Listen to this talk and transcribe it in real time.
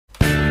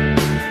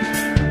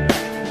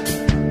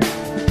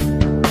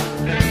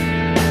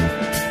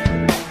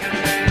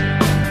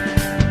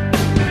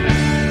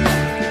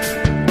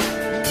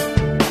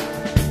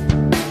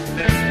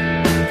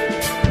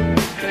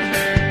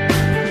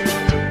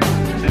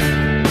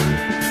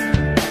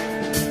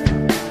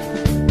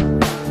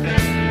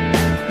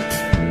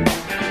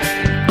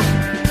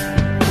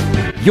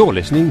You're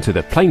listening to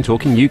the Plain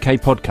Talking UK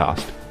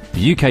podcast,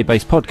 the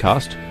UK-based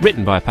podcast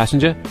written by a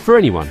passenger for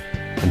anyone.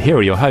 And here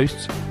are your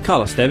hosts,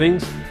 Carlos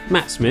Stebbings,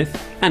 Matt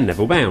Smith and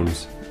Neville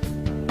Bounds.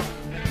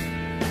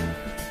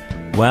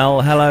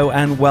 Well, hello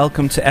and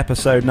welcome to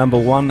episode number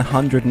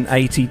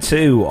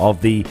 182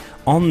 of the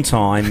On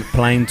Time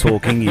Plain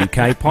Talking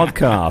UK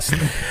podcast.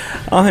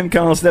 I'm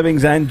Carl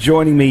Stebbings, and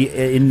joining me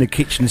in the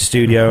kitchen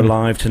studio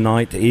live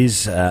tonight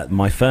is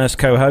my first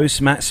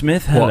co-host, Matt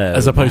Smith. Hello, what,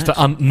 as opposed Matt?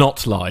 to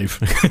not live.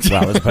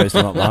 Well, as opposed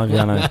to not live,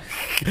 yeah, I know.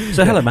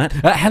 So, hello, Matt.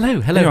 Hello.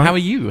 Right. How are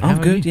you? I'm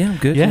good, yeah, I'm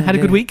good. Yeah, had a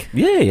good week?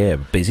 Yeah,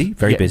 busy,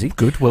 very busy.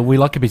 Good, well, we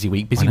like a busy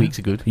week. Busy weeks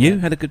are good. You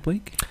had a good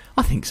week?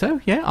 I think so,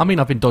 yeah. I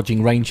mean, I've been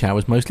dodging rain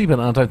showers mostly, but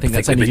I don't think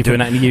that's any we've been doing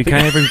that in the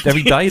UK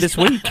every day this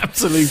week.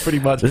 Absolutely, pretty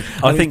much.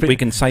 I think we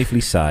can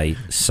safely say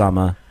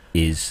summer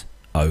is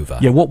over.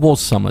 Yeah, what was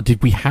summer?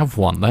 Did we have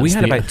one? We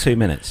had about 2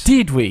 minutes.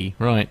 Did we?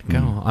 Right.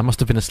 God, I must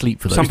have been asleep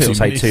for those. Some people 2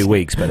 say minutes. 2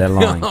 weeks, but they're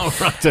lying. Oh,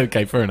 right,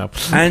 okay, fair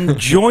enough. And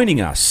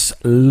joining us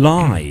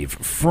live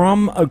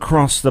from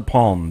across the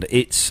pond,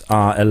 it's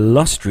our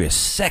illustrious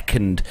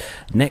second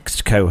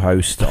next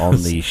co-host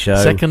on the show.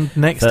 Second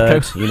next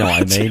co-host. You know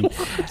what I mean.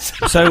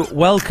 So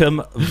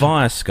welcome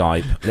via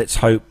Skype. Let's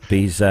hope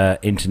his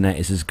internet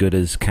is as good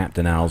as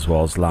Captain Al's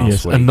was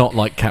last week. And not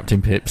like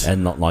Captain Pips.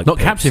 And not like Not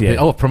Pips, Captain yeah.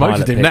 Pips. Oh, I've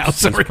promoted him now. He's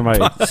Sorry.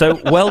 promoted. So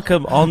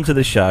welcome onto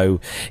the show.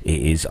 It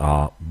is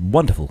our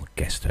wonderful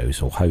guest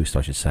host, or host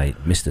I should say,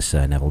 Mr.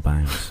 Sir Neville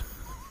Bounds.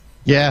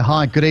 Yeah,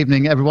 hi, good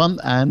evening, everyone,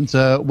 and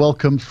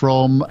welcome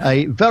from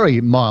a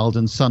very mild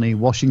and sunny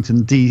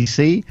Washington,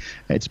 D.C.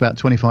 It's about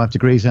 25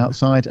 degrees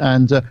outside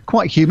and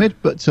quite humid,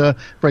 but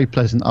very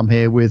pleasant. I'm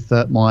here with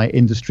my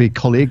industry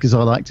colleague, as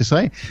I like to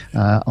say,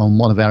 on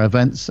one of our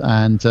events,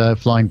 and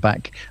flying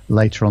back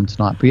later on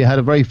tonight. But you had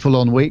a very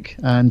full-on week,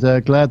 and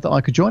glad that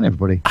I could join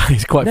everybody.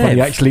 It's quite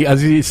funny, actually,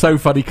 as it's so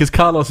funny, because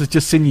Carlos has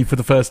just seen you for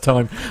the first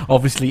time,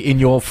 obviously, in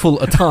your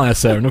full attire,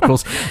 sir. And, of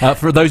course,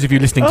 for those of you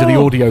listening to the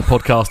audio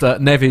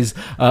podcast, Nev is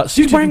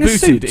suited wearing and a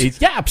booted.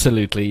 suit. Yeah,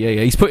 absolutely.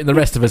 Yeah. He's putting the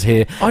rest of us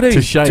here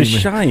To shame.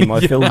 shame.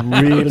 I feel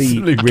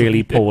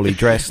really poorly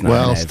dressed now.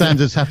 Well, Nev.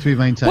 standards have to be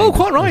maintained. Well,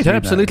 quite right, as you know.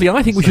 absolutely.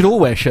 I think we should all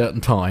wear shirt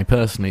and tie,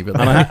 personally. But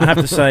And I have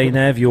to say,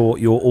 Nev,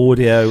 your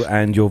audio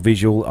and your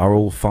visual are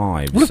all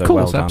fives. well, of so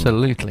course, well done.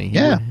 absolutely.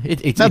 Yeah.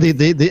 It's Now,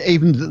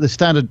 even the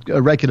standard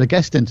regular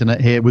guest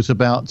internet here was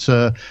about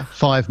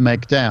 5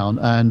 meg down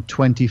and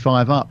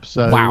 25 up.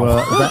 So Wow.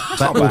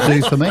 that will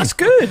do for me. That's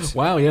good.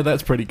 wow, yeah,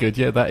 that's pretty good.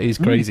 Yeah, that is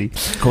crazy.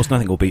 Of course,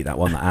 nothing will beat that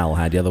one that Al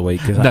had the other week,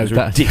 because that No, was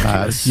that's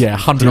ridiculous. Yeah,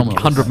 100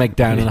 phenomenal. meg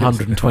down and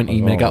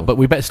 120 meg up. But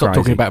we better stop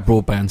Crazy. talking about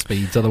broadband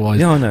speeds, otherwise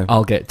Yeah, I know.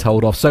 I'll get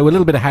told off. So a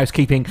little bit of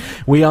housekeeping.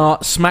 We are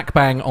smack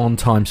bang on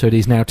time, so it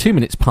is now 2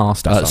 minutes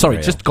past. Sorry,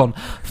 unreal. just gone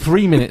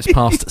 3 minutes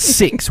past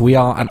 6. We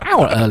are an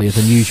hour earlier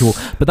than usual,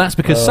 but that's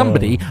because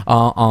somebody,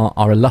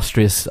 our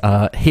illustrious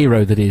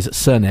hero that is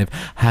Sir Nev,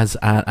 has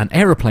an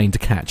aeroplane to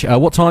catch.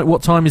 What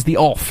time is the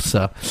off,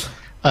 sir?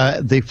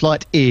 The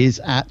flight is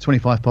at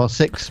 25 past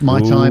 6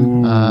 my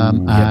time,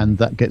 and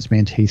that gets me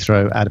into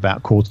Heathrow at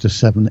about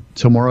 6:45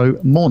 tomorrow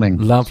morning.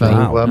 Lovely.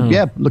 So, Wow.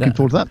 yeah, looking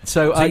forward to that.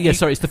 So,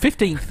 sorry, it's the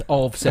 15th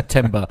of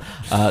September,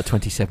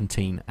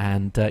 2017,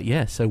 and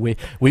so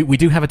we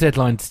do have a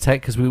deadline to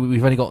take, because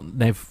we've only got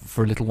Nev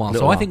for a little while,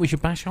 so I think we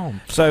should bash on.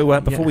 So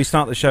before we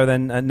start the show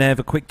then, Nev,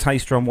 a quick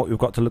taster on what we've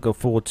got to look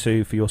forward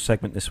to for your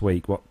segment this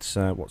week. What's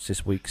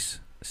this week's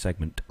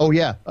segment? Oh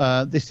yeah,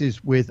 this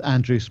is with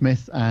Andrew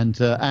Smith, and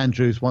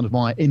Andrew's one of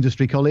my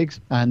industry colleagues,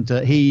 and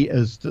he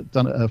has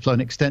flown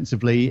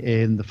extensively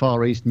in the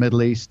Far East,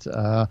 Middle East,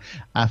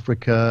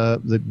 Africa,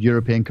 the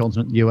European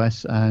continent,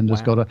 US, and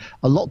has got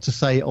a lot to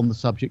say on the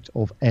subject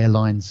of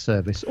airline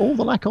service, or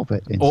the lack of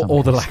it.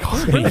 Or the lack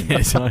of it.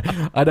 Yes,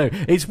 I know.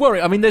 It's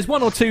worrying. I mean, there's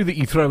one or two that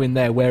you throw in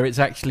there where it's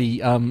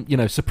actually,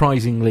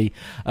 surprisingly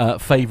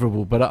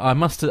favourable. But I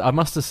must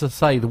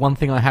say, the one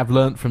thing I have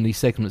learnt from these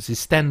segments is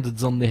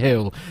standards on the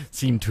hill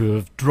seem to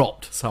have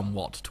dropped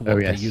somewhat to what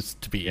they used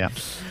to be. Yeah,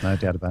 no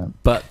doubt about it.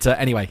 But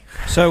anyway.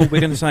 So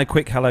we're going to say a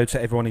quick hello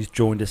to everyone who's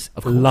joined us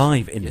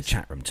live in the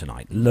chat room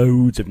tonight.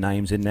 Loads of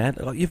names in there.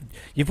 Like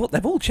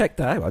they've all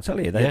checked out. I tell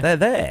you, they're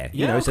there.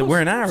 So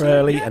we're an hour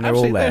early, and they're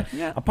all there.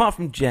 Yeah. Apart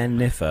from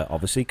Jennifer,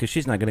 obviously, because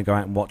she's now going to go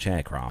out and watch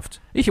aircraft.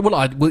 Well,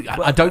 I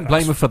don't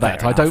blame her for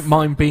that. fair I don't enough.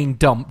 mind being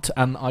dumped,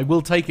 and I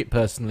will take it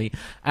personally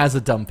as a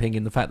dumping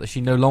in the fact that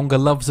she no longer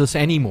loves us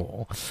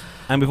anymore.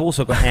 And we've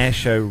also got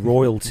airshow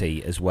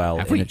royalty as well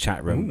Have in we? the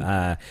chat room.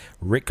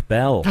 Rick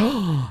Bell.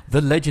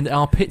 The legend,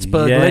 our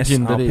Pittsburgh Yes,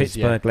 legend. our that is,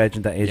 Pittsburgh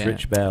legend that is Yeah.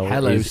 Rich Bell.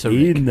 Hello, is Sir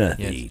Rick. in the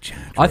Yes. chat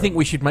room. I think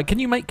we should make. Can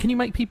you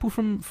make people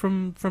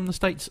from the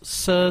States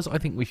sirs? I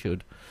think we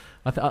should.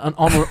 An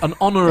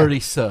honorary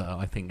sir.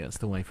 I think that's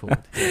the way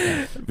forward.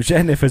 Yeah.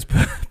 Jennifer's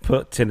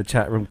put in the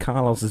chat room,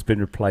 Carlos has been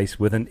replaced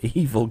with an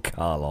evil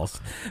Carlos.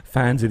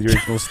 Fans of the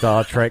original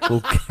Star Trek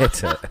will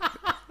get it.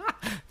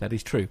 That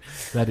is true.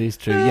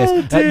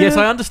 Yes, yes.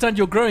 I understand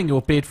you're growing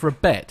your beard for a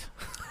bet.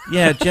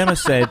 Yeah, Gemma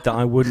said that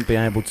I wouldn't be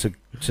able to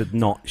to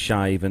not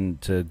shave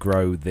and to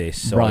grow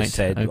this. So I Right,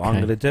 said, okay. I'm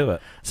going to do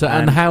it. So,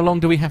 and how long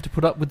do we have to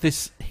put up with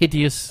this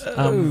hideous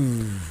Well,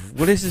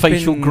 this has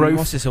facial been, growth?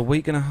 What's this, a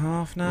week and a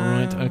half now?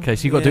 Right. Okay.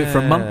 So you got to do it for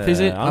a month, is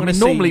it? I'm I gonna mean,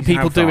 see normally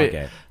people how do far I it.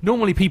 get.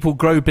 Normally people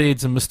grow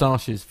beards and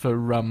moustaches for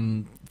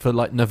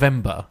like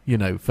November,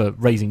 for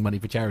raising money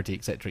for charity,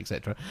 etc.,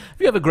 etc. Have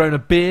you ever grown a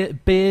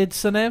beard,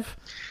 Sanev?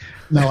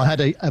 No, I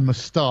had a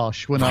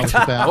moustache when I was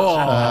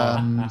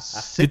about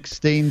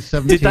 16,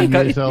 17 that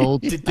go- years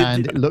old,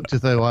 and it looked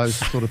as though I was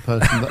the sort of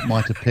person that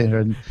might appear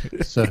in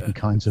certain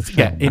kinds of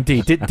Yeah, film.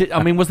 indeed.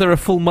 I mean, was there a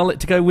full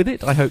mullet to go with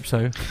it? I hope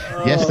so.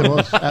 Yes, there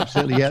was,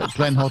 absolutely, yeah,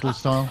 Glenn Hoddle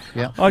style,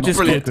 yeah. I just,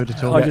 Not good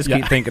at all. I just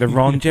keep thinking of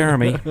Ron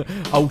Jeremy.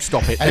 Oh,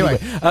 stop it. Anyway.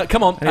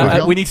 Come on.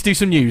 Anyway. We need to do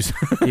some news.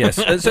 Yes,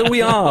 so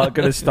we are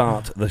going to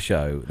start the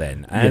show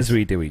then, as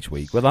we do each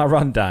week, with our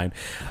rundown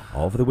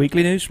of the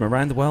weekly news from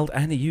around the world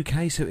and the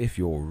UK. So if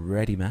you're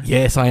ready, Matt.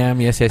 Yes, I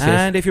am. Yes.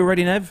 And if you're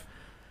ready, Nev,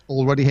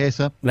 Already here,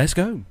 sir. let's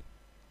go.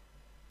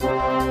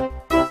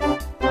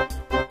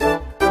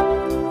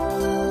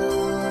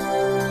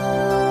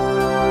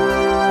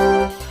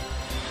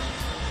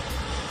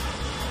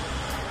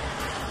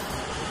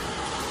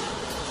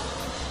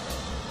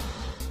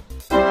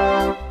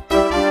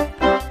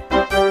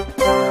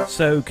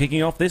 So,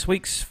 kicking off this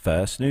week's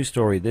first news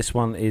story. This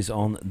one is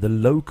on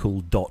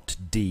thelocal.de.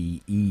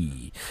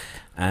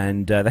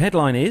 And the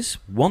headline is,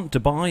 want to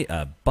buy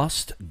a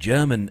bust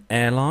German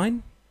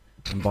airline?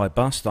 And by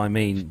bust, I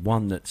mean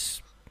one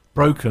that's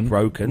broken.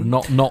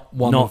 Not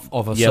one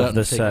of a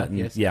certain figure,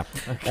 yes. Yeah.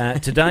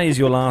 Today is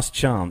your last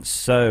chance.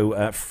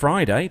 So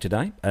Friday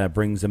today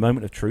brings the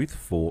moment of truth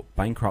for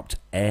bankrupt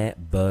Air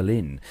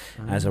Berlin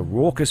as a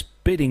raucous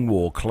bidding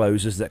war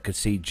closes that could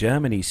see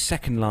Germany's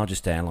second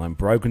largest airline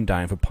broken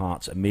down for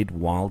parts amid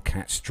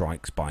wildcat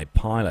strikes by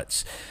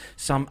pilots.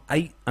 Some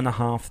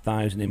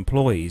 8,500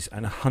 employees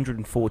and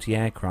 140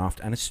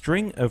 aircraft and a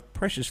string of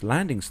precious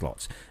landing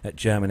slots at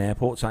German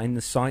airports are in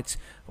the sights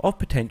of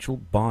potential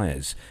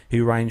buyers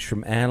who range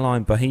from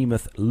airline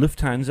behemoth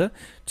Lufthansa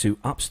to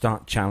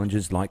upstart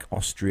challengers like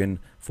Austrian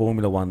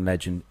Formula One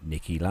legend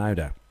Niki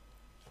Lauda.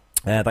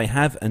 They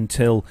have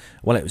until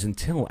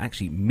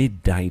actually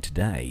midday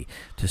today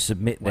to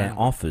submit their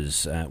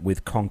offers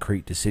with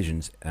concrete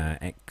decisions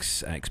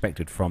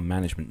expected from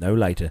management no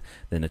later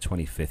than the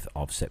 25th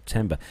of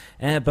September.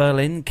 Air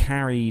Berlin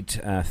carried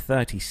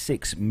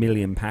 36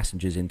 million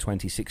passengers in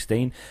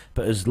 2016,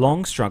 but has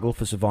long struggled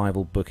for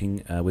survival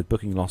with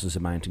booking losses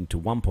amounting to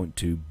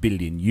 1.2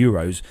 billion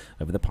euros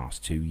over the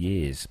past 2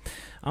 years.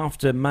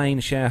 After main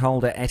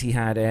shareholder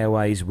Etihad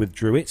Airways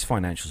withdrew its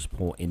financial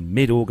support in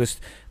mid-August,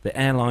 the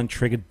airline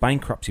triggered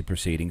bankruptcy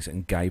proceedings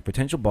and gave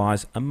potential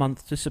buyers a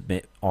month to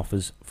submit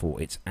offers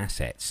for its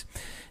assets.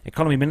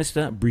 Economy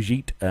Minister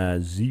Brigitte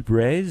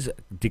Ziebres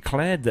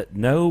declared that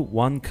no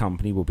one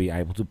company will be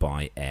able to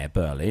buy Air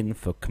Berlin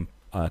for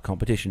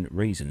competition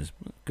reasons.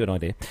 Good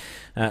idea.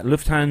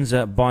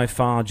 Lufthansa, by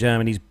far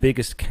Germany's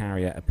biggest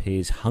carrier,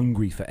 appears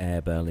hungry for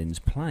Air Berlin's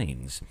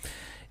planes.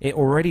 It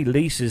already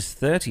leases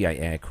 38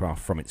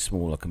 aircraft from its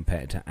smaller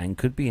competitor and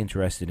could be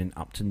interested in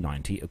up to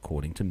 90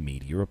 according to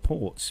media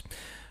reports.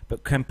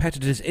 But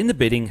competitors in the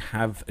bidding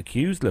have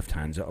accused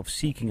Lufthansa of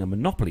seeking a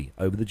monopoly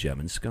over the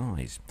German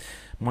skies.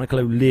 Michael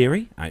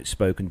O'Leary,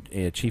 outspoken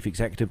chief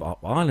executive of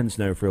Ireland's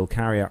no-frill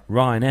carrier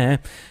Ryanair,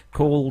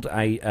 called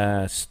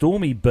a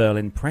stormy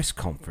Berlin press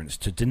conference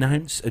to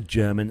denounce a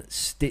German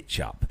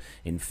stitch-up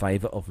in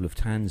favour of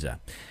Lufthansa.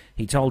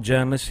 He told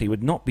journalists he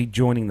would not be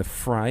joining the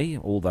fray,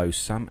 although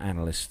some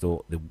analysts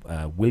thought the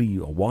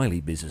wily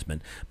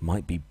businessman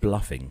might be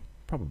bluffing.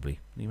 Probably.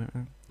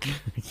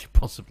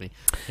 Possibly.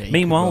 Yeah,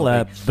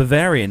 Meanwhile,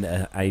 Bavarian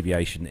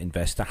aviation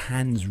investor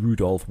Hans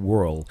Rudolf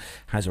Whirl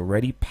has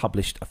already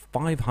published a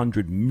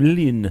 500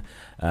 million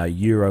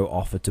euro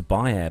offer to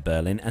buy Air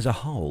Berlin as a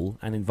whole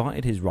and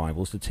invited his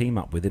rivals to team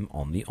up with him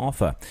on the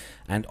offer.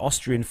 And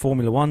Austrian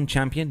Formula One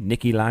champion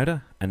Niki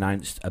Lauda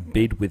announced a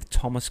bid with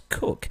Thomas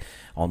Cook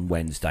on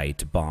Wednesday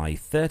to buy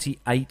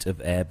 38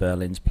 of Air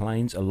Berlin's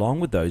planes, along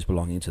with those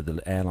belonging to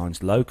the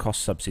airline's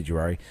low-cost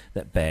subsidiary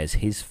that bears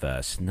his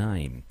first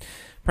name.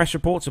 Press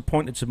reports have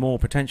pointed to more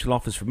potential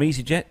offers from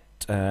EasyJet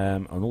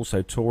and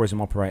also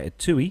tourism operator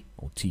TUI,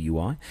 or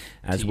TUI,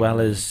 as well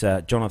as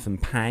Jonathan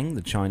Pang,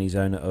 the Chinese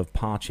owner of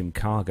Parchim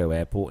Cargo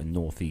Airport in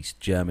northeast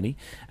Germany,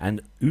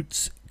 and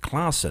Utz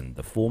Klassen,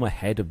 the former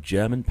head of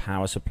German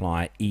power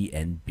supplier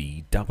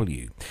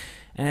EnBW.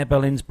 Air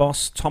Berlin's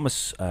boss,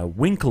 Thomas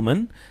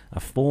Winkelmann, a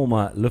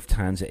former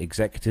Lufthansa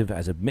executive,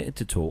 has admitted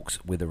to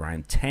talks with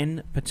around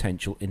 10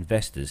 potential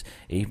investors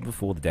even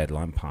before the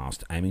deadline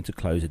passed, aiming to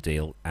close a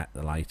deal at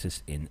the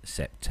latest in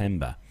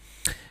September.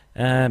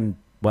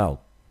 Well,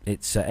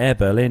 it's Air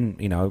Berlin,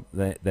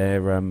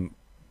 they're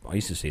I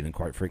used to see them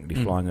quite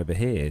frequently flying over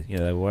here.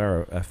 They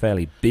were a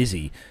fairly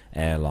busy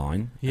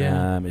airline.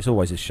 Yeah. It's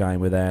always a shame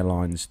with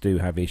airlines do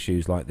have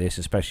issues like this,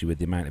 especially with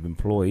the amount of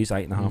employees.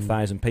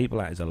 8,500 people,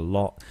 that is a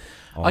lot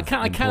of I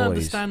can employees.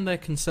 understand their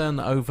concern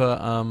over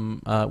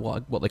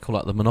what they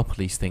call the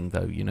monopolies thing,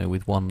 though,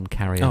 with one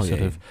carrier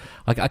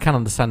I can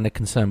understand their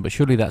concern, but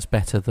surely that's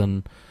better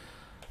than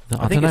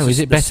I don't know. Is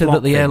it better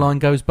that the airline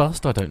goes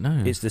bust? I don't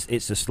know. It's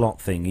the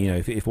slot thing. You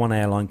know, if one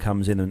airline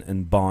comes in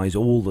and buys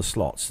all the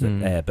slots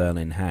that Air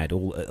Berlin had,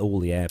 all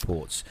the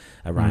airports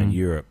around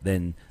Europe,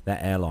 then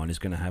that airline is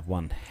going to have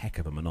one heck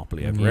of a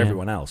monopoly over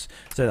everyone else.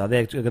 So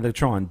they're going to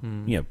try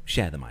and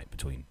share the mate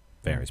between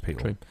various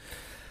people. True.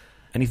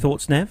 Any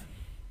thoughts, Nev?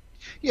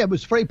 Yeah, it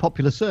was a very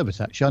popular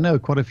service, actually. I know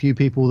quite a few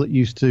people that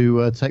used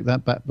to take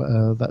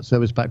that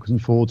service backwards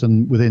and forwards,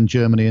 and within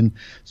Germany and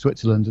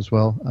Switzerland as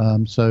well.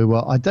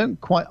 So I don't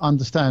quite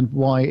understand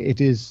why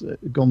it is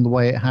gone the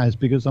way it has,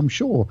 because I'm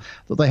sure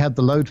that they had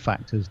the load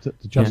factors to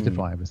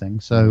justify everything.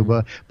 So,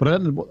 but I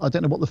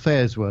don't know what the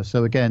fares were.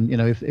 So again,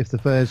 if the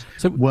fares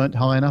weren't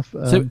high enough,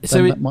 then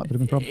that might have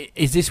been a problem.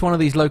 Is this one of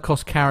these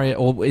low-cost carrier,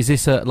 or is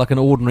this like an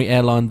ordinary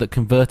airline that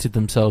converted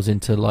themselves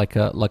into like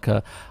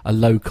a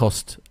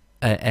low-cost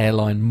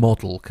airline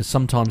model? Because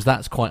sometimes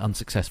that's quite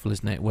unsuccessful,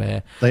 isn't it?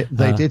 Where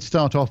they did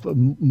start off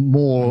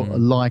more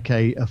like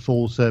a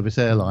full service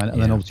airline,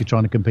 and then obviously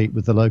trying to compete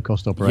with the low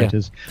cost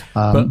operators.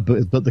 But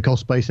the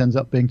cost base ends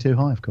up being too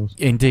high, of course.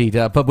 Indeed,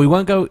 but we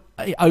won't go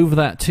over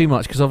that too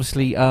much, because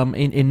obviously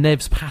in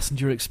Nev's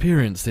passenger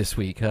experience this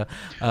week,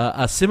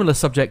 a similar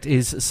subject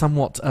is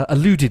somewhat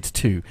alluded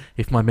to,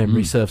 if my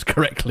memory serves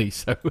correctly.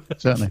 So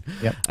certainly,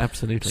 yeah,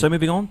 absolutely. So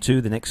moving on to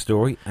the next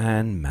story,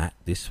 and Matt,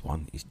 this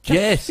one is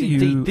just for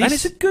you. Indeed, and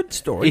it's a good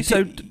story,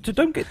 so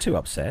don't get too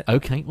upset.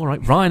 Okay, all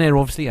right. Ryanair,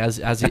 obviously,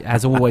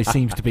 as always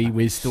seems to be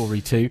with Story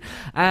 2.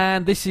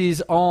 And this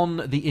is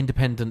on the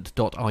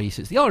independent.ie, so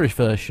it's the Irish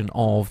version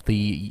of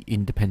the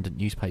Independent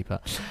newspaper.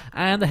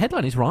 And the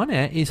headline is,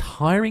 Ryanair is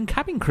hiring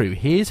cabin crew.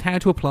 Here's how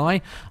to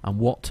apply and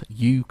what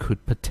you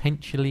could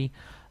potentially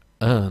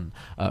earn.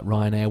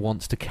 Ryanair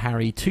wants to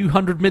carry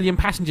 200 million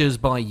passengers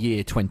by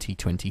year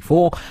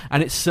 2024,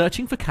 and it's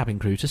searching for cabin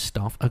crew to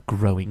staff a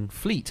growing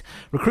fleet.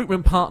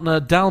 Recruitment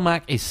partner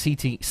Dalmac is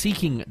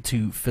seeking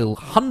to fill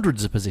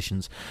hundreds of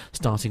positions,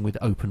 starting with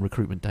open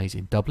recruitment days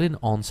in Dublin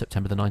on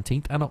September the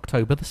 19th and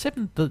October the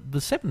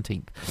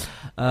 17th.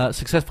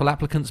 Successful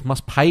applicants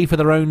must pay for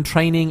their own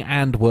training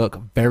and work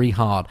very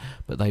hard,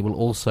 but they will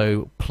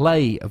also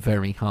play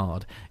very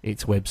hard.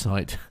 Its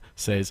website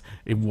says,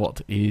 in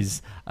what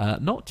is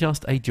not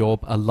just a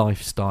job, a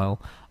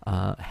lifestyle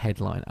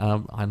headline.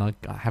 And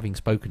having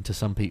spoken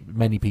to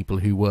many people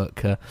who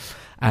work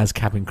as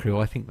cabin crew,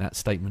 I think that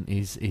statement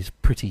is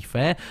pretty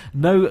fair.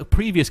 No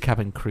previous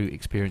cabin crew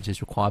experience is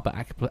required, but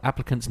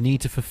applicants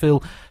need to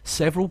fulfil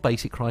several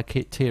basic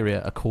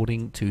criteria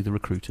according to the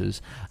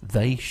recruiters.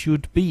 They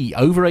should be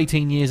over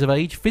 18 years of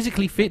age,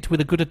 physically fit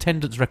with a good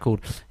attendance record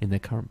in their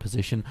current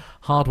position,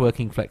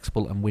 hardworking,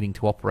 flexible and willing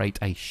to operate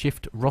a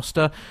shift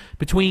roster,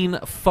 between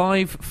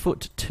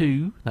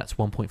 5'2", that's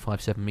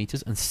 1.57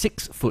 metres, and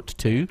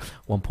 6'2",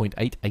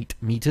 1.88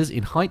 metres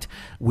in height,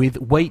 with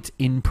weight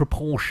in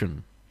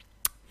proportion.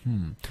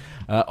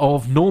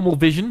 Of normal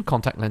vision,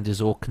 contact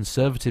lenses or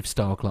conservative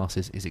style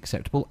glasses is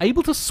acceptable.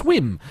 Able to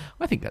swim,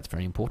 I think that's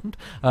very important,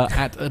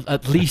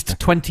 at least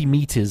 20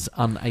 metres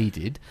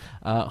unaided.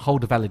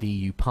 Hold a valid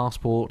EU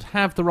passport.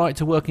 Have the right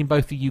to work in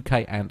both the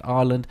UK and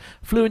Ireland.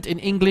 Fluent in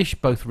English,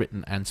 both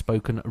written and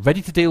spoken.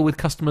 Ready to deal with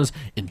customers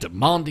in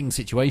demanding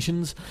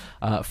situations.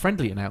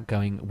 Friendly and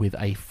outgoing with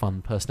a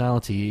fun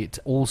personality. It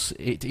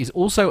is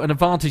also an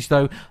advantage,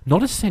 though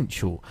not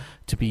essential,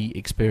 to be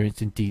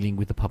experienced in dealing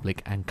with the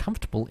public and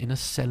comfortable in a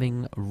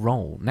selling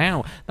role.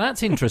 Now,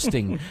 that's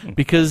interesting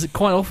because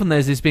quite often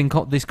there's this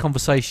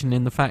conversation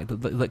in the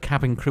fact that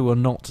cabin crew are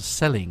not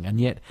selling, and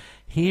yet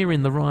here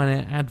in the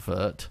Ryanair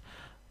advert,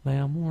 they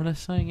are more or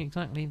less saying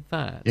exactly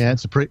that. Yeah,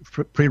 it's a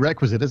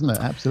prerequisite, isn't it?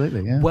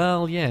 Absolutely, yeah.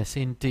 Well, yes,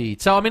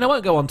 indeed. So, I mean, I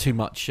won't go on too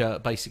much,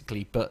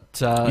 basically, but...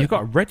 You've got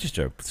to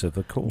register for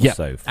the course, yeah,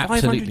 so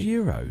 €500.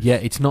 €500. Yeah,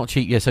 it's not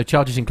cheap. Yeah, so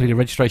charges include a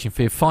registration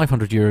fee of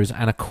 €500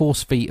 and a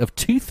course fee of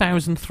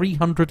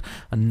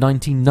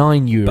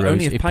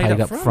 €2,399 if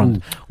paid up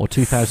front, or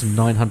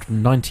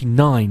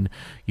 €2,999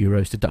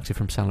 deducted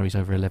from salaries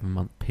over an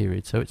 11-month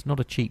period. So it's not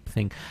a cheap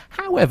thing.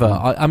 However,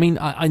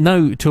 I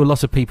know to a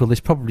lot of people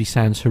this probably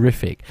sounds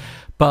horrific,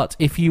 but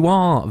if you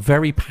are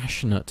very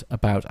passionate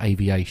about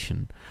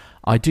aviation,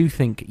 I do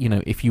think,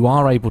 if you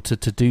are able to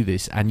do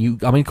this,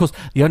 and of course,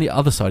 the only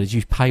other side is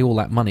you pay all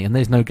that money and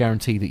there's no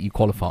guarantee that you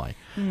qualify.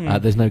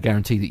 There's no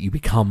guarantee that you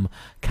become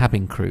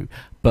cabin crew.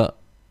 But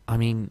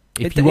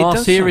if you are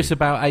serious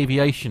about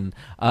aviation,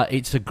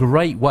 it's a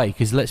great way,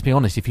 because let's be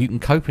honest, if you can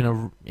cope in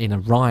a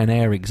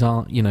Ryanair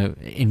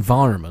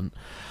environment,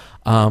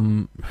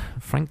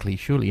 frankly,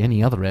 surely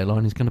any other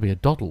airline is going to be a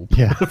doddle.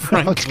 Yeah, I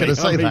was going to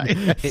say that.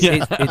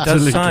 It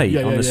does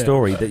say on the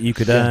story that you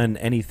could earn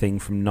anything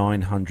from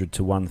 €900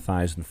 to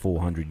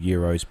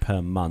 €1,400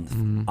 per month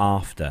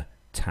after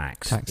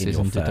taxes in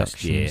your and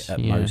first year at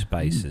most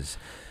bases.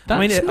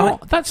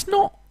 That's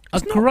not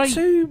a great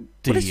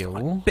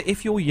deal. But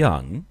if you're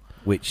young,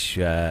 which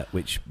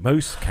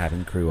most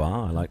cabin crew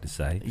are, I like to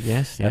say.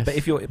 Yes. But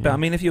if you're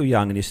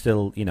young and you're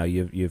still,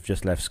 you've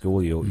just left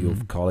school, you're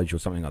college or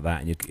something like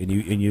that, and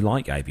you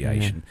like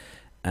aviation,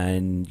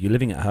 and you're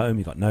living at home,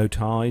 you've got no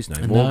ties,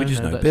 no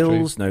mortgages, no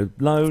bills, no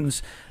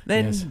loans,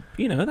 then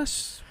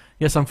that's.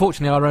 Yes,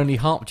 unfortunately, our only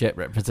Harpjet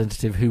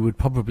representative, who would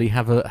probably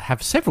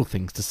have several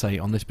things to say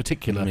on this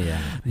particular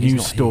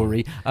news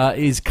story,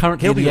 is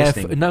currently in the air.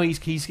 No,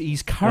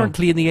 he's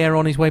currently in the air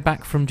on his way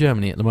back from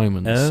Germany at the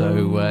moment. Oh.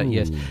 So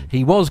yes,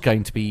 he was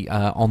going to be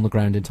on the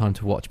ground in time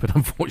to watch, but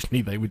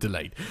unfortunately they were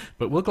delayed.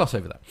 But we'll gloss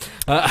over that.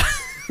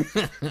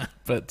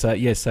 But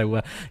yes,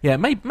 so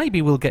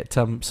maybe we'll get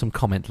some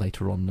comment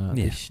later on, or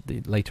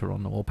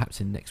perhaps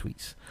in next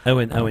week's.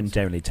 Owen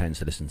generally tends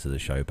to listen to the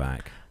show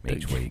back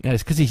each week. Yeah,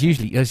 it's because he's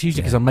usually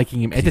because I'm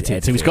making him edit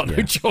it, so he's got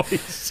no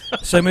choice.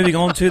 So moving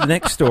on to the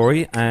next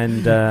story,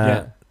 and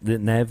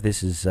Nev,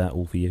 this is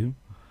all for you.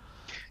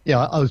 Yeah,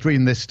 I was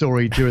reading this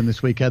story during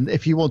this weekend.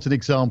 If you want an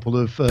example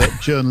of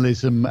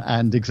journalism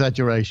and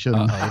exaggeration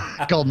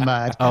gone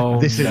mad,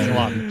 this is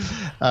one.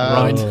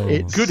 Right.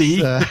 It's, goody.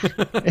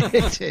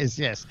 It is,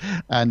 yes.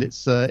 And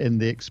it's in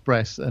the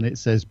Express, and it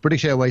says,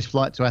 British Airways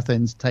flight to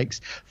Athens takes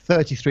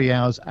 33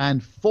 hours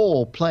and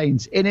 4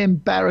 planes in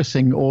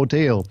embarrassing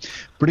ordeal.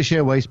 British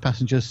Airways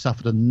passengers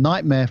suffered a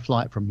nightmare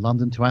flight from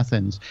London to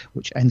Athens,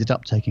 which ended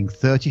up taking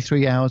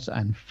 33 hours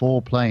and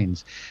 4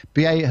 planes.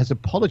 BA has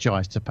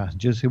apologised to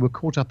passengers who were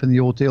caught up in the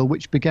ordeal,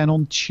 which began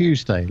on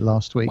Tuesday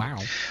last week. Wow.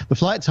 The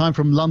flight time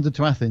from London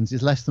to Athens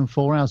is less than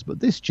 4 hours, but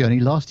this journey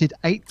lasted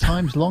 8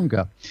 times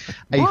longer.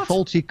 A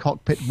faulty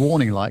cockpit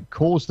warning light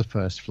caused the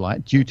first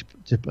flight, due to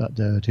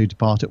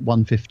depart at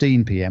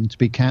 1:15 p.m, to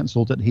be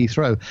cancelled at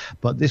Heathrow.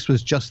 But this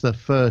was just the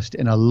first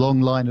in a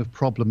long line of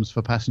problems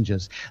for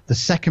passengers. The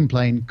second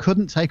plane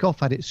couldn't take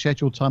off at its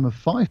scheduled time of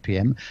 5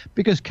 p.m.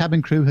 because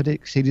cabin crew had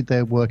exceeded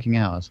their working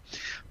hours.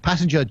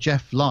 Passenger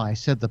Jeff Lai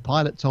said the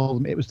pilot told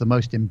him it was the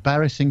most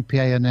embarrassing PA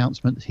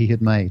announcement he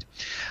had made.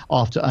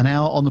 After an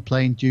hour on the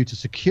plane due to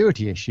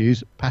security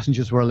issues,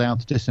 passengers were allowed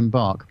to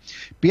disembark.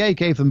 BA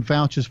gave them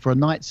vouchers for a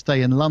night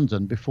stay in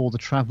London before the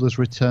travellers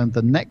returned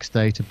the next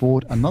day to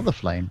board another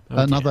plane.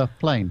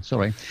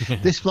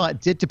 This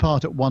flight did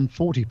depart at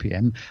 1:40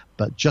 p.m,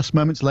 but just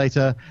moments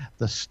later,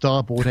 the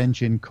starboard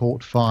engine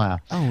caught fire.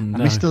 Oh, no.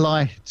 Mr.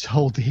 Lai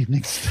told the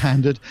Evening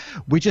Standard,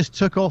 "We just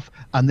took off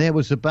and there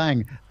was a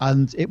bang,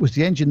 and it was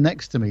the engine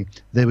next to me.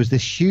 There was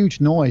this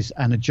huge noise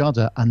and a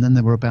judder, and then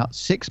there were about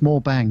 6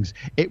 more bangs.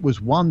 It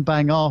was one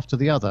bang after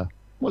the other."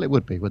 Well, it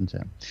would be, wouldn't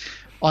it?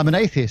 I'm an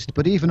atheist,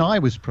 but even I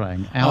was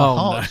praying. Our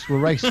hearts were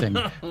racing.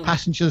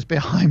 Passengers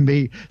behind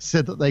me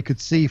said that they could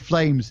see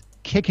flames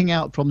kicking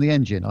out from the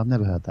engine. I've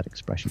never heard that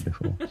expression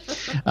before.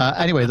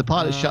 Anyway, the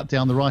pilots shut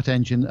down the right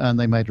engine and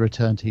they made a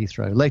return to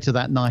Heathrow. Later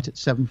that night at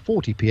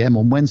 7:40 p.m.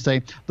 on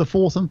Wednesday, the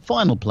fourth and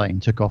final plane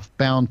took off,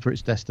 bound for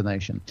its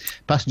destination.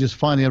 Passengers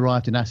finally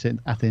arrived in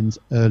Athens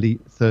early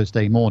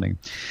Thursday morning.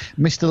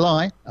 Mr.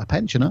 Lai, a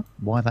pensioner,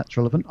 why that's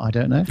relevant, I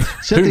don't know,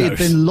 said that he had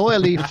been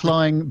loyally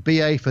flying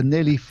BA for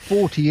nearly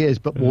 40 years,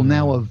 but will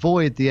now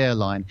avoid the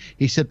airline.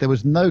 He said there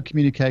was no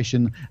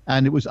communication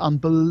and it was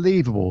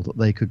unbelievable that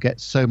they could get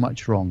so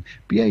much wrong.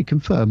 BA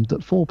confirmed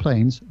that 4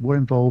 planes were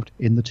involved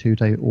in the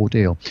 2-day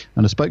ordeal.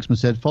 And a spokesman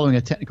said following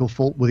a technical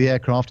fault with the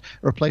aircraft,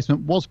 a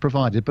replacement was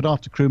provided, but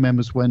after crew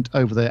members went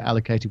over their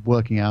allocated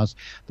working hours,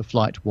 the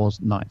flight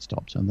was night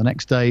stopped. And the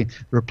next day, the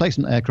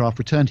replacement aircraft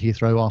returned to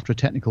Heathrow after a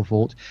technical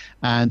fault,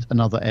 and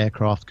another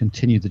aircraft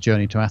continued the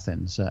journey to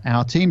Athens.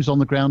 Our teams on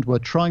the ground were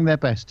trying their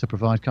best to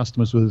provide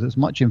customers with as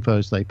much info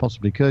as they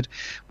possibly could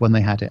when they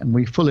had it, and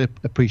we fully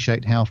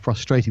appreciate how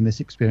frustrating this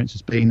experience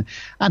has been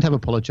and have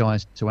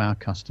apologised to our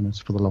customers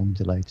for the long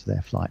delay to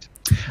their flight.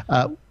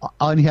 I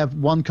only have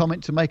one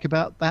comment to make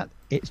about that.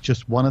 It's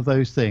just one of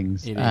those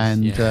things,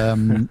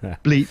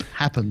 bleep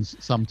happens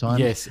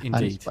sometimes. Yes,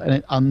 indeed,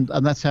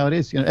 and that's how it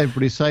is.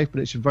 Everybody's safe, but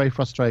it's very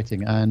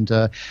frustrating. And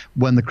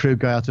when the crew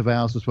go out of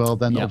hours as well,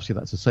 then obviously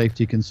that's a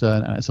safety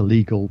concern and it's a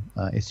legal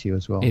issue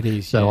as well. It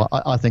is. So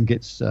I think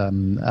it's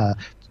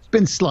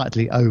been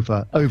slightly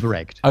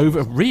over-egged.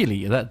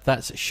 Really?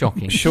 That's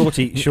shocking.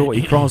 Shorty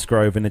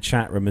Crosgrove in the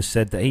chat room has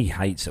said that he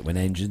hates it when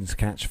engines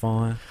catch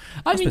fire.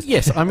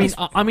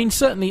 I mean,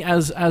 certainly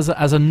as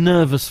a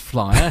nervous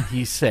flyer,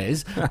 he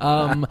says,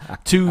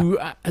 to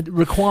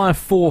require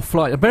 4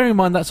 flights. Bear in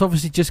mind that's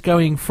obviously just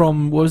going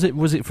from was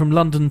it from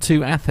London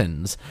to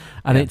Athens,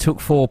 and it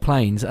took 4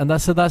 planes, and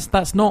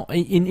that's not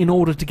in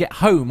order to get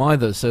home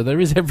either. So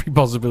there is every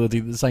possibility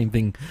that the same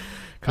thing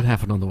could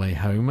happen on the way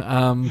home.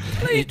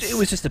 It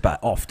was just about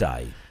off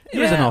day. It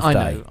was an off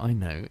day. I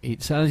know.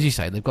 It's, as you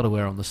say, they've got to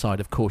err on the side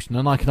of caution,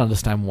 and I can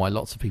understand why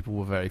lots of people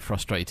were very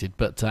frustrated.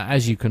 But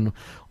as you can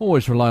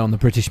always rely on the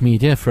British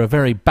media for a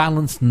very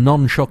balanced,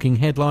 non-shocking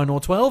headline or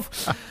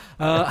 12,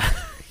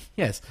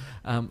 yes,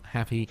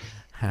 happy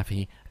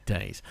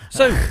days.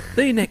 So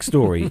the next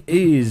story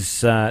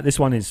is this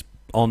one is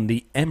on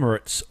the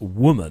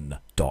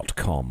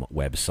EmiratesWoman.com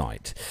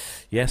website.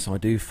 Yes, I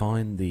do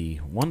find the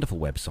wonderful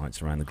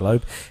websites around the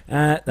globe.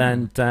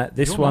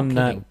 This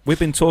one, we've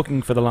been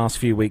talking for the last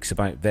few weeks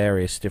about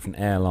various different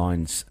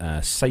airlines'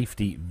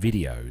 safety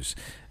videos.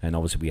 And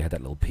obviously we had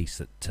that little piece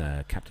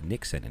that Captain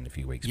Nick sent in a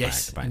few weeks back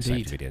about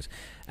safety videos.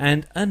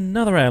 And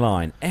another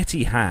airline,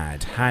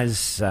 Etihad,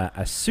 has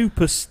a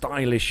super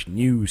stylish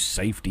new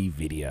safety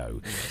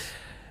video.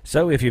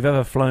 So, if you've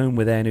ever flown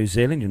with Air New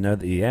Zealand, you know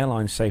that the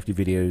airline safety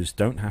videos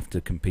don't have to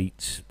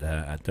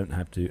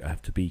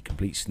be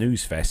complete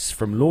snooze fests.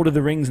 From Lord of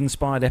the Rings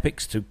inspired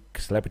epics to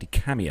celebrity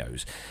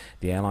cameos,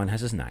 the airline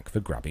has a knack for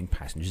grabbing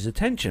passengers'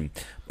 attention.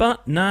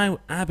 But now,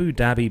 Abu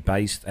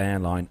Dhabi-based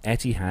airline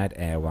Etihad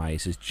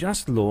Airways has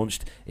just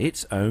launched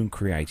its own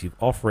creative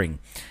offering,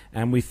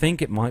 and we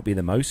think it might be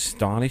the most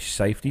stylish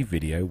safety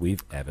video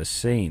we've ever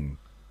seen.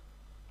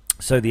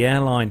 So the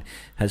airline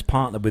has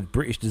partnered with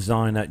British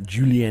designer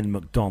Julian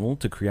McDonald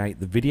to create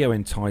the video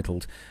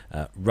entitled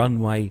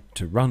Runway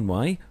to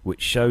Runway,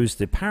 which shows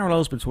the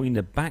parallels between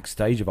the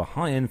backstage of a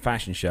high-end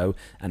fashion show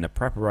and the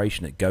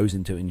preparation that goes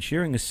into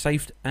ensuring a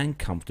safe and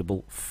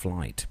comfortable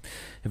flight.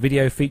 The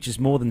video features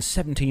more than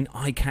 17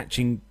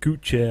 eye-catching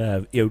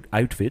couture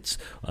outfits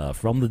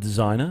from the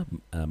designer,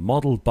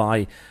 modelled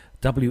by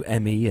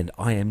WME and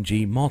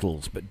IMG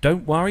models. But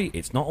don't worry,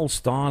 it's not all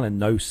style and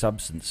no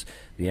substance.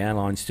 The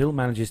airline still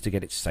manages to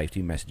get its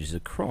safety messages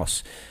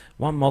across.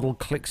 One model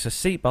clicks a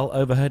seatbelt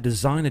over her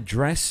designer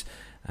dress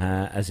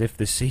as if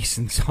the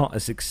season's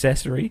hottest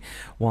accessory,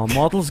 while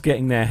models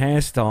getting their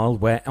hair styled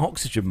wear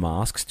oxygen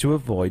masks to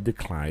avoid the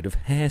cloud of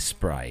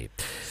hairspray.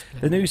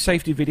 The new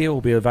safety video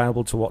will be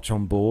available to watch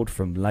on board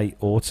from late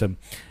autumn.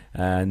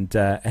 And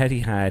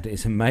Etihad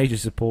is a major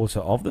supporter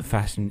of the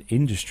fashion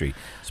industry,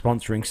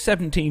 sponsoring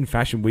 17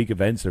 Fashion Week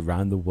events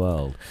around the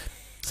world.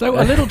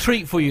 So a little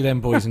treat for you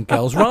then, boys and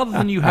girls. Rather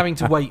than you having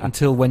to wait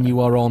until when you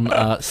are on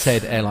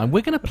said airline,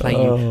 we're going to play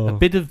you a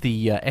bit of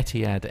the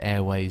Etihad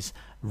Airways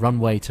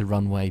Runway to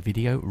Runway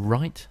video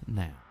right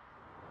now.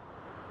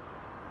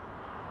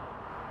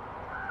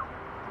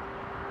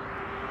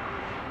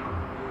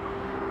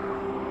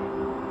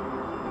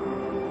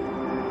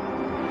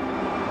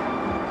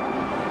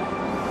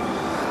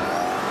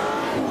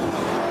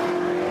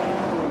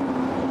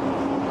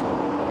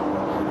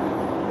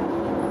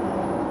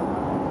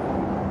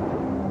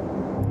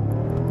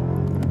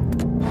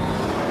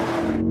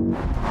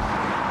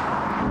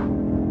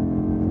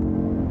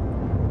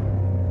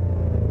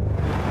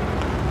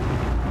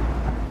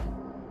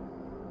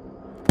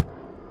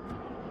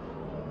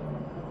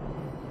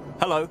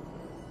 Hello,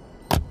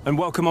 and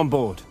welcome on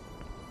board.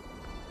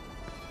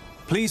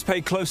 Please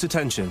pay close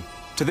attention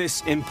to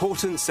this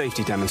important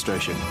safety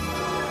demonstration.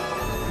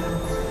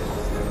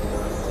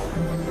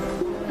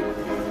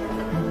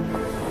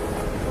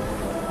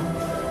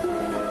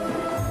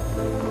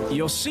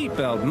 Your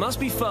seatbelt must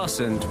be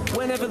fastened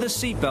whenever the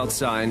seatbelt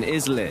sign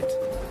is lit.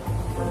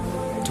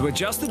 To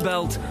adjust the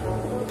belt,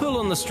 pull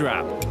on the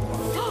strap.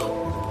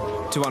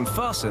 To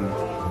unfasten,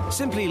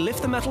 simply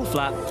lift the metal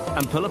flap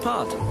and pull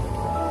apart.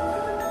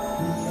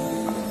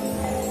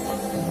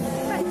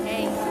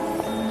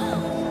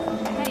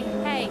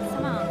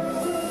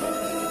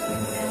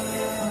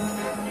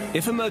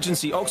 If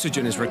emergency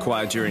oxygen is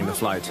required during the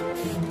flight,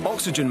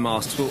 oxygen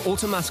masks will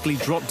automatically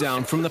drop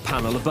down from the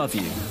panel above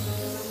you.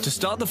 To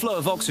start the flow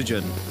of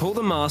oxygen, pull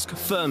the mask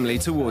firmly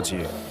towards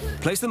you.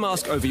 Place the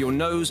mask over your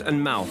nose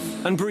and mouth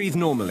and breathe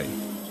normally.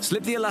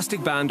 Slip the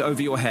elastic band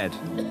over your head.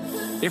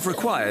 If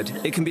required,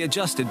 it can be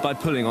adjusted by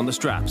pulling on the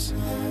straps.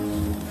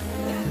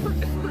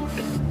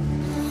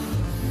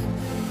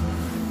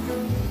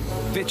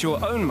 Fit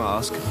your own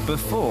mask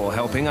before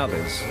helping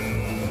others.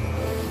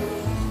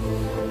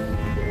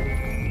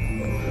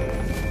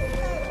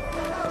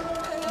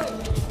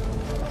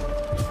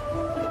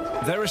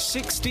 There are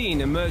 16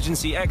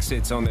 emergency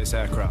exits on this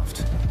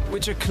aircraft,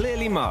 which are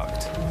clearly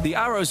marked. The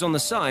arrows on the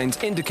signs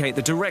indicate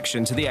the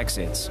direction to the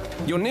exits.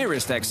 Your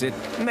nearest exit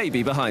may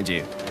be behind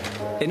you.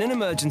 In an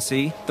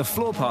emergency, the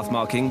floor path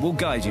marking will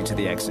guide you to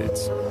the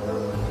exits.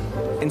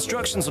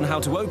 Instructions on how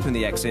to open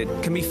the exit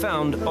can be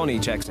found on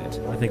each exit.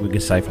 I think we can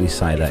safely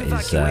say that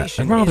is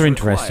a rather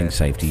interesting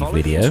safety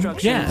video.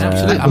 Yeah,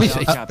 absolutely. I mean,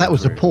 that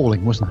was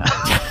appalling, wasn't it?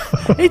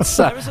 It's.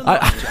 I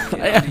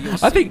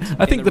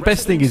think the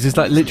best thing is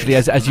like literally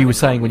as you were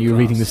saying when you were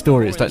reading the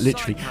story, it's like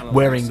literally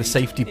wearing the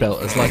safety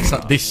belt as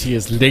like this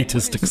year's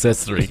latest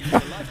accessory.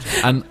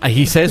 And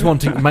he says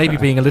maybe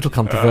being a little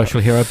controversial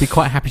here, I'd be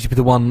quite happy to be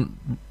the one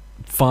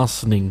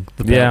fastening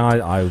the belt. Yeah,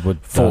 I would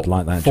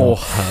like that for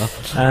job.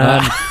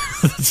 her.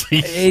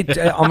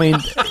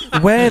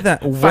 Where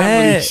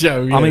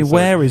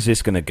is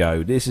this going to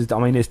go? This is, he's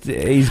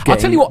getting I'll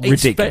tell you what,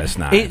 ridiculous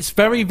now. It's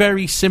very,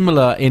 very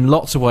similar in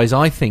lots of ways,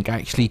 I think,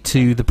 actually,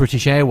 to the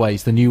British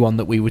Airways, the new one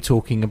that we were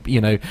talking,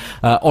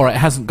 or it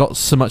hasn't got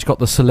so much got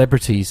the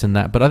celebrities and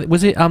that, but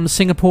was it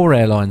Singapore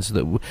Airlines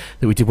that we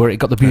did, where it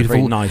got the beautiful,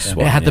 very nice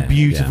one, it had the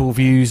beautiful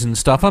views and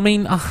stuff. I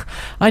mean,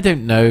 I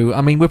don't know.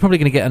 I mean, we're probably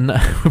going to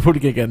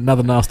get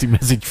another nasty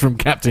message from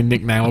Captain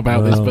Nick now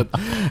about this, but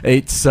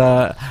it's.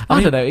 I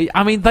don't know.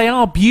 I mean, they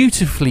are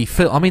beautifully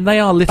filmed. I mean, they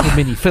are little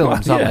mini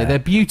films, aren't they? They're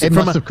beautiful.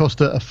 It must have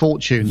cost a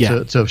fortune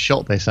to have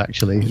shot this,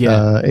 actually.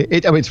 Yeah.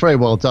 It's very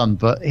well done,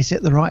 but is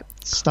it the right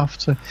stuff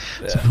to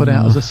put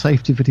out as a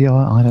safety video?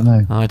 I don't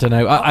know. I don't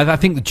know. I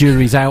think the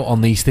jury's out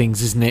on these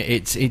things, isn't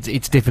it?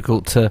 It's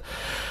difficult to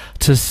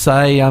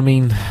say. I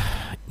mean,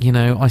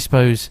 I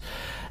suppose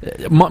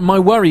my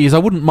worry is I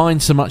wouldn't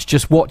mind so much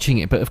just watching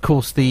it, but of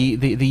course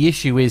the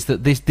issue is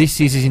that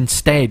this is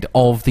instead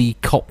of the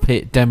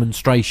cockpit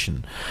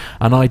demonstration,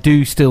 and I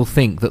do still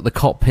think that the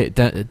cockpit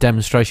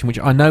demonstration, which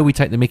I know we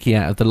take the mickey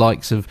out of the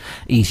likes of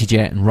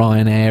EasyJet and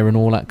Ryanair and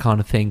all that kind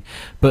of thing,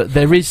 but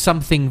there is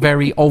something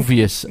very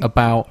obvious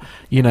about,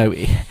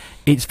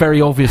 it's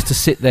very obvious to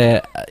sit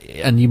there,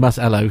 and you must...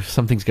 Hello,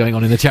 something's going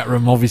on in the chat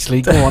room,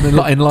 obviously. Go on,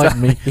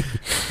 enlighten me.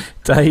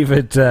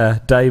 David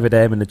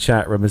M in the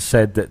chat room has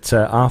said that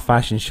our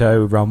fashion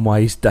show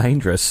runway's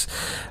dangerous.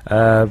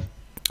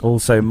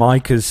 Also,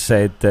 Mike has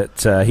said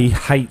that he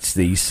hates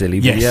these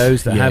silly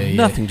videos that have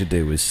nothing to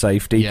do with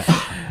safety.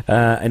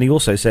 And he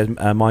also said,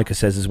 Micah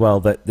says as well,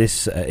 that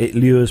this it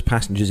lures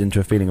passengers into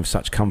a feeling of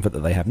such comfort that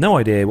they have no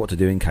idea what to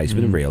do in case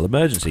of a real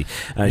emergency.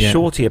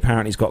 Shorty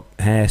apparently's got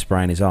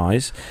hairspray in his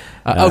eyes.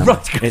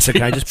 Right. It's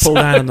okay, just pull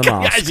down the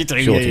mask.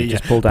 Shorty,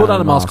 just pull down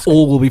the mask.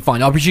 All will be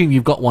fine. I presume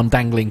you've got one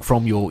dangling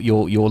from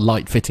your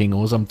light fitting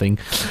or something.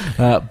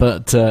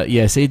 But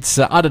yes, it's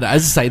I don't know.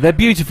 As I say, they're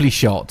beautifully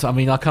shot. I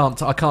mean, I can't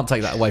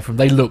take that away from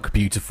them. They look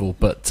beautiful.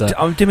 But do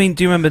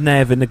you remember,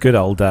 Nev, in the good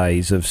old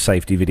days of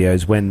safety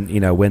videos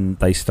when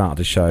they started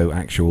to show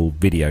actual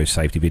video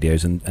safety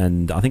videos,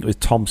 and I think it was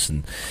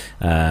Thompson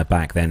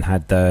back then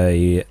had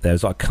there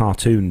was like a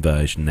cartoon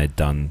version they'd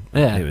done.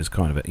 Yeah. It was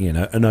kind of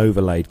an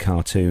overlaid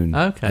cartoon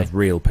of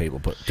real people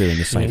doing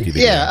the safety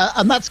video. Yeah,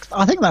 and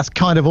I think that's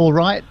kind of all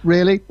right,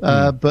 really.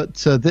 But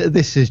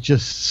this is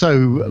just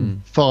so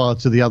far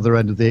to the other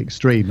end of the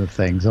extreme of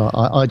things.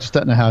 I just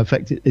don't know how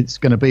effective it's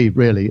going to be,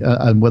 really,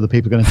 and whether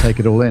people are going to take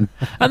it all in.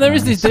 And there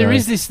is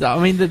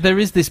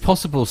this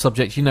possible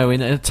subject, in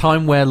a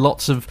time where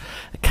lots of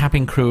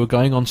cabin crew are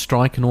going on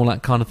strike and all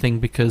that kind of thing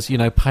because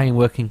pay and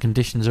working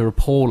conditions are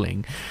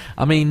appalling.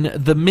 I mean,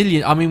 Nev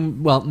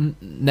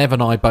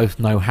and I both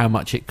know how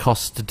much it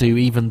costs to do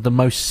even the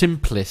most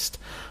simplest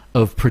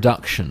of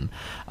production.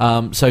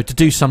 So to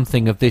do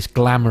something of this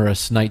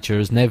glamorous nature,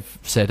 as Nev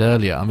said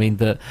earlier, I mean,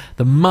 the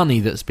money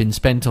that's been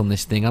spent on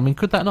this thing, I mean,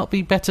 could that not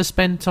be better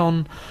spent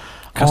on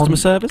customer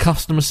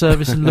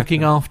service and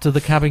looking after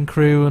the cabin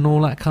crew and all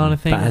that kind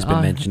of thing? That has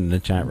been mentioned in the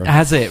chat room.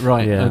 Has it?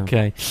 Right. Yeah.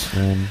 Okay.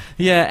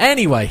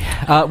 Anyway,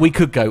 we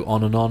could go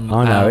on and on.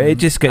 I know. It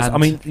just gets... I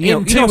mean, you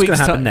know what's going to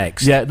happen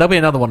next? Yeah, there'll be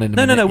another one in a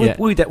minute. No.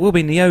 We'll be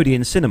in the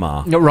Odeon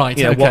cinema.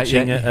 Right.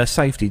 Watching a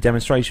safety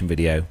demonstration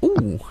video.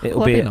 Ooh,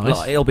 it'll be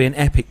nice. It'll be an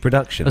epic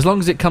production. As long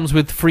as it comes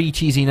with free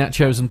cheesy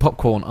nachos and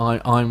popcorn,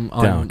 I'm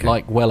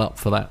like well up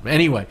for that.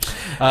 Anyway,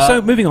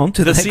 so moving on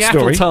to the next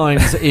Seattle story.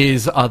 Times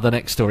is the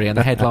next story, and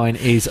the headline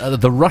is a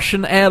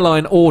Russian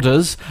airline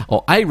orders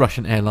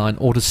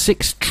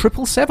 6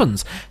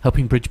 777s,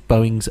 helping bridge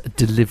Boeing's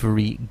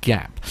delivery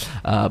gap.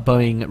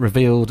 Boeing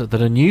revealed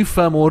that a new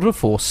firm order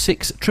for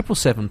 6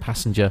 777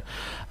 passenger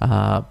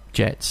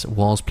jets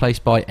was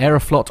placed by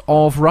Aeroflot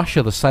of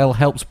Russia. The sale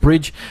helps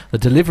bridge the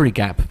delivery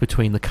gap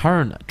between the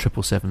current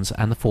 777s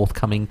and the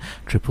forthcoming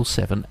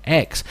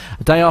 777X.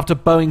 A day after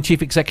Boeing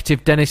Chief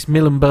Executive Dennis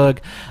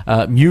Muilenburg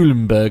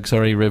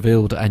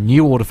revealed a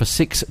new order for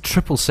 6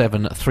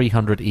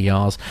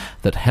 777-300ERs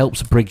that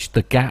helps bridge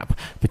the gap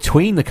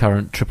between the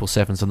current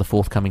 777s and the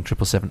forthcoming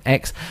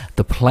 777X,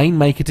 the plane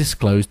maker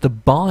disclosed the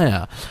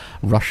buyer,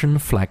 Russian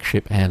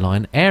flagship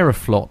airline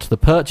Aeroflot. The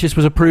purchase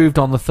was approved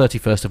on the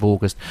 31st of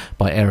August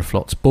by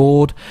Aeroflot's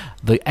board.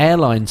 The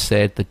airline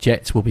said the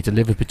jets will be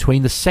delivered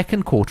between the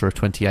second quarter of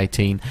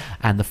 2018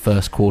 and the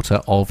first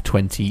quarter of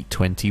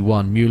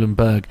 2021.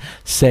 Muilenburg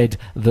said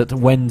that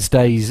Boeing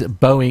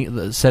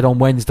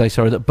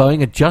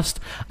had just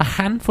a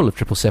handful of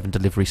 777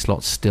 delivery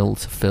slots still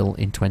to fill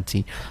in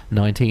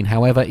 2019.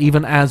 However,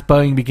 even as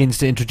Boeing begins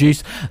to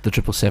introduce the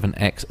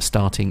 777X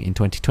starting in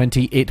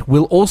 2020, it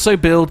will also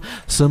build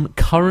some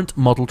current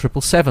model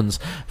 777s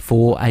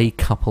for a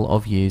couple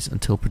of years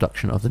until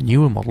production of the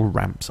newer model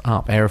ramps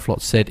up. Aeroflot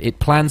said it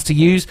plans to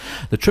use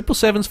the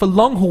 777s for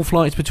long-haul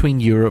flights between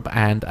Europe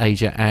and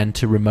Asia and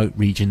to remote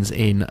regions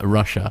in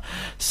Russia.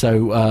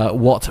 So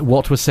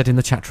what was said in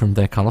the chat room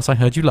there, Carlos? I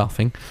heard you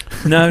laughing.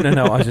 No.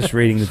 I was just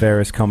reading the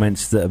various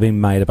comments that have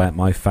been made about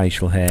my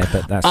facial hair,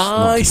 but that's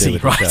not to do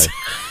with the show.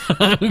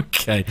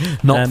 Okay,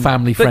 not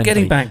family friendly. But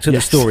getting back to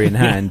the story in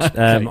hand,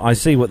 I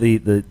see what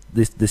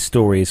this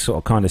story is sort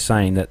of kind of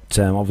saying, that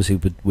obviously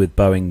with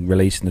Boeing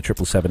releasing the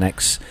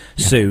 777X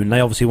soon, they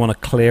obviously want to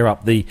clear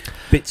up the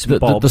bits and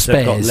bobs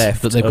they've got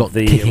left of the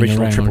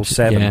original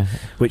 777,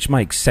 which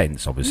makes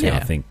sense, obviously. I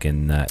think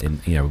in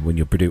when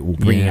you're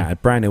bringing out a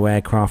brand new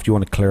aircraft, you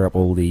want to clear up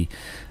all the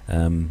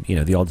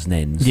the odds and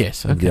ends.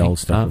 Yes, okay. The old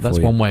stuff. That's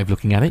one way of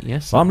looking at it.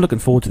 Yes. Well, I'm looking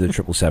forward to the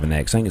 777X.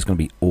 I think it's going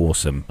to be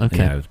awesome.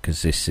 Okay.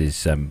 Because this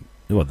is the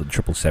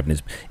 777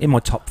 is in my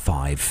top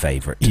 5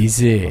 favourite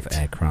of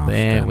aircraft.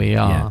 There we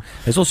are. Yeah.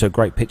 There's also a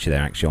great picture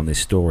there actually on this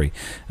story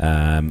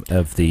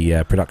of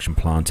the production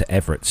plant at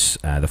Everett's,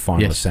 the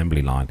final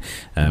assembly line,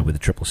 with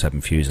the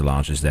 777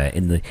 fuselages there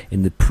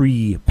in the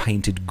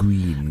pre-painted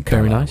green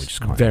colour. Very nice. Which is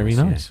quite very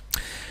nice.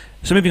 Yeah.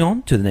 So moving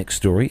on to the next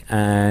story,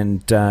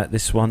 and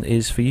this one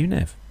is for you,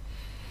 Nev.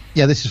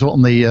 Yeah, this is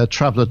on the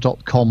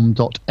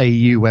traveller.com.au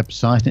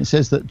website, and it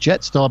says that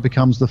Jetstar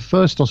becomes the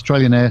first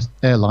Australian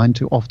airline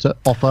to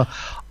offer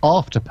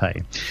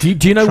Afterpay.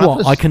 Do you know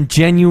what? I can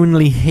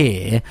genuinely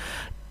hear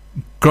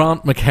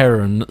Grant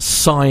McHerron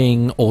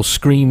sighing or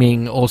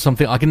screaming or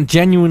something. I can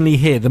genuinely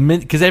hear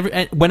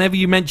because whenever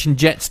you mention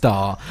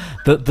Jetstar,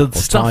 the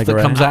stuff Tiger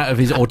that comes out of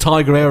his, or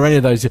Tiger Air or any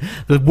of those,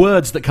 the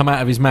words that come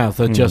out of his mouth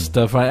are just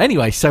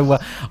anyway. So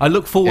I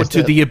look forward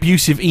to the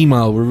abusive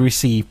email we'll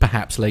receive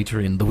perhaps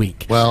later in the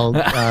week. Well,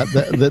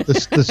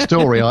 the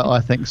story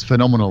I think is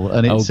phenomenal,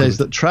 and it says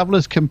that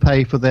travellers can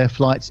pay for their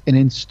flights in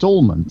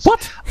instalments.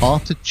 What?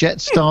 After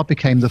Jetstar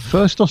became the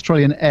first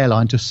Australian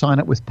airline to sign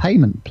up with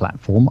payment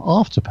platform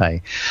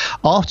Afterpay.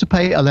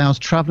 Afterpay allows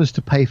travellers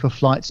to pay for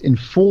flights in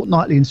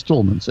fortnightly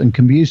instalments and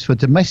can be used for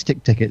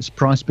domestic tickets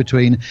priced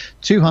between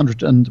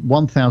 $200 and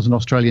 $1,000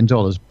 Australian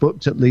dollars,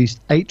 booked at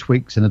least 8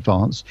 weeks in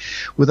advance,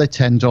 with a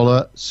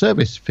 $10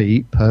 service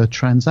fee per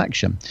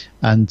transaction.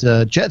 And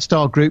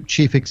Jetstar Group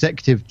Chief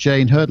Executive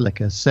Jane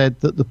Herdlicker said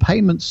that the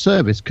payment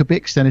service could be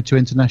extended to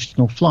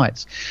international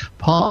flights.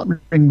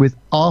 Partnering with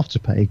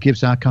Afterpay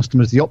gives our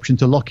customers the option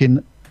to lock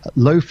in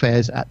low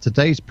fares at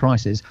today's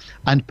prices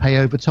and pay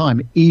over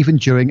time, even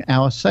during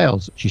our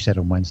sales, she said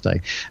on Wednesday.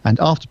 And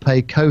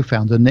Afterpay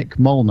co-founder Nick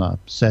Molnar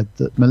said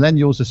that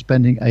millennials are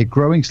spending a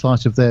growing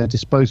slice of their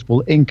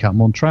disposable income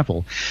on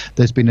travel.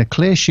 There's been a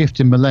clear shift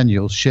in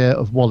millennials' share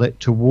of wallet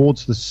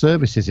towards the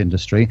services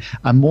industry,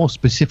 and more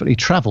specifically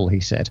travel, he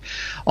said.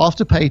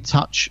 Afterpay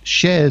Touch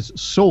shares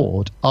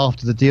soared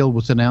after the deal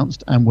was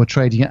announced and were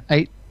trading at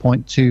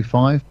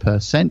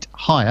 8.25%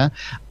 higher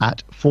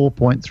at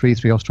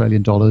 4.33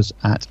 Australian dollars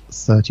at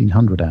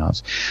 1300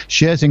 hours.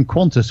 Shares in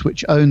Qantas,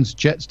 which owns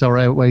Jetstar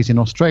Airways in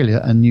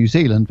Australia and New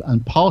Zealand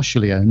and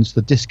partially owns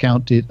the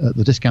discount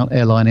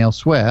airline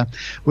elsewhere,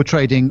 were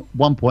trading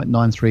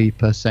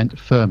 1.93%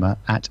 firmer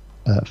at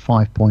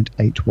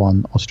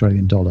 5.81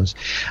 Australian dollars.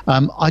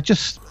 I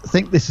just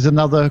think this is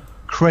another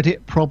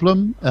credit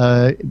problem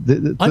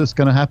that's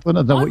going to happen.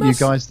 I don't know what you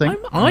guys think.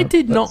 I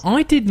did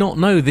not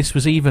know this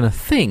was even a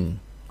thing.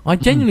 I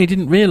genuinely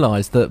didn't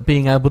realise that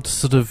being able to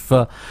sort of,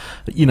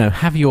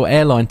 have your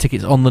airline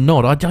tickets on the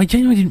nod. I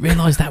genuinely didn't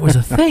realise that was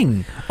a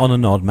thing. On the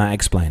nod, Matt,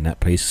 explain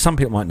that, please. Some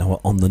people might know what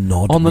on the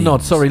nod on the means.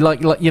 nod, sorry,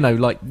 like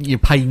you're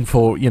paying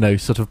for,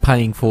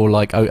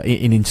 like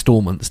in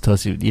instalments.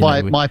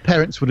 My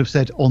parents would have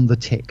said on the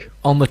tick.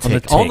 On the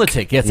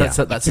tick. Yes,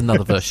 that's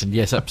another version.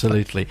 Yes,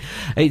 absolutely.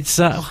 It's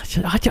I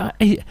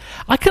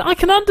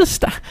can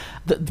understand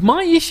that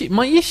my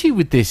issue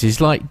with this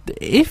is like,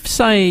 if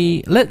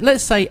say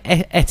let's say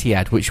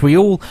Etihad, which we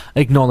all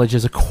acknowledge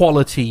as a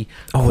quality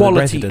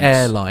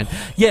airline.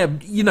 Yeah,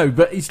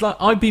 but it's like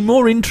I'd be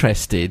more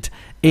interested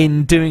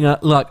in doing an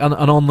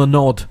on the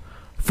nod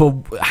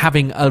for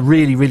having a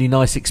really, really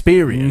nice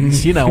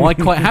experience. I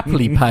quite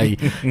happily pay,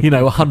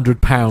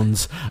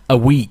 £100 a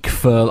week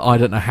for I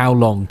don't know how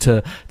long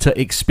to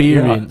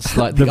experience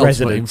like the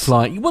ultimate in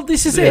flight. Well,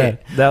 this is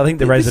it. I think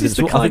the residents.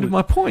 This is kind of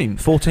my point.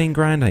 14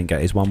 grand ain't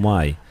get is one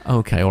way.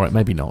 Okay, all right,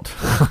 maybe not.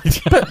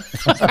 but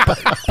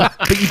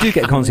you do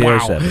get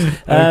concierge service.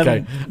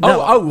 Okay.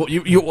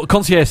 Your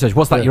concierge service.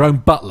 What's that? Yeah. Your own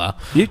butler?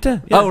 You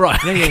do. Yeah. Oh, right.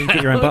 Yeah, you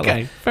get your own butler.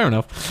 Okay, fair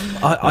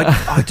enough.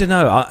 I don't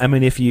know. I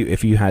mean, if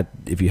you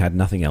had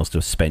nothing else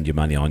to spend your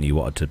money on, you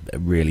wanted to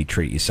really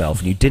treat yourself,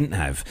 and you didn't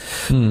have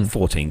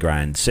 14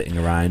 grand sitting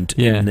around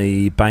in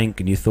the bank,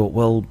 and you thought,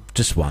 well,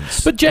 just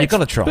once. But you've got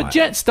to try. But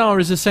Jetstar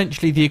is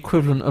essentially the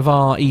equivalent of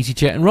our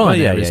EasyJet and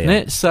Ryanair, isn't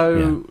it?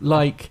 So,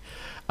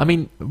 I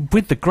mean,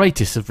 with the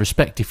greatest of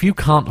respect, if you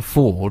can't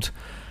afford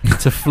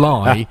to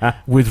fly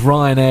with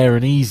Ryanair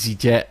and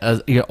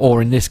EasyJet,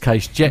 or in this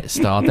case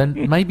Jetstar,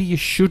 then maybe you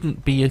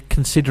shouldn't be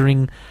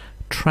considering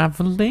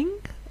travelling.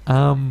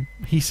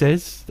 He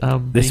says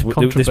this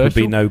would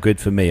be no good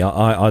for me.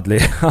 I'd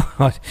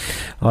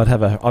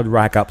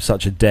rack up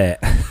such a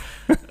debt.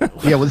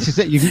 Yeah, well, this is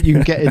it. You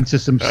can get into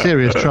some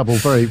serious trouble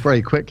very,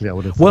 very quickly, I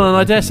would have thought. Well, and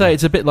I dare say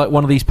it's a bit like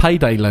one of these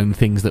payday loan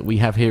things that we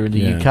have here in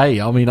the UK.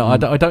 I mean, I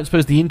don't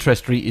suppose the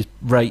interest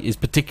rate is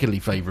particularly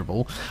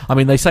favourable. I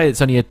mean, they say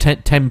it's only a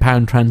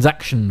 £10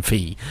 transaction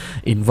fee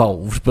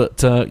involved,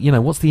 but,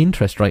 what's the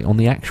interest rate on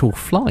the actual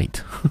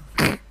flight?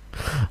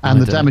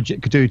 And the damage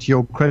it could do to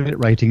your credit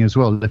rating as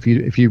well if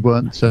you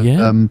weren't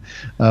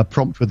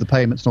prompt with the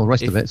payments and all the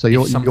rest of it. So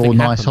your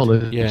nice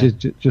holiday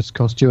just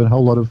cost you a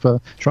whole lot of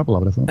trouble, I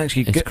would have thought.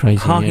 Actually, it's crazy.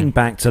 Harking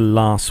back to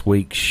last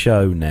week's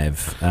show,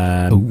 Nev,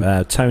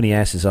 Tony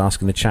S is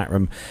asking the chat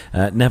room,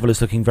 Neville is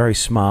looking very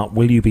smart.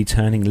 Will you be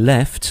turning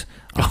left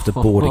after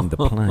boarding the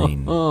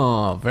plane?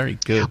 Oh, very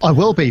good. I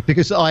will be,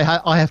 because I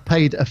have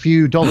paid a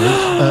few dollars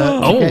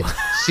to get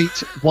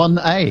seat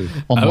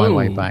 1A on my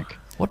way back.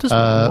 What's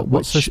so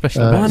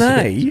special about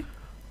 1A?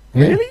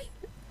 Really?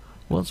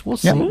 What's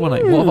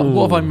 1A?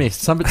 What have I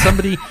missed?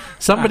 Somebody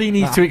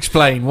needs to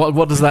explain.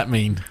 What does that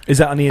mean? Is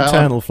that on the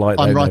internal flight?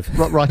 I'm right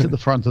at the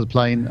front of the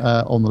plane,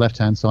 on the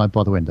left-hand side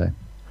by the window.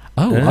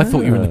 Oh, I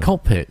thought you were in the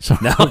cockpit. Sorry.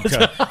 No,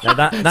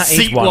 that is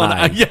Seat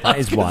 1A. Yeah, That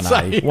is I was 1A.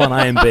 gonna say.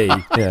 1A and B.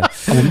 Yeah.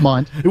 I wouldn't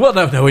mind. Well,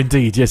 no,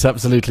 indeed, yes,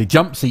 absolutely.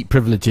 Jump seat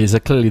privileges are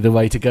clearly the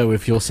way to go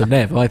if you're Sir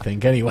Nev, I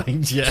think. Anyway,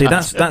 yeah. See,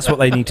 that's what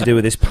they need to do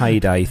with this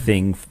payday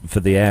thing for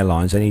the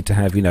airlines. They need to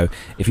have,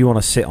 if you want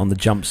to sit on the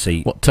jump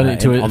seat, turn it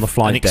into on the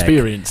flight an deck,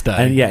 experience day.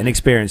 and an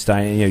experience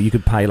day. And, you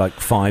could pay like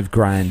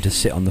 $5,000 to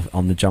sit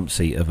on the jump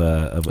seat of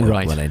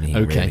right. any.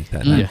 Okay.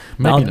 Really. Yeah.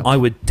 Maybe not. I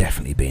would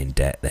definitely be in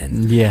debt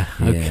then. Yeah.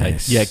 Okay.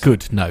 Yes. Yeah.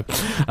 Good. No.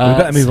 We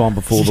better move on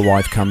before the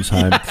wife comes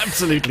home.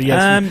 Absolutely.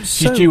 Yes.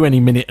 She's so- due any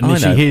minute, and I if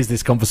she know. hears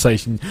this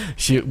conversation,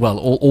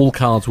 all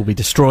cards will be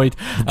destroyed.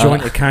 The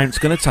joint account's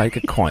going to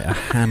take quite a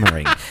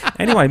hammering.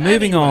 Anyway,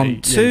 moving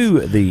on to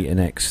the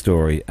next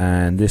story,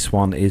 and this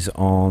one is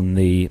on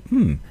the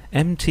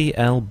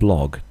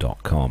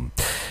mtlblog.com,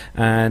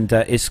 and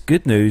it's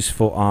good news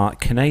for our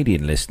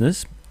Canadian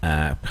listeners.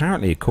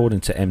 Apparently,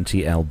 according to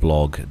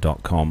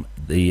mtlblog.com,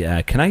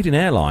 the Canadian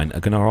airline are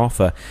going to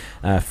offer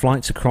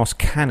flights across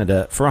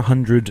Canada for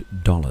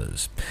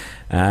 $100.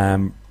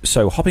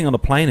 So hopping on a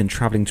plane and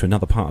travelling to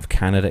another part of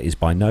Canada is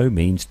by no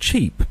means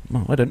cheap.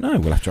 Well, I don't know.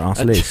 We'll have to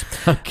ask Liz.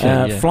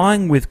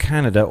 Flying with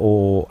Canada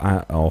or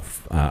out of,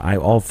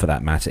 for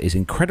that matter, is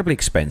incredibly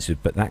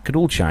expensive, but that could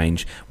all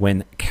change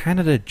when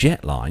Canada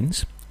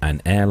Jetlines,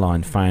 an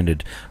airline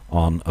founded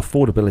on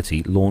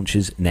affordability,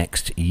 launches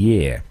next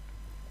year.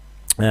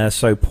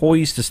 So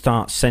poised to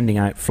start sending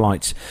out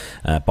flights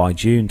by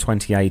June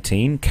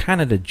 2018,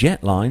 Canada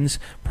Jetlines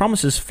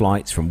promises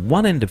flights from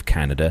one end of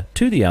Canada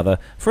to the other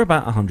for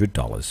about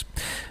 $100.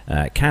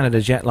 Canada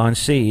Jetlines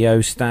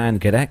CEO Stan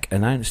Gedek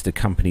announced the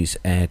company's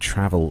air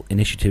travel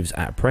initiatives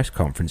at a press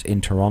conference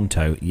in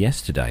Toronto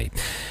yesterday.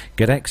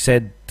 Gedek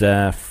said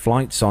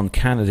flights on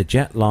Canada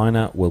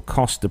Jetliner will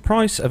cost the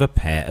price of a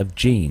pair of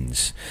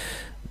jeans.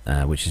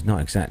 Which is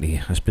not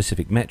exactly a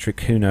specific metric.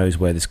 Who knows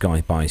where this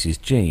guy buys his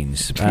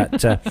jeans? But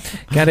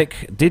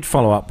Gaddick did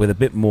follow up with a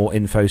bit more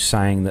info,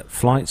 saying that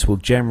flights will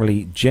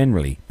generally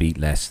be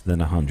less than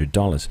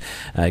 $100.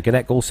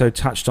 Gaddick also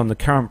touched on the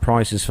current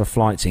prices for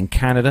flights in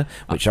Canada,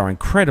 which are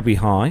incredibly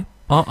high.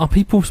 Are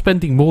people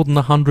spending more than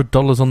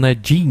 $100 on their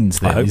jeans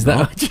then? I hope Is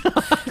that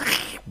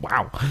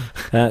wow.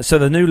 So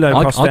the new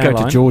low-cost I'll airline...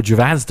 go to George of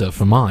Asda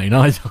for mine.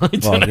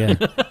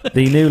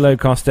 The new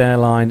low-cost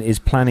airline is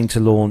planning to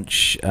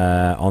launch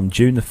on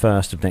June the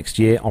 1st of next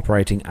year,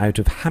 operating out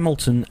of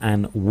Hamilton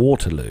and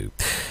Waterloo.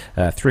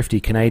 Thrifty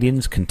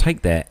Canadians can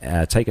take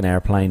an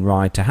airplane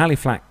ride to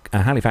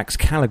Halifax,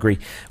 Calgary,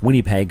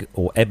 Winnipeg,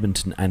 or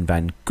Edmonton and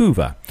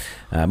Vancouver.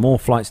 More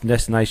flights and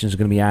destinations are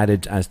going to be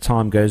added as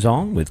time goes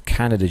on, with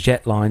Canada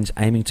Jetlines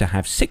aiming to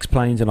have 6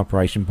 planes in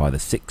operation by the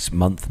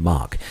 6-month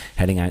mark,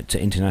 heading out to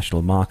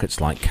international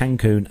markets like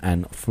Cancun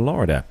and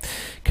Florida.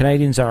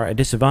 Canadians are at a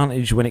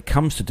disadvantage when it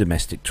comes to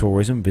domestic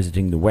tourism.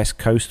 Visiting the West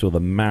Coast or the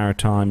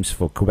Maritimes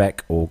for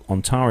Quebec or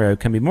Ontario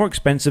can be more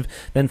expensive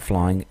than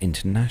flying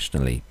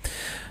internationally.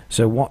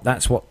 So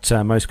that's what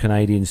most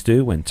Canadians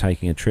do when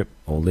taking a trip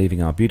or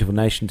leaving our beautiful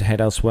nation to head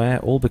elsewhere,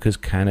 all because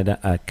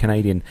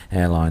Canadian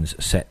Airlines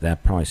set their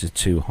prices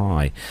too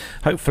high.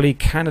 Hopefully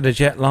Canada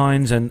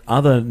Jetlines and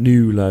other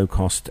new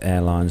low-cost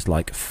airlines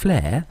like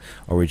Flair,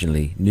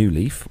 originally New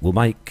Leaf, will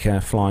make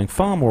flying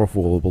far more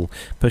affordable,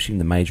 pushing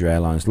the major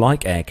airlines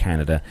like Air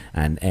Canada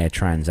and Air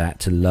Transat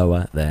to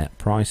lower their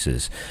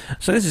prices.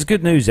 So this is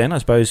good news then, I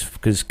suppose,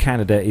 because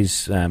Canada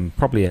is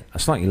probably a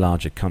slightly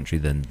larger country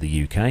than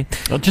the UK.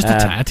 Just a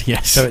tad,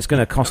 yes. So it's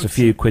going to cost a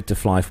few quid to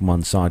fly from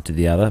one side to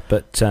the other,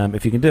 but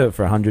if you can do it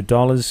for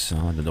 $100,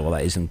 I don't know what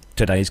that is in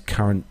today's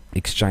current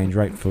exchange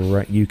rate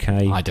for UK.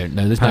 I don't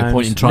know. There's pounds. no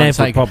point in trying Nev to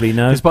say. would probably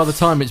know. Because by the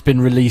time it's been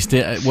released,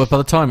 thanks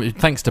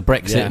to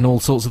Brexit and all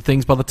sorts of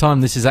things, by the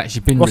time this has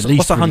actually been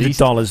released... What's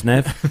 $100,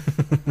 Nev?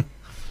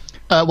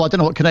 Well, I don't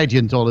know what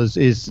Canadian dollars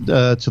is to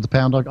the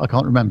pound. I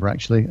can't remember,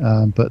 actually.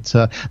 But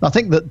I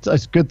think that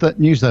it's good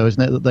news, though,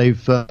 isn't it, that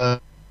they've...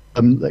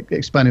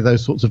 expanding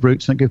those sorts of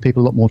routes and give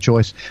people a lot more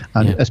choice,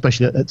 and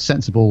especially at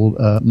sensible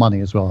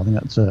money as well. I think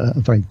that's a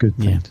very good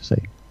thing to see.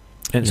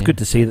 And it's good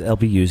to see that they'll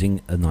be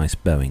using a nice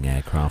Boeing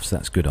aircraft, so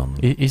that's good on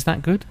them. Is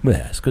that good? Well,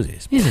 yes, because it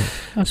is. Is it?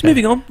 Okay. So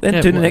moving on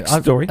then to the next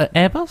story.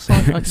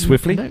 Airbus?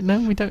 Swiftly. No,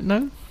 we don't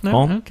know. No.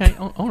 On. Okay.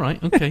 All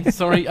right. Okay.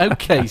 Sorry.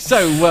 Okay.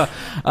 So,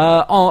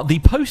 the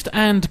Post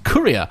and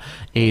Courier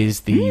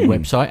is the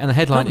website, and the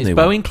headline is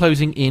Boeing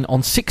closing in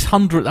on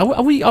 600.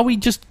 Are we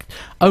just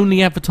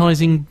only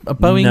advertising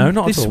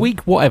Boeing this week?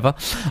 Whatever.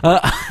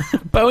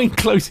 Boeing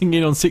closing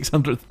in on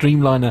 600th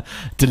Dreamliner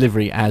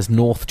delivery as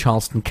North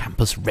Charleston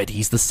campus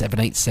readies the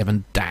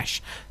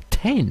 787-10.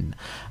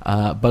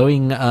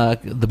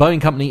 The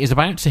Boeing company is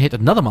about to hit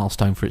another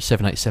milestone for its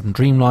 787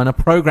 Dreamliner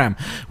program,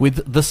 with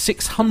the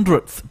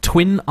 600th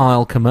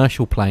twin-aisle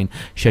commercial plane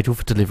scheduled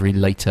for delivery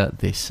later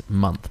this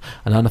month.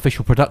 An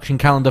unofficial production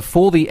calendar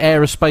for the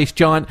aerospace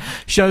giant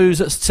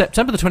shows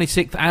September the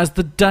 26th as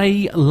the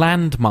day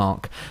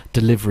landmark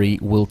delivery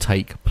will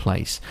take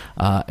place.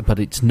 But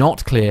it's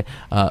not clear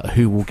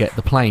who will get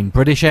the plane.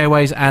 British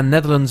Airways and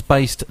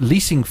Netherlands-based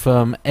leasing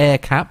firm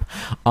AirCap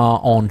are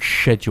on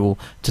schedule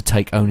to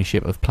take ownership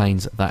ownership of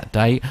planes that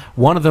day.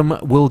 One of them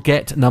will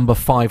get number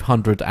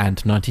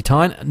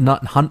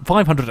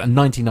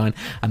 599,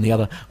 and the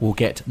other will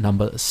get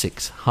number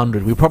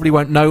 600. We probably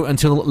won't know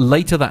until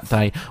later that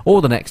day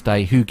or the next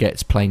day who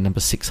gets plane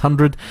number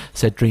 600,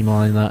 said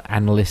Dreamliner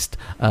analyst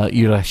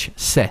Uresh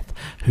Seth,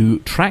 who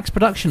tracks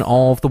production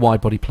of the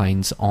wide-body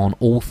planes on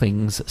All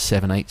Things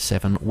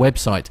 787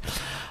 website.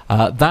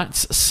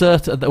 That's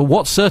certain.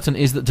 What's certain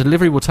is that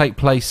delivery will take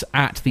place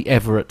at the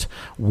Everett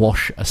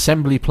Wash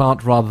assembly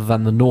plant rather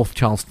than the North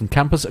Charleston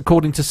campus,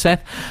 according to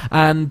Seth.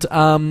 And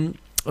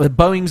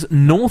Boeing's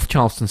North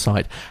Charleston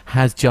site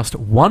has just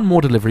one more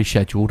delivery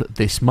scheduled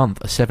this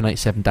month, a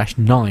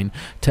 787-9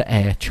 to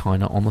Air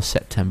China on the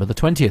September the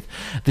 20th.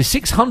 The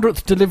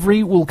 600th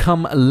delivery will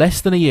come less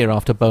than a year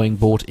after Boeing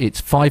bought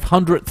its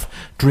 500th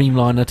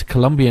Dreamliner to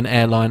Colombian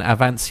airline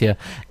Avancia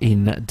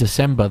in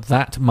December.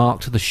 That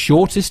marked the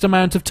shortest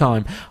amount of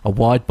time a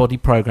wide-body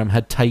program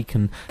had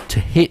taken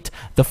to hit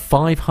the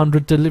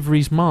 500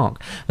 deliveries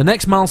mark. The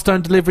next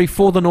milestone delivery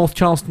for the North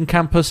Charleston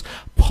campus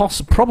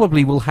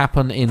probably will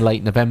happen in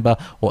late November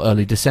or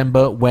early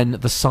December, when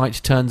the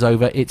site turns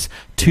over its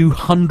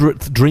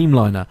 200th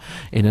Dreamliner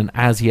in an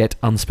as yet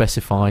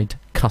unspecified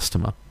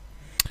customer.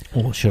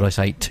 Or should I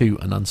say, to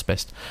an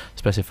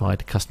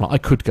unspecified customer. I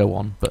could go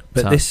on, but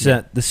this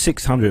the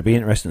 600 would be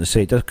interesting to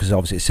see, because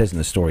obviously it says in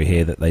the story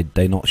here that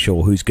they're not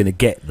sure who's going to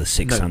get the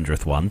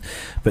 600th one.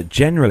 But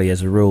generally,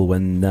 as a rule,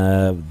 when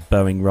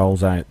Boeing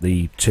rolls out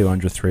the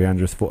 200th,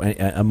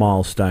 300th, a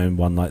milestone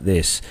one like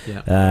this,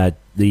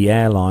 the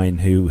airline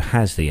who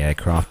has the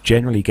aircraft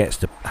generally gets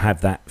to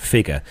have that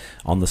figure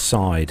on the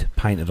side,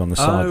 painted on the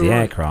side of the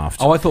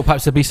aircraft. Oh, I thought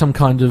perhaps there'd be some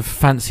kind of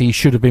fancy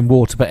should have been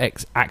water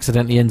but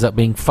accidentally ends up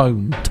being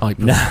foam type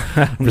of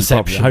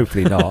reception.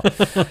 Hopefully not.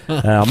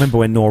 I remember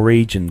when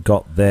Norwegian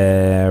got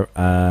their,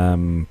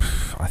 I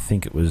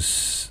forget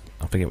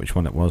which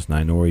one it was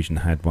now. Norwegian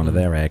had one of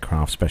their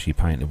aircraft specially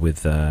painted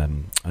with a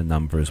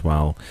number as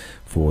well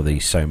for the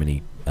so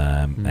many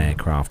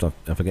aircraft. I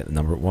forget the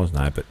number it was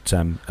now, but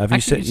have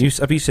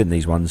you seen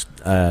these ones,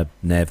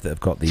 Nev, that have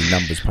got the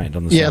numbers painted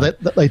on the side?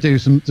 Yeah, they do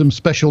some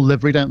special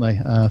livery, don't they,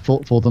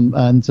 for them?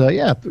 And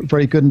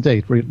very good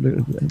indeed.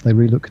 They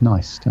really look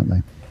nice, don't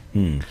they?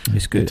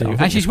 It's good.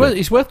 Actually,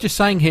 it's worth just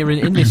saying here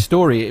in this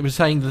story, it was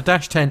saying the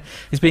Dash 10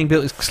 is being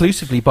built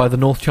exclusively by the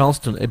North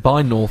Charleston,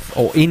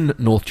 in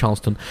North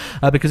Charleston,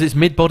 because its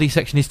mid-body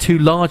section is too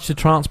large to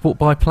transport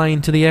by plane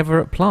to the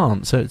Everett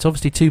plant. So it's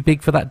obviously too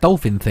big for that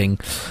Dolphin thing.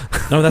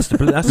 No, that's the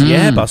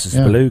Airbus's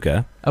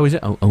Beluga. Oh, is it?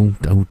 Oh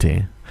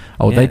dear.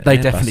 Oh, they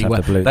definitely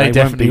won't. They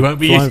definitely won't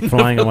be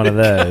flying on one of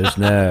those.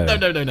 No.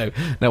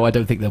 No, I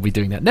don't think they'll be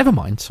doing that. Never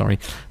mind. Sorry,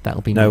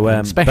 that'll be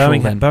special.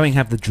 Boeing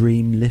have the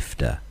Dream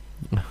Lifter.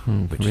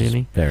 Which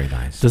really? Is very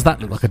nice. Does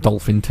that look like a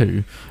dolphin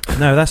too?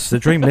 No, that's the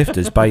Dream Lifter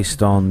is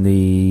based on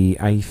the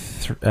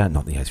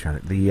not the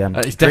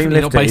A300. It's definitely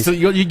not based.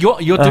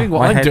 You're doing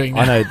what I'm doing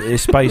now. I know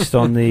it's based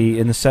on the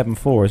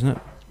 747, isn't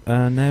it,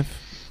 Nev?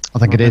 I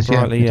think it is. The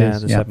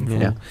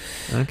 747. Yeah.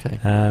 Okay.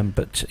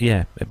 But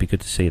yeah, it'd be good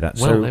to see that.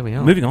 Well, so there we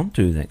are. Moving on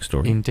to the next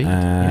story. Indeed.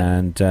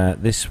 And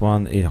this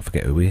one, I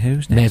forget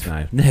who's next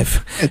now.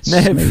 Nev.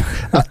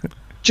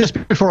 Just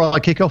before I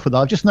kick off with that,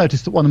 I've just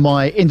noticed that one of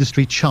my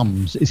industry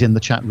chums is in the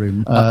chat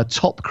room.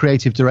 Top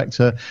creative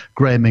director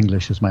Graham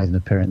English has made an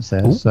appearance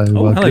there.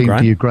 Hello, green Graham.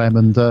 to you, Graham,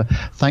 and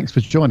thanks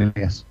for joining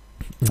us.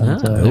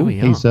 There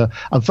we are. He's a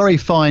very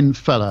fine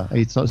fella.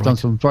 He's done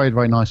some very,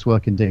 very nice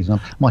work indeed.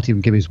 And I might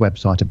even give his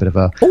website a bit of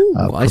a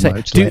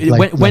promote.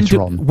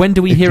 When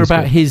do we hear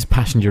about his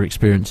passenger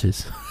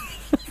experiences?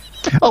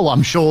 Oh,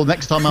 I'm sure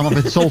next time I'm up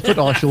in Salford,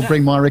 I shall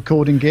bring my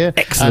recording gear.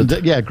 Excellent.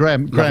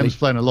 And Graham's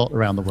flown a lot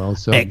around the world,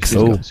 so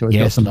excellent. So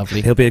yes,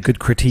 lovely. He'll be a good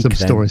critique. Some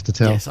stories to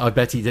tell. Yes, I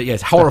bet he.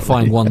 Yes,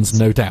 horrifying ones,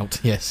 no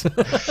doubt. Yes.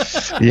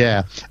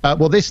 Yeah.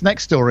 Well, this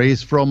next story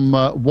is from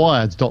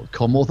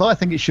Wired.com, although I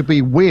think it should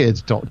be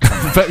Weird.com.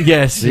 But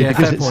yes,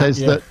 because it says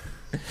that.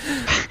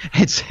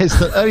 It says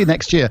that early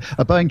next year,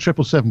 a Boeing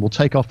 777 will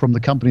take off from the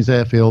company's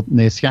airfield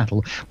near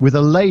Seattle with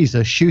a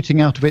laser shooting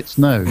out of its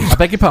nose. I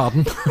beg your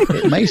pardon.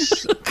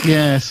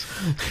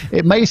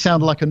 It may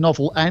sound like a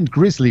novel and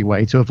grisly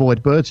way to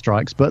avoid bird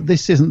strikes, but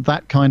this isn't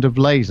that kind of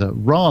laser.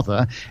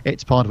 Rather,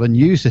 it's part of a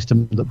new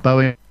system that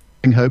Boeing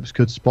hopes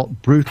could spot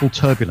brutal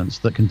turbulence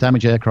that can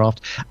damage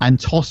aircraft and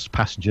toss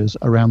passengers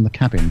around the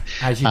cabin,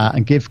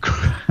 and give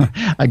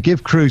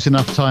crews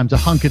enough time to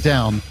hunker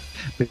down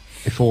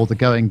before the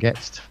going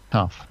gets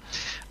tough.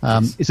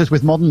 It says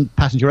with modern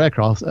passenger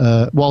aircraft,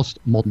 whilst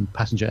modern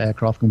passenger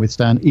aircraft can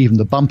withstand even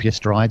the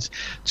bumpiest rides,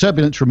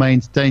 turbulence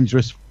remains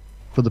dangerous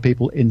for the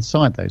people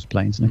inside those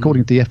planes. And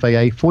according to the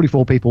FAA,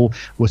 44 people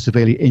were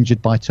severely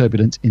injured by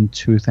turbulence in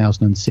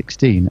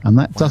 2016. And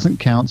that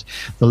doesn't count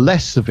the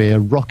less severe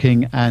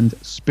rocking and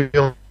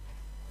spilled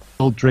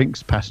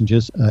drinks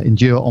passengers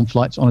endure on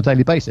flights on a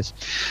daily basis.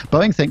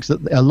 Boeing thinks that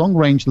a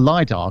long-range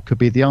LiDAR could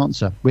be the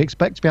answer. We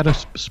expect to be able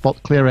to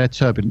spot clear air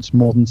turbulence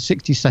more than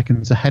 60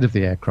 seconds ahead of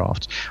the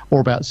aircraft,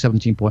 or about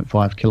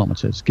 17.5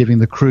 kilometers, giving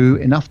the crew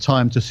enough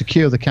time to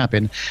secure the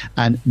cabin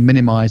and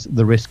minimize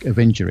the risk of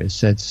injuries,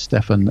 said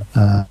Stefan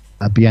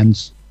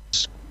Bienz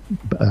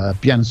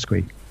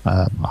Bianski.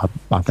 I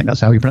think that's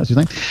how you pronounce his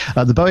name.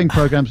 The Boeing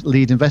program's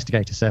lead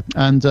investigator said.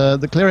 And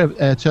the clear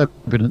air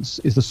turbulence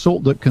is the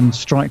sort that can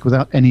strike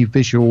without any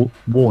visual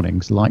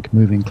warnings, like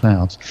moving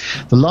clouds.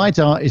 The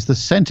LiDAR is the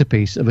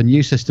centerpiece of a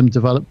new system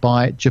developed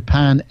by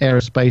Japan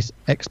Aerospace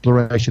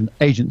Exploration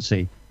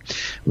Agency,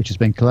 which has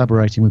been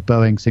collaborating with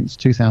Boeing since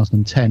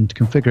 2010 to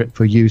configure it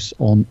for use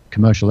on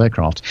commercial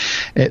aircraft.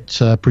 It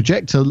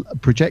projects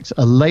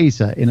a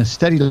laser in a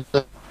steady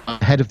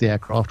ahead of the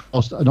aircraft,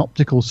 whilst an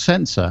optical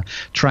sensor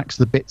tracks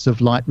the bits of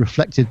light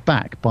reflected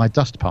back by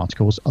dust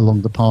particles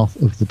along the path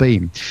of the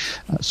beam.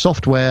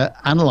 Software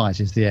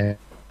analyzes the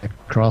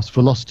aircraft's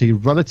velocity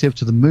relative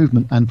to the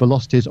movement and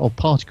velocities of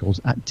particles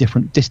at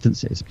different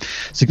distances.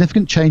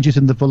 Significant changes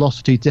in the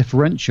velocity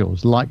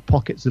differentials, like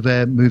pockets of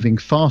air moving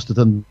faster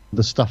than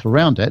the stuff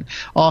around it,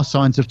 are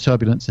signs of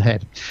turbulence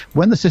ahead.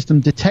 When the system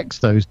detects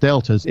those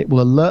deltas, it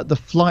will alert the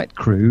flight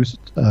crews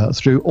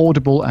through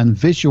audible and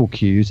visual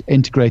cues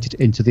integrated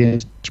into the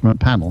instrument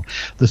panel.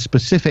 The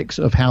specifics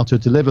of how to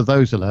deliver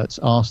those alerts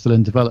are still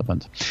in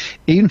development.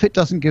 Even if it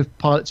doesn't give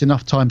pilots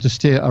enough time to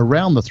steer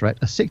around the threat,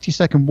 a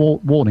 60-second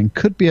warning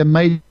could be a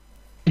major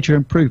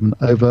improvement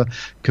over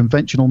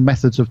conventional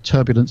methods of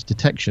turbulence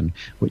detection,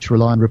 which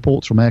rely on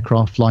reports from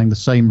aircraft flying the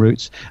same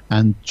routes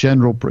and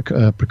general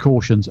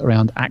precautions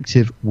around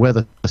active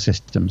weather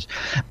systems.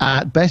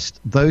 At best,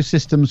 those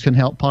systems can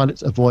help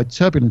pilots avoid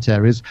turbulent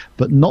areas,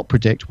 but not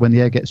predict when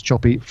the air gets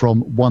choppy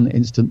from one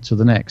instant to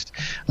the next.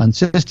 And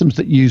systems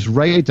that use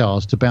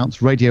radars to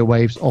bounce radio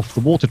waves off the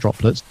water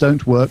droplets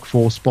don't work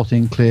for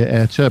spotting clear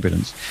air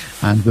turbulence.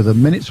 And with a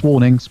minute's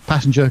warnings,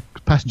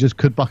 passengers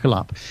could buckle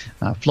up.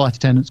 Flight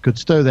attendants could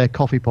stow their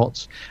coffee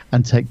pots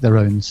and take their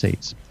own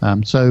seats.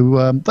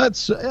 So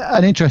that's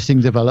an interesting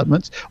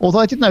development. Although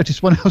I did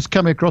notice when I was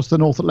coming across the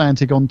North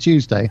Atlantic on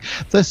Tuesday,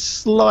 the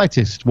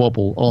slightest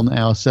wobble on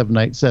our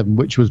 787,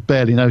 which was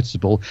barely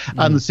noticeable,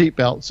 and the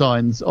seatbelt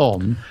signs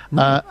on,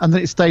 and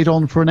then it stayed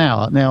on for an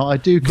hour. Now, I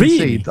do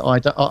concede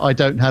that I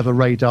don't have a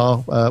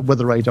radar,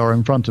 weather radar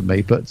in front of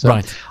me, but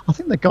I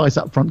think the guys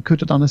up front could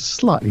have done a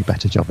slightly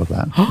better job of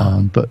that.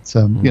 But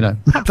you know,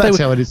 that's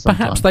how it is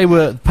sometimes.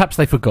 Perhaps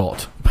they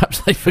forgot.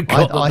 Perhaps they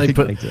forgot. I think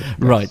they did. Yes.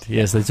 Right.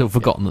 Yes, they'd sort of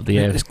forgotten that the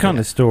air. It's kind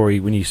of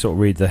story when you sort of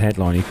read the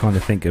headline. You kind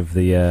of think of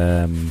the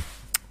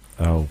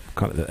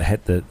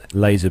the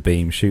laser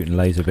beam shooting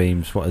laser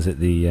beams. What is it?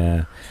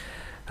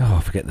 I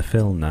forget the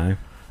film now.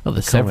 Oh,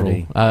 there's several.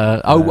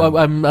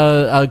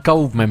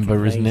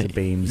 Goldmember, isn't it?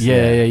 Beams,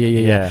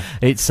 yeah.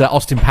 It's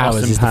Austin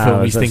Powers is the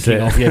film he's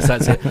thinking of. Yes,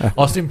 that's it.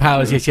 Austin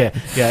Powers. Yes,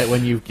 yeah.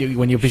 When you're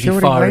busy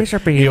firing,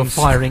 you're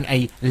firing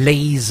a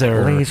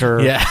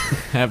laser. Yeah,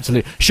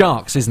 absolutely.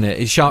 Sharks, isn't it?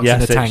 It's sharks in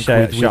a tank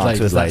with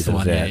lasers. That's the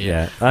one.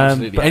 Yeah.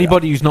 Absolutely.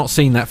 Anybody who's not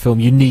seen that film,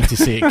 you need to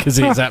see it because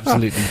it's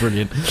absolutely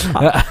brilliant.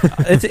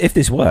 If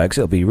this works,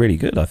 it'll be really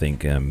good. I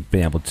think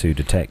being able to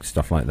detect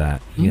stuff like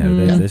that. You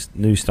know, there's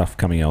new stuff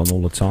coming on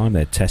all the time.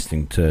 They're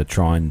testing to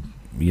try and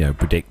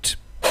predict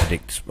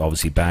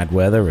obviously bad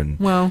weather and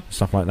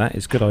stuff like that.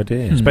 It's a good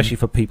idea, especially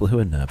for people who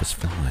are nervous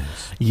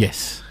flyers.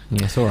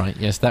 Yes, all right.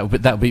 Yes, that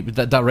would be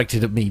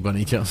directed at me by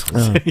any chance.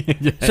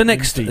 So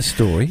next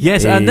story.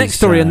 Yes, next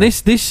story, and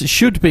this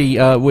should be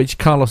which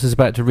Carlos is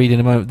about to read in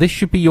a moment. This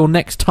should be your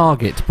next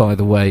target, by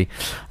the way,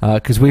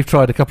 because we've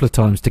tried a couple of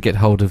times to get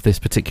hold of this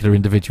particular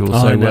individual.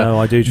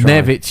 I do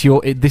try. Nev,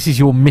 this is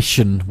your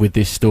mission with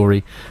this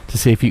story to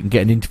see if you can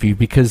get an interview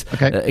because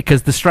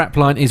the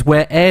strapline is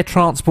where air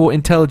transport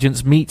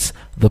intelligence meets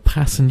the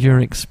passenger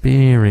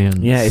experience.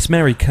 Yeah, it's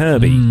Mary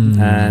Kirby,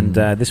 and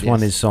this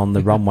one is on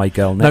the Runway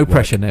Girl Network. No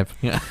pressure, Nev.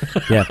 Yeah.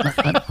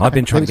 I've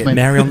been trying to get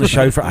Mary on the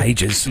show for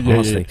ages,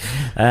 honestly.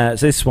 So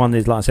this one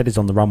is, like I said, is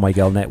on the Runway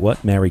Girl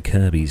Network, Mary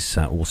Kirby's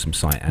awesome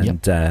site,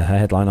 and her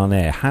headline on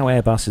air: How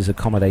Airbus is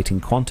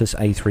accommodating Qantas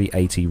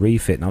A380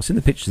 refit. Now I've seen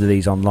the pictures of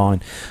these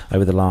online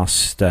over the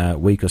last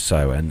week or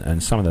so,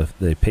 and some of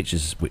the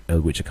pictures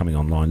which are coming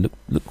online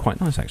look quite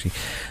nice actually.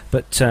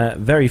 But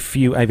very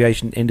few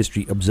aviation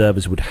industry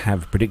observers would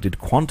have predicted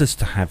Qantas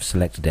to have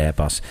selected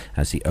Airbus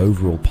as the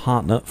overall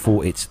partner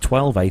for its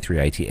 12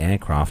 A380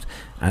 aircraft,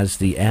 as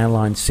the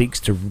airline seeks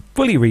to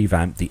fully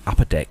revamp the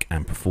upper deck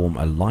and perform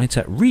a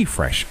lighter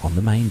refresh on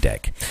the main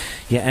deck.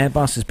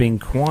 Airbus has been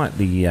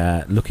quietly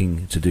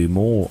looking to do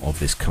more of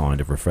this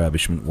kind of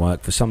refurbishment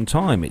work for some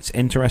time. It's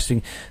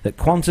interesting that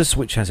Qantas,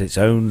 which has its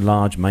own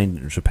large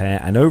maintenance, repair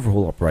and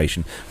overhaul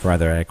operation for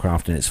other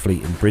aircraft in its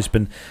fleet in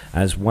Brisbane,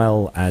 as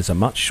well as a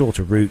much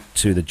shorter route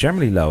to the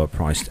generally lower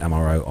priced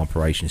MRO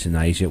operations in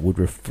Asia, would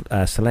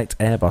select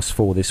Airbus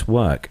for this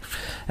work.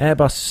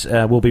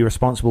 Airbus will be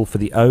responsible for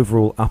the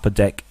overall upper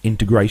deck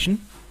integration.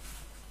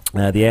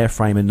 The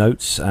airframer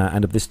notes,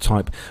 and of this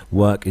type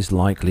work is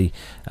likely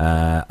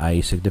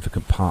a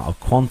significant part of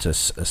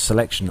Qantas'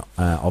 selection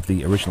of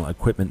the original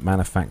equipment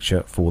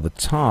manufacturer for the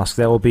task.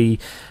 They'll need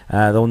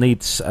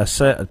a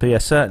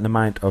certain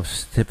amount of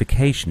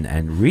certification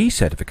and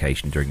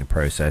recertification during the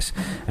process,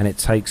 and it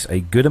takes a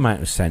good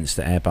amount of sense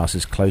that Airbus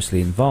is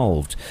closely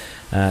involved.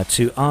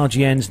 To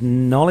RGN's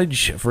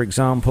knowledge, for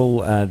example,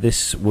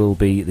 this will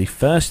be the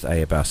first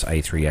Airbus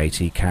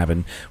A380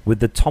 cabin with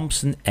the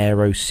Thomson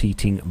Aero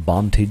Seating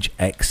Vantage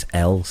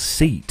XL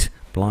seat.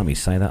 Blimey,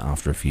 say that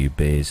after a few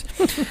beers.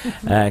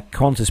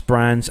 Qantas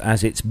brands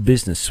as its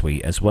business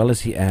suite, as well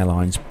as the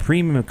airline's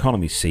premium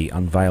economy seat,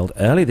 unveiled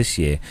early this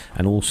year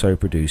and also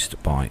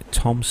produced by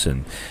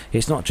Thomson.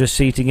 It's not just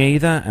seating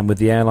either, and with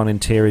the airline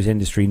interiors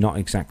industry not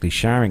exactly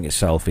showering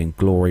itself in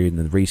glory in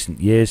the recent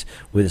years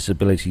with its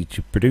ability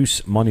to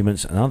produce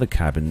monuments and other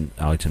cabin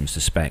items to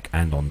spec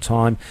and on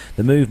time,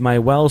 the move may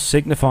well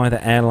signify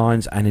that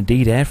airlines and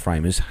indeed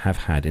airframers have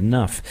had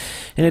enough.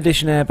 In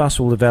addition, Airbus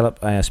will develop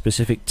a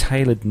specific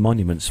tailored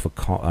monument for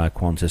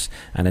Qantas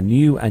and a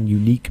new and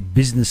unique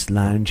business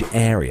lounge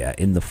area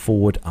in the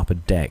forward upper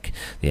deck.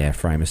 The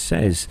airframer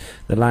says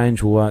the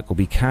lounge work will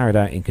be carried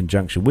out in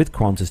conjunction with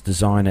Qantas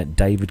designer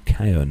David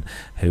Cohen,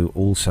 who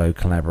also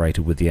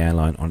collaborated with the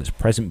airline on its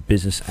present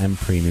business and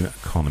premium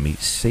economy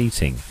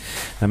seating.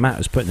 Now, Matt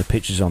was putting the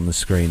pictures on the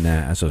screen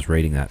there as I was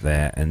reading that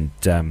there, and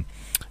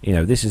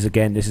this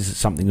is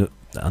something that,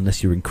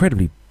 unless you're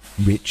incredibly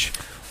rich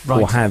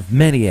or have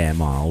many air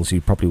miles, you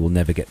probably will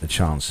never get the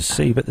chance to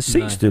see. But the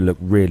seats do look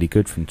really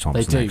good from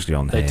Thomson actually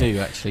on here. They do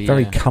actually.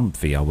 Very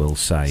comfy, I will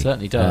say.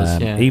 Certainly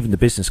does. Even the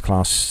business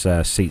class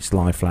seats,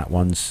 lie flat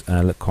ones,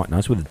 look quite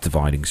nice with the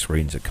dividing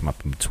screens that come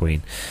up in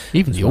between.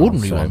 Even the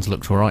ordinary ones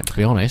looked all right, to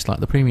be honest.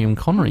 Like the premium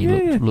Connery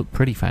looked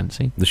pretty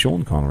fancy. The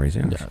Sean Connerys,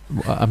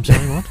 I'm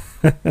sorry, what?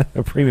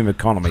 A premium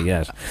economy,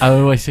 yes.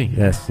 Oh, I see.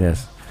 Yes.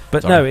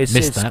 But sorry, no, it's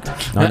that.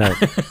 I know.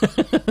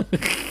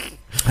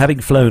 Having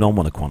flown on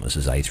one of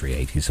Qantas's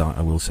A380s,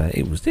 I will say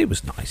it was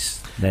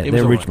nice.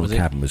 Their original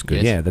cabin was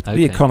good. Yes.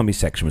 The economy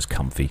section was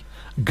comfy.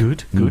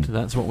 Good.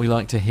 That's what we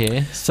like to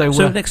hear. So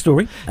next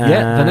story.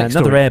 The next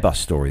another story. Airbus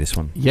story. This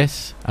one.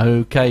 Yes.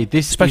 Okay.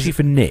 This especially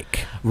for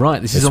Nick.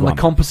 Right. This is on the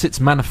Composites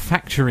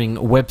Manufacturing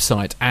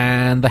website,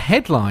 and the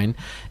headline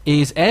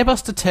is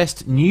Airbus to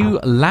test new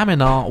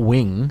laminar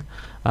wing.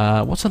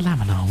 What's a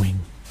laminar wing?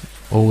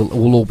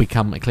 Will all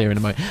become clear in a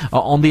moment.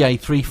 On the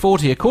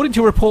A340, according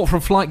to a report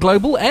from Flight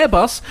Global,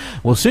 Airbus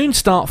will soon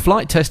start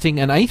flight testing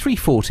an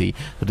A340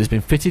 that has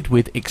been fitted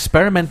with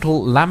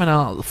experimental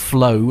laminar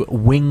flow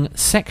wing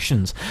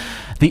sections.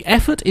 The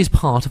effort is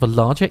part of a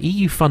larger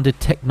EU-funded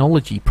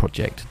technology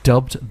project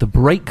dubbed the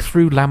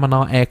Breakthrough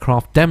Laminar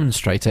Aircraft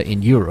Demonstrator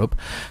in Europe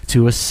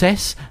to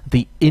assess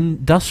the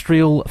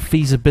industrial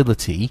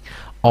feasibility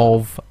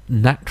of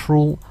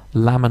natural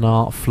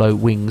laminar flow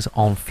wings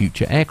on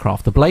future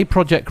aircraft. The Blade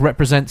project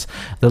represents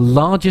the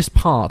largest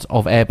part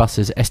of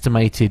Airbus's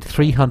estimated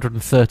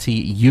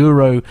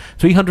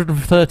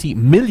 330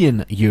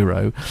 million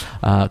euro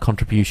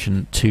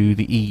contribution to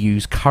the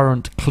EU's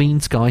current Clean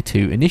Sky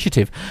 2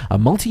 initiative, a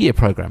multi-year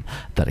program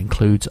that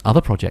includes other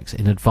projects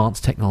in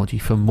advanced technology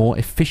for more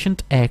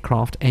efficient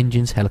aircraft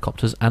engines,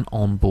 helicopters and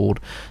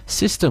onboard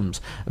systems.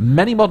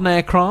 Many modern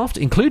aircraft,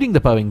 including the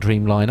Boeing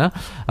Dreamliner,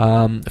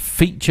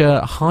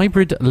 feature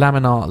hybrid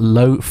laminar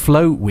low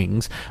flow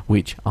wings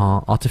which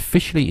are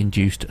artificially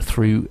induced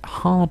through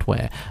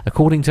hardware.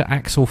 According to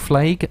Axel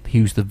Flagg,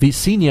 who's the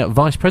Senior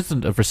Vice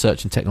President of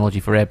Research and Technology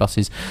for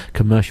Airbus's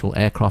Commercial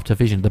Aircraft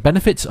Division, the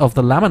benefits of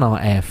the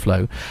laminar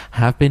airflow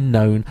have been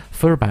known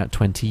for about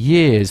 20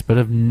 years but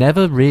have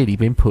never really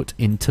been put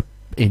into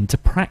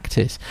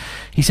practice.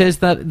 He says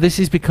that this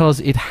is because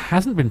it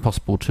hasn't been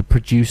possible to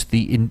produce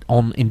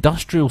on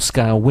industrial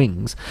scale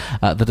wings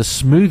that are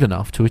smooth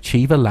enough to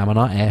achieve a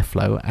laminar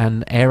airflow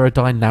and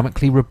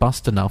aerodynamically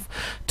robust enough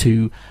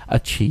to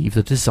achieve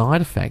the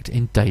desired effect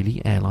in daily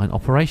airline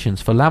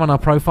operations. For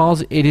laminar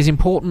profiles, it is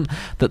important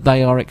that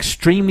they are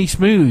extremely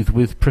smooth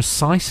with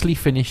precisely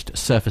finished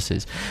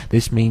surfaces.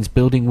 This means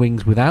building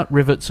wings without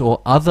rivets or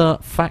other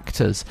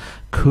factors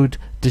could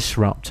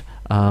disrupt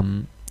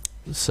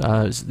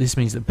this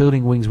means that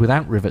building wings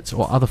without rivets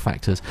or other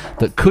factors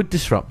that could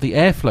disrupt the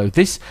airflow.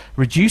 This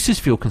reduces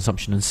fuel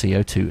consumption and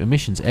CO2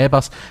 emissions.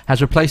 Airbus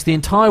has replaced the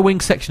entire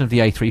wing section of the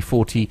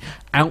A340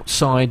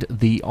 outside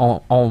the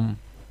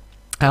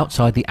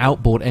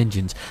outboard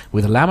engines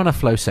with a laminar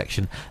flow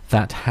section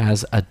that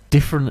has a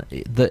different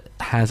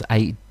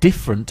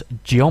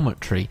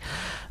geometry.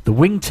 The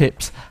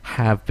wingtips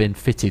have been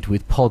fitted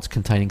with pods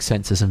containing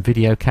sensors and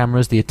video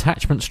cameras. The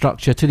attachment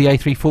structure to the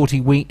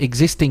A340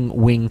 existing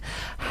wing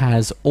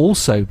has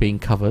also been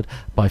covered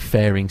by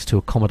fairings to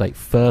accommodate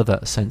further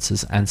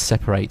sensors and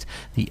separate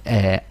the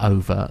air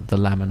over the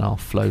laminar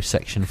flow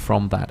section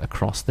from that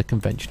across the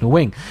conventional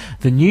wing.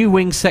 The new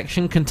wing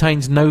section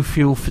contains no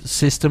fuel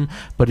system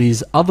but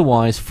is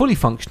otherwise fully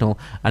functional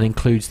and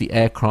includes the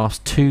aircraft's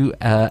two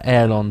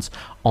ailerons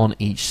on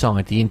each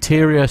side. The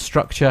interior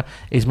structure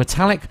is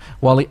metallic,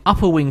 while the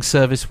upper wing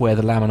surface where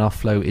the laminar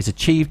flow is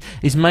achieved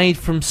is made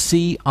from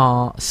CFRP,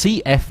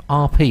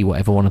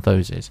 whatever one of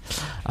those is.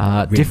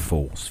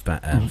 Reinforced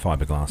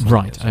fiberglass.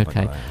 Right,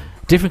 okay.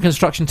 Different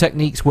construction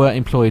techniques were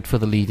employed for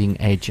the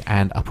leading edge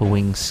and upper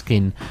wing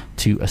skin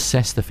to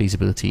assess the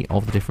feasibility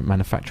of the different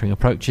manufacturing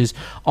approaches.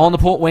 On the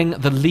port wing,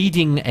 the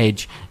leading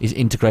edge is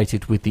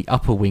integrated with the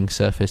upper wing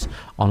surface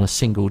on a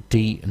single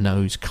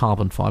D-nose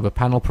carbon fibre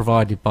panel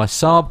provided by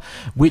Saab,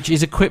 which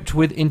is equipped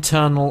with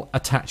internal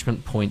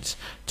attachment points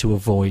to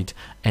avoid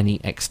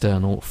any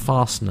external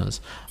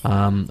fasteners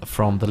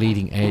from the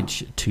leading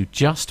edge to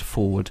just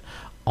forward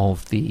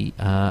of the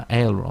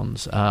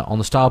ailerons. On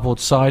the starboard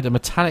side, a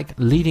metallic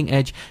leading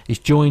edge is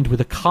joined with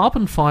a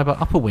carbon fibre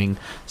upper wing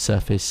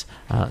surface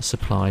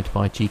supplied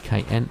by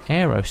GKN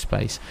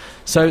Aerospace.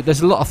 So there's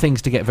a lot of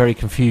things to get very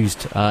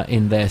confused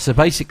in there. So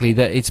basically,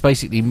 it's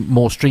basically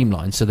more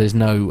streamlined. So there's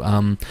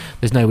no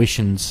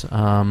issues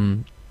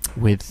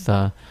with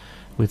that.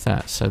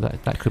 So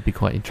that could be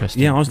quite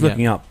interesting. Yeah, I was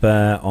looking up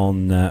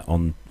on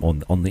the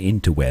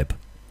interweb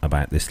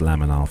about this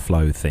laminar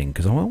flow thing,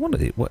 because I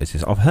wondered, what is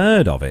this? I've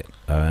heard of it,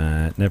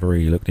 never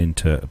really looked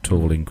into it at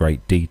all in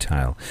great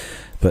detail.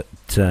 But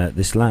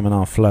this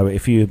laminar flow,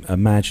 if you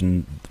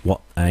imagine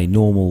what a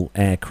normal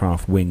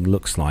aircraft wing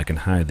looks like and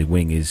how the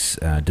wing is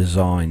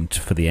designed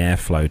for the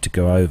airflow to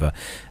go over,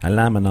 a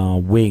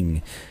laminar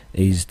wing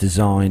is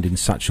designed in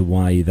such a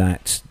way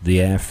that the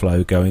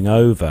airflow going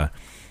over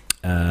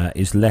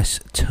is less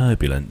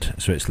turbulent,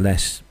 so it's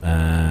less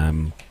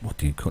what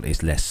do you call it?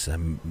 It's less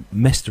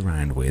messed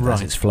around with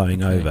as it's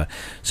flowing over.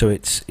 So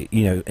it's,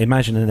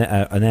 imagine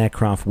an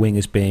aircraft wing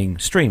as being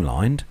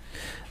streamlined.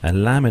 A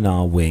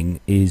laminar wing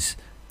is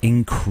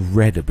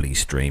incredibly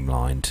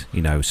streamlined,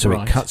 so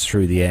it cuts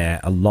through the air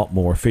a lot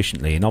more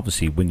efficiently. And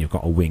obviously, when you've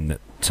got a wing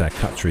that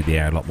cuts through the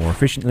air a lot more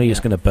efficiently,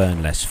 it's going to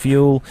burn less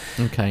fuel,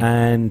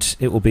 and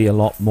it will be a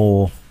lot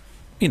more,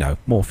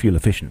 more fuel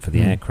efficient for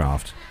the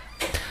aircraft.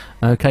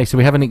 Okay, so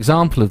we have an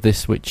example of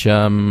this, which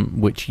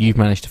you've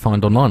managed to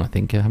find online, I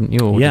think, haven't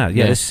you?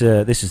 This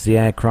is the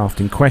aircraft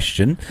in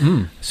question.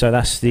 So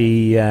that's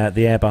the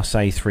Airbus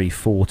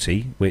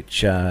A340,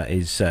 which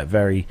is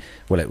very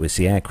well. It was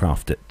the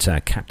aircraft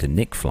that Captain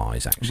Nick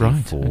flies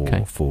actually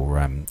for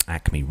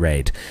Acme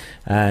Red.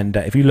 And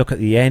if you look at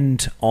the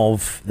end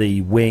of the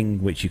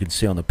wing, which you can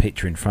see on the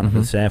picture in front of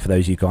us there, for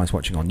those of you guys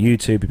watching on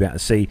YouTube, you'll be able to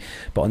see.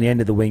 But on the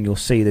end of the wing, you'll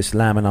see this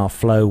laminar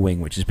flow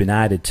wing, which has been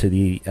added to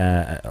the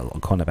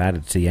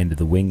added to the end of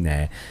the wing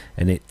there,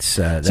 and it's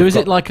so is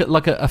it like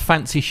a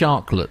fancy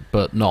sharklet,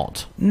 but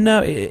not?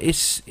 No,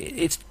 it's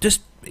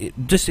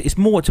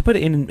more, to put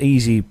it in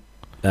easy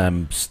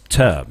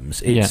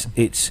terms.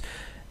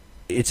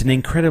 It's an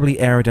incredibly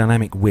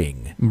aerodynamic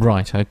wing.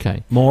 Right.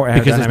 Okay. More aerodynamic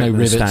because there's no than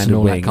rivets standard and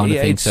all wing. that kind of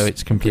thing. So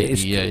it's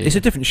completely. It's a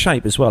different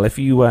shape as well. If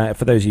you,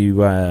 for those of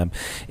you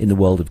in the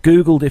world of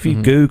Googled, if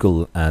you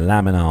Google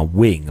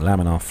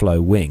laminar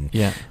flow wing,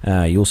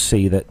 you'll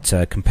see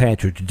that compared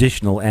to a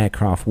traditional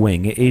aircraft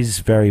wing, it is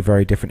very,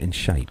 very different in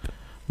shape.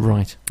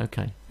 Right.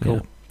 Okay.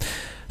 Cool. Yeah.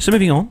 So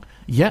moving on.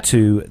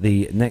 To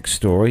the next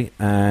story,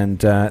 and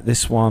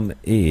this one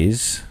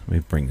is. Let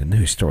me bring the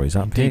news stories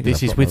up here.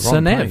 This is with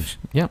Sir Nev.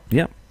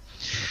 Yep.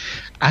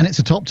 And it's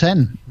a top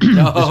 10.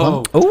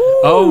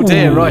 Oh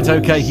dear, right,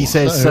 okay, he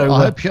says so.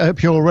 I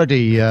hope you're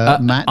ready,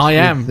 Matt. I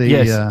am,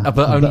 yes,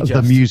 but only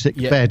the music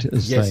bed,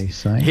 as they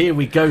say. Here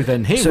we go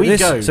then, So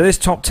this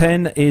top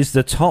 10 is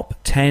the top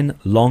 10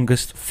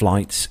 longest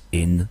flights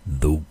in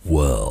the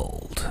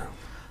world.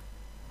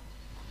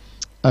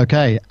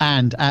 Okay,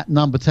 and at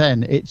number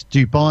 10, it's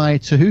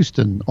Dubai to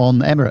Houston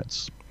on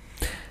Emirates.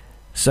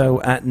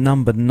 So at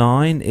number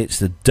 9, it's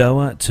the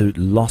Doha to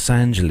Los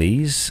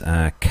Angeles,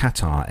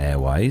 Qatar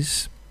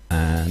Airways,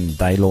 and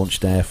they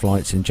launched their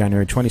flights in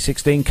January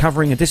 2016,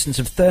 covering a distance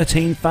of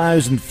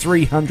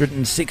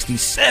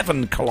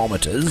 13,367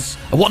 kilometres.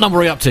 What number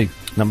are we up to?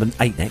 Number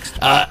 8 next.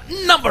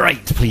 Number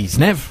 8, please,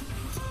 Nev.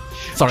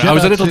 Sorry, I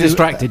was a little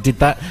distracted. Did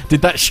that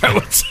show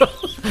us?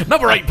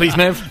 Number 8, please,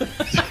 Nev.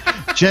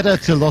 Jeddah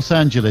to Los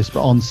Angeles,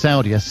 but on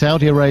Saudia.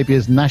 Saudi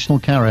Arabia's national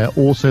carrier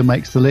also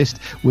makes the list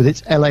with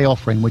its LA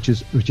offering, which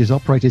is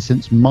operated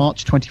since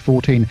March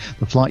 2014.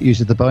 The flight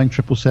uses the Boeing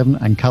 777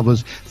 and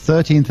covers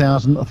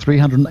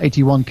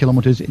 13,381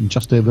 kilometres in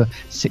just over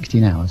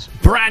 16 hours.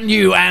 Brand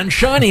new and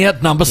shiny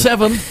at number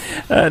 7.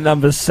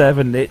 Number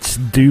 7, it's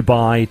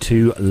Dubai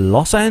to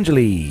Los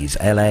Angeles,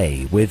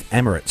 LA, with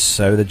Emirates.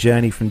 So the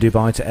journey from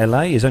Dubai to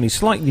LA is only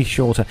slightly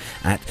shorter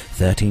at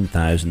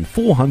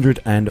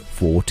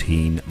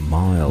 13,414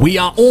 miles. We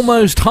are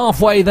almost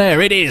halfway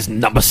there. It is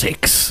number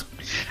 6.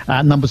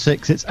 At number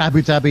 6, it's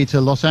Abu Dhabi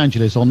to Los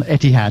Angeles on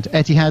Etihad.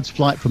 Etihad's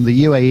flight from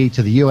the UAE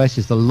to the US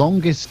is the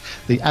longest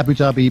the Abu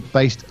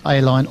Dhabi-based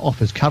airline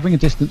offers, covering a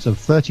distance of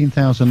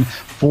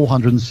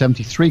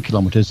 13,473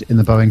 kilometres in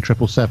the Boeing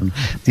 777.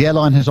 The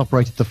airline has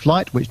operated the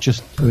flight, which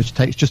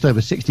takes just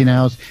over 16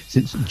 hours,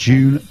 since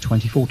June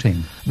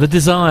 2014. The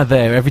desire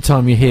there, every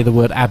time you hear the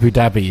word Abu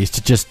Dhabi, is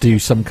to just do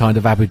some kind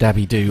of Abu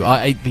Dhabi do.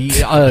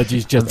 The urge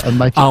is just and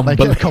make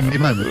it a comedy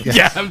moment. Yes.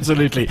 Yeah,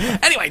 absolutely.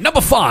 Anyway,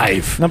 number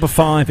 5. Number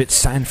 5,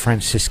 it's San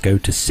Francisco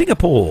to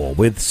Singapore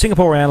with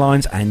Singapore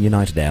Airlines and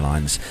United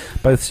Airlines.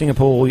 Both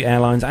Singapore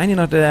Airlines and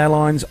United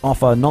Airlines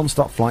offer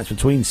non-stop flights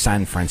between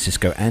San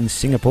Francisco and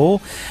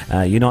Singapore.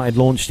 United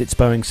launched its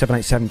Boeing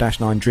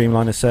 787-9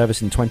 Dreamliner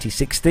service in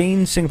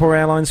 2016. Singapore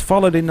Airlines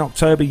followed in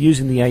October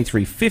using the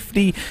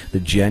A350.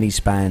 The journey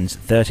spans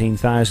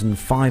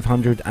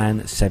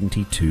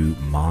 13,572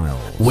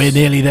 miles. We're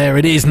nearly there.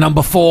 It is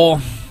number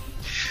 4.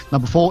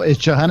 Number 4 is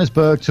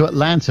Johannesburg to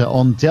Atlanta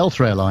on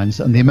Delta Airlines,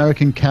 and the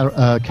American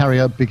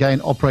carrier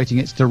began operating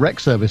its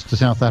direct service to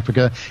South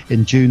Africa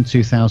in June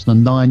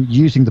 2009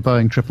 using the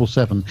Boeing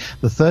 777.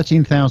 The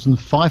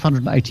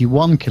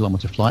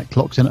 13,581-kilometre flight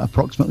clocks in at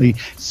approximately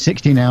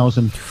 16 hours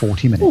and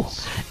 40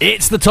 minutes.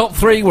 It's the top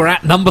 3. We're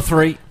at number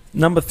 3.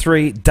 Number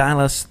 3,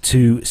 Dallas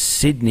to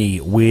Sydney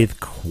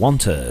with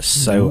Qantas.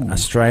 So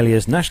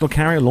Australia's national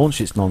carrier launched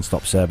its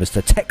non-stop service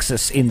to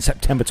Texas in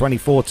September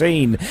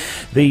 2014.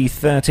 The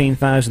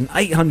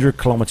 13,800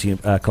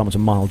 kilometre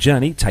mile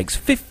journey takes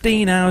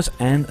 15 hours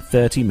and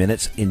 30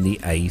 minutes in the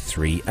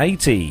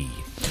A380.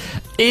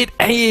 It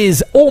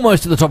is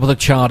almost at the top of the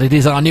chart. It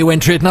is our new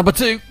entry at number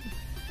 2.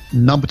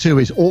 Number 2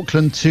 is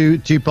Auckland to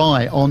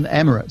Dubai on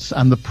Emirates,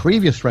 and the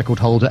previous record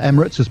holder,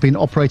 Emirates, has been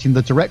operating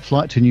the direct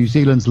flight to New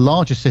Zealand's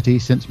largest city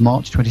since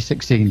March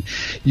 2016.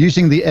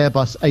 Using the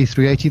Airbus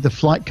A380, the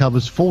flight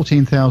covers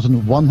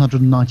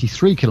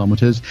 14,193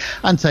 kilometres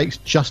and takes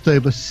just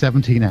over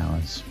 17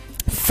 hours.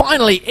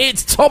 Finally,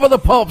 it's top of the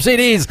pops.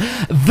 It is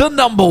the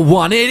number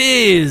 1. It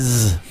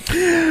is...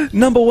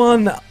 Number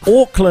 1,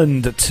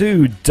 Auckland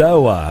to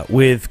Doha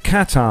with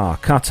Qatar,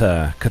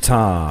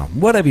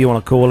 whatever you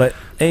want to call it.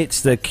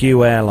 It's the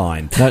Q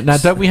airline. Now,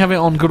 don't we have it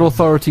on good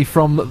authority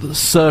from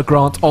Sir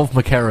Grant of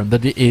McCarran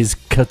that it is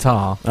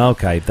Qatar?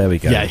 Okay, there we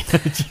go. Yeah.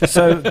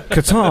 So,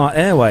 Qatar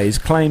Airways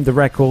claimed the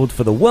record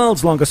for the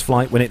world's longest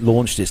flight when it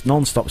launched its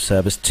non-stop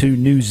service to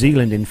New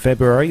Zealand in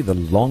February. The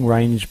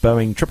long-range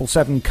Boeing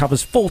 777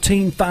 covers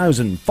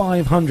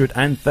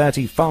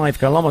 14,535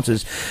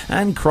 kilometres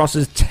and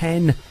crosses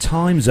 10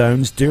 time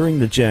zones during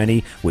the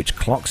journey, which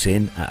clocks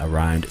in at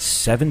around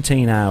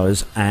 17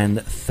 hours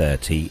and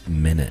 30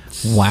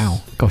 minutes.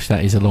 Wow. Gosh,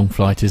 that is a long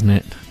flight, isn't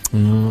it?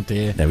 Oh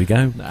dear. There we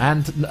go.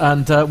 And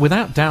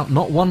without doubt,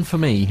 not one for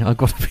me. I've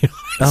got to be honest.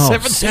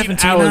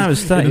 17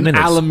 hours, 30 in minutes.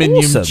 An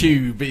aluminium Awesome.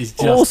 tube is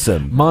just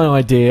awesome. My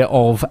idea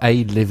of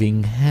a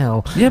living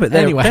hell. Yeah, but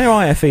anyway. their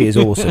IFE is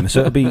awesome,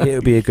 so it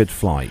would be a good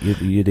flight.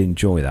 You'd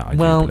enjoy that. I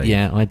Well,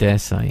 yeah, I dare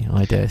say.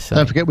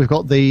 Don't forget, we've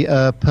got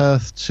the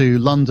Perth to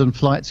London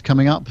flights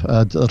coming up.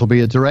 That'll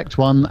be a direct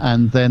one,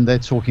 and then they're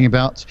talking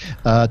about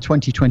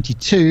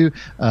 2022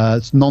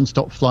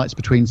 non-stop flights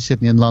between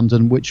Sydney and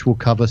London, which will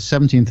cover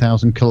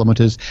 17,000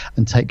 kilometres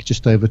and take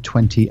just over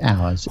 20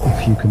 hours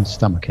if you can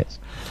stomach it.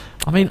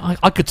 I mean,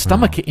 I could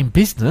stomach it in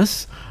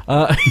business.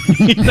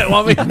 You know,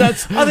 I mean, I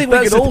think we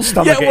could all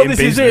stomach it in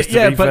business. Is it.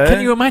 Yeah, but fair.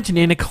 can you imagine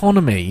in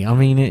economy? I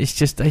mean, it's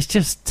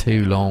just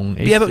too long.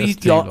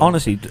 It's but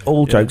honestly,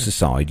 all jokes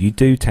aside, you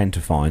do tend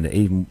to find that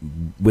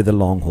even with a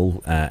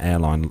long-haul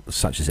airline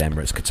such as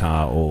Emirates,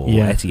 Qatar, or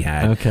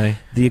Etihad,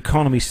 the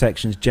economy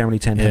sections generally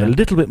tend to have a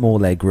little bit more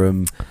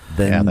legroom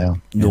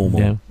than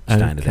normal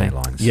standard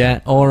airlines. Yeah,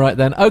 all right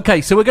then.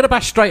 Okay, so we're going to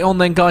bash straight on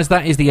then, guys.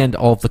 That is the end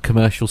of the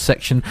commercial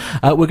section.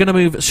 We're going to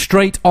move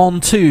straight on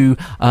to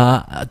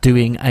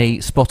doing a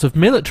spot of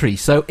military.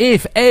 So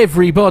if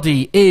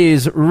everybody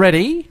is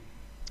ready...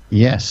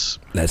 Yes.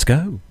 Let's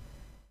go.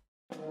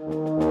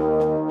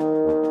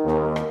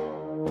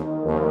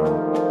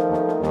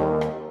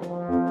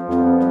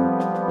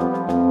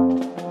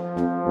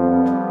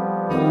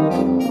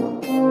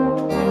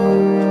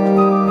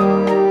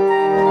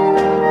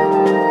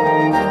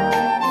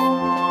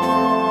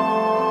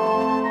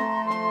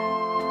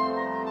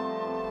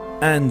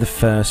 And the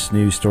first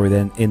news story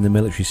then in the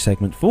military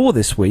segment for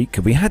this week.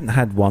 We hadn't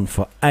had one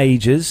for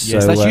ages.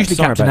 Yes, so, that's usually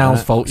Captain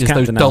Al's fault. It's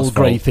those dull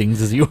grey fault.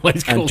 things, as he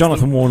always calls And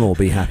Jonathan them. Warner will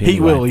be happy. He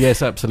anyway. will,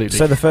 yes, absolutely.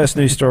 So the first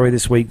news story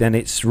this week then,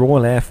 it's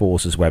Royal Air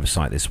Force's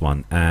website, this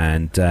one.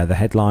 And the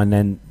headline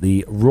then,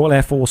 the Royal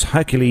Air Force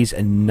Hercules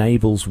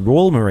enables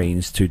Royal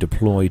Marines to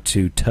deploy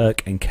to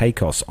Turk and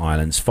Caicos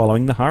Islands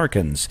following the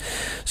hurricanes.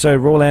 So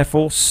Royal Air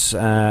Force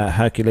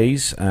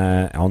Hercules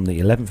on the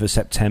 11th of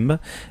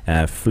September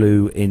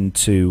flew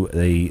into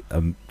the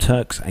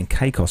Turks and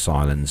Caicos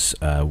Islands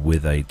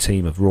with a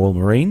team of Royal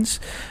Marines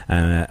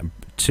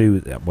to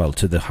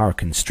the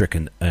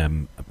hurricane-stricken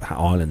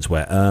islands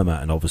where Irma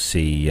and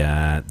obviously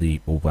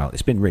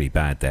it's been really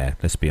bad there.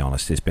 Let's be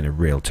honest, it's been a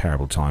real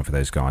terrible time for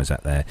those guys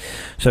out there.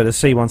 So the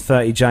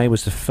C-130J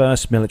was the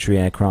first military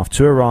aircraft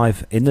to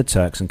arrive in the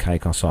Turks and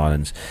Caicos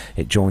Islands.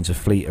 It joins a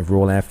fleet of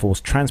Royal Air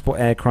Force transport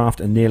aircraft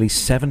and nearly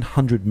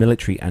 700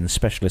 military and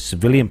specialist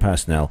civilian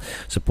personnel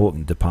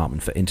supporting the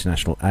Department for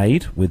International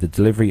Aid with the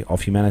delivery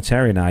of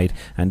humanitarian aid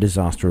and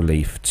disaster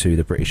relief to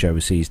the British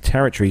Overseas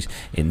Territories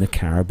in the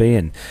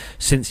Caribbean.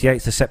 Since the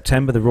 8th of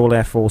September, the Royal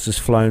Air Force has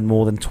flown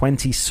more than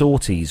 20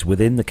 sorties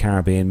within the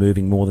Caribbean,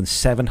 moving more than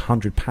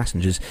 700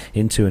 passengers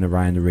into and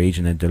around the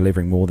region and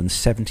delivering more than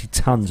 70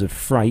 tons of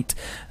freight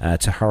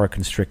to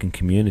hurricane-stricken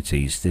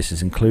communities. This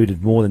has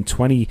included more than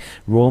 20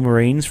 Royal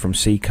Marines from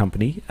C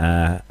Company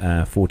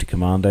 40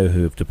 Commando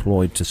who have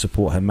deployed to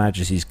support Her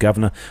Majesty's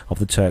Governor of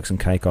the Turks and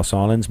Caicos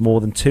Islands,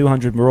 more than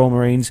 200 Royal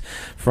Marines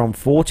from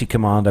 40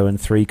 Commando and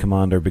 3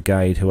 Commando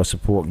Brigade who are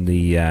supporting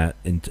the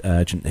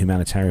urgent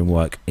humanitarian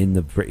work in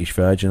the British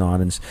Virgin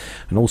Islands,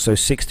 and also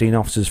 16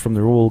 officers from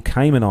the Royal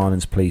Cayman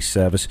Islands Police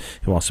Service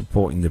who are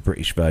supporting the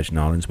British Virgin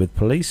Islands with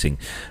policing.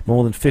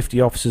 More than 50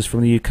 officers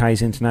from the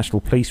UK's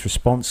International Police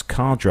Response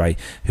Cadre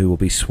who will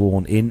be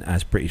sworn in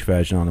as British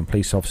Virgin Island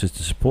police officers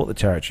to support the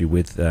territory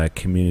with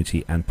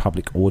community and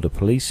public order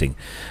policing.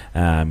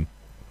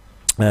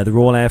 The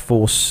Royal Air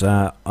Force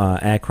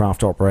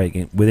aircraft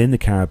operating within the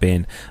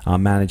Caribbean are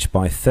managed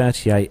by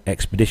 38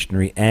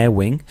 Expeditionary Air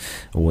Wing,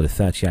 or the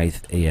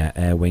 38th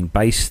Air Wing,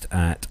 based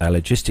at a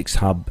logistics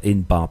hub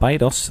in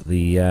Barbados.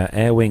 The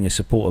Air Wing is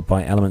supported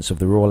by elements of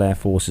the Royal Air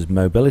Force's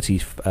mobility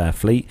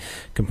fleet,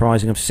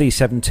 comprising of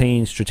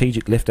C-17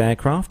 strategic lift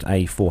aircraft,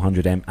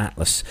 A400M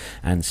Atlas,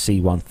 and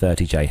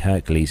C-130J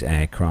Hercules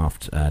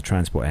aircraft,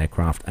 transport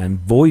aircraft, and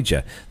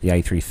Voyager, the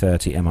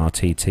A330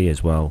 MRTT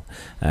as well,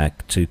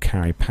 to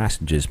carry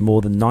passengers.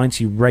 More than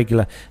 90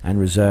 regular and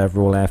reserve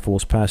Royal Air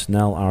Force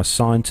personnel are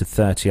assigned to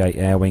 38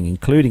 Air Wing,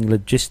 including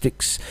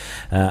logistics,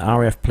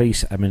 RAF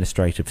police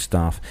administrative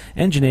staff,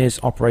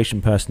 engineers,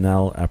 operation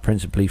personnel,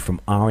 principally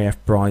from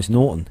RAF Bryce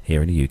Norton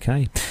here in the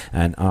UK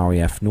and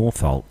RAF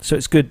Northolt. So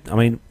it's good. I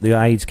mean, the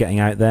aid's getting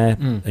out there.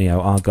 You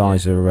know, our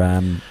guys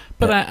are.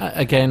 But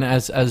again,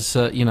 as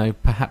you know,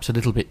 perhaps a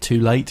little bit too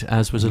late,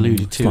 as was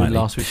alluded to in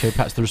last week's show.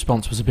 Perhaps the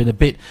response was a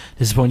bit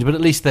disappointing, but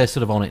at least they're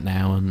sort of on it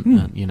now,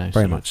 and you know,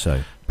 very much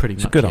so. Pretty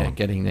much,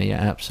 getting there.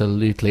 Yeah,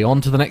 absolutely.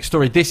 On to the next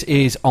story. This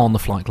is on the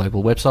Flight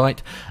Global website,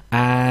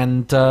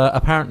 and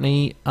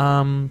apparently,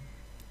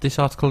 this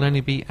article will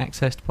only be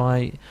accessed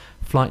by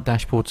Flight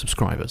Dashboard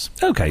subscribers.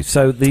 Okay,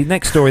 so the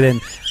next story then,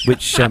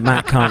 which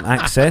Matt can't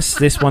access,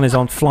 this one is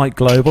on Flight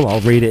Global.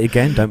 I'll read it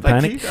again, don't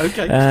panic.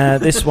 Okay.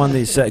 This one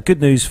is good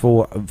news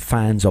for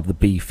fans of the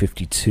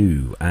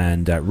B-52,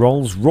 and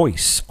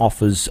Rolls-Royce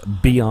offers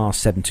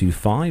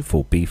BR-725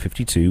 for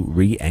B-52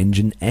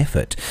 re-engine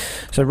effort.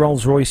 So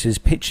Rolls-Royce is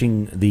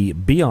pitching the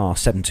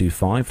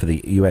BR-725 for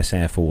the US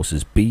Air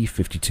Force's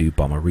B-52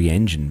 bomber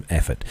re-engine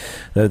effort,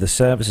 though the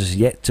service has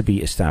yet to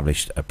be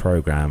established a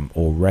program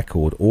or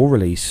record or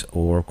release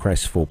or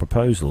requests for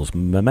proposals.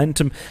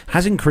 Momentum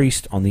has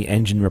increased on the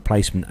engine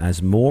replacement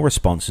as more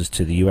responses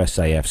to the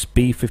USAF's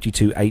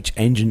B-52H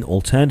engine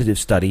alternative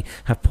study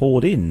have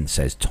poured in,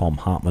 says Tom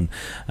Hartman,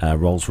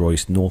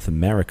 Rolls-Royce North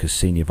America's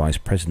Senior Vice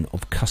President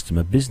of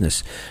Customer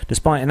Business.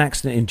 Despite an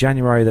accident in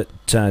January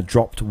that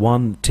dropped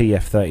one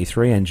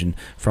TF-33 engine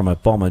from a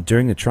bomber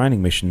during the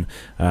training mission,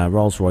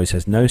 Rolls-Royce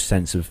has no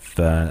sense of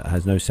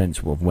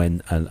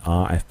when an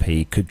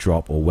RFP could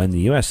drop or when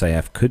the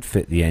USAF could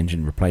fit the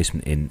engine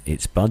replacement in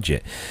its budget.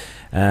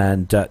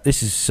 And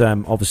this is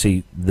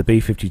obviously the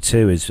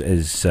B-52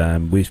 is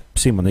we've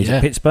seen one of these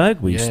at Pittsburgh.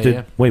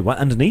 We went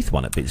underneath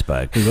one at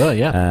Pittsburgh. We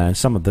were,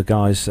 some of the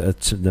guys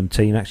the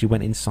team actually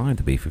went inside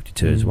the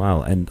B-52 as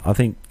well. And I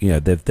think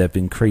they've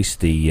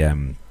increased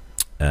the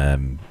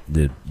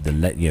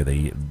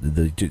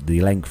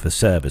length for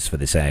service for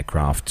this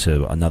aircraft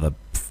to another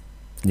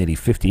nearly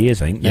 50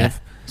 years. I think. Yeah,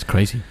 it's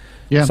crazy.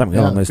 Yeah, something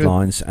along those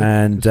lines.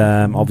 And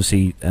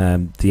obviously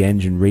the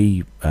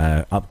engine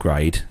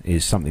upgrade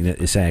is something that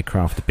this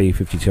aircraft, the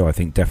B-52, I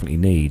think definitely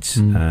needs.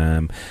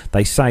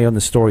 They say on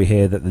the story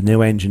here that the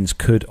new engines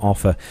could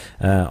offer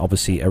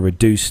obviously a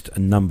reduced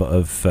number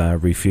of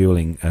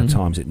refueling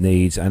times it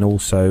needs, and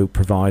also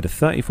provide a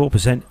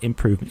 34%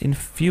 improvement in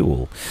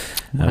fuel,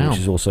 which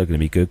is also going to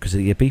be good because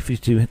the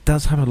B-52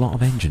 does have a lot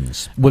of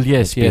engines. Well,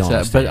 yes,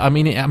 but I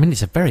mean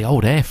it's a very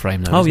old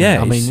airframe, though.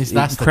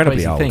 That's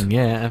incredibly the crazy old thing.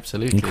 Yeah,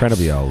 absolutely,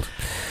 incredibly old.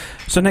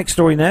 So next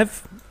story,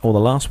 Nev, or the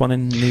last one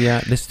in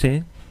the list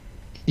here.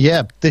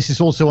 Yeah, this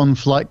is also on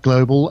Flight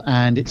Global,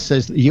 and it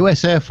says the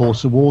US Air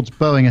Force awards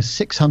Boeing a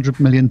 $600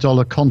 million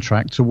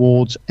contract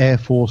towards Air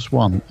Force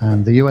One.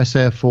 And the US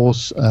Air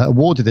Force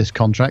awarded this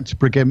contract to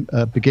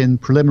begin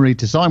preliminary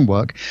design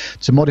work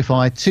to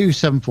modify two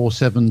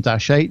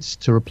 747-8s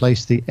to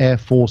replace the Air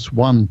Force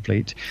One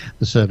fleet,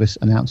 the service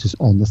announces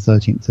on the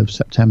 13th of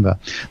September.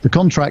 The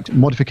contract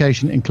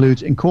modification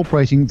includes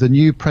incorporating the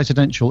new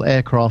presidential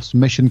aircraft's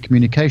mission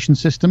communication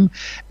system,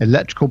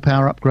 electrical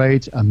power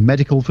upgrades, a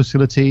medical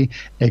facility,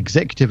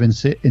 executive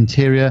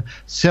interior,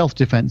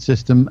 self-defense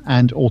system,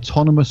 and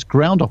autonomous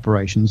ground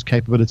operations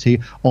capability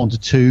onto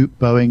two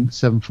Boeing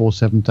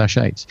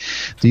 747-8s.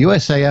 The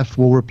USAF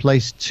will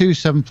replace two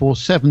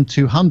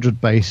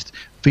 747-200 based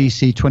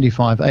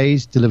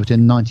VC-25As delivered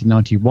in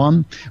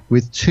 1991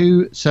 with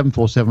two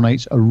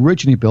 747-8s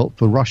originally built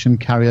for Russian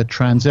carrier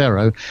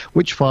Transaero,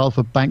 which filed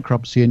for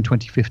bankruptcy in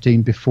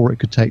 2015 before it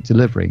could take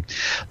delivery.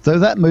 Though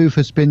that move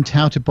has been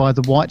touted by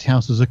the White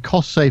House as a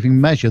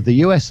cost-saving measure,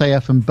 the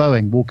USAF and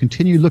Boeing will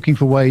continue looking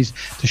for ways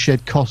to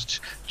shed costs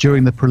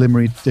during the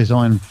preliminary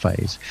design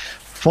phase.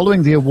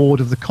 following the award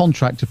of the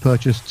contract to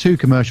purchase 2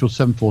 commercial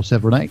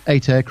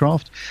 747-8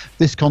 aircraft.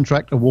 This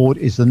contract award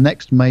is the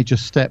next major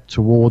step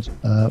towards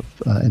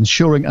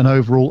ensuring an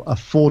overall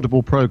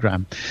affordable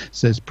program,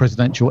 says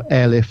Presidential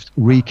Airlift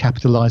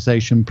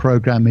Recapitalisation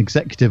Program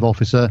Executive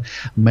Officer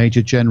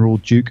Major General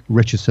Duke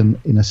Richardson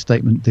in a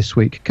statement this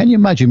week. Can you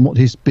imagine what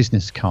his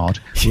business card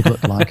would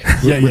look like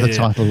with a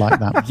title like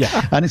that?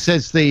 Yeah. And it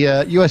says the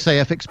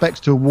USAF expects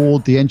to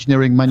award the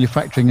engineering,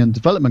 manufacturing and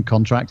development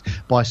contract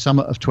by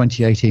summer of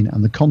 2018,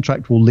 and the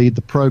contract will lead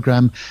the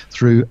program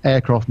through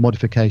aircraft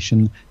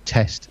modification,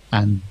 test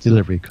and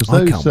delivery, because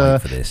those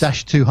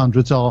Dash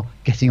 200s are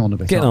getting on a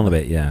bit.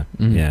 Yeah.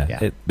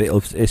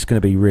 It's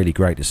going to be really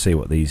great to see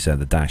what these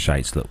the Dash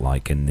 8s look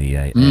like in the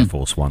Air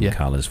Force One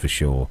colours for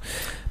sure.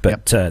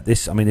 But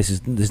this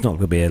is not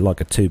going to be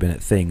like a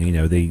 2-minute thing. You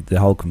know, the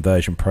whole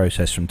conversion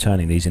process from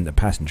turning these into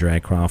passenger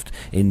aircraft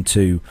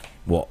into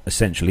what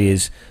essentially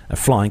is a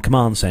flying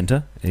command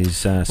centre is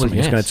something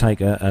that's going to take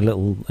a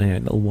little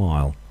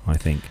while, I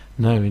think.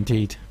 No,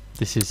 indeed,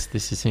 this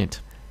is it.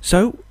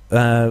 So,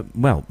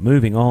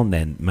 moving on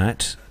then,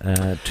 Matt,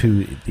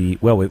 to the...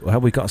 Well,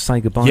 have we got to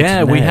say goodbye to Nev?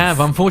 Yeah, we have.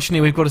 Unfortunately,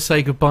 we've got to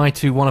say goodbye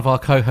to one of our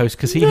co-hosts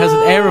because he has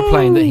an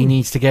aeroplane that he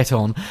needs to get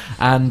on.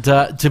 And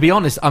to be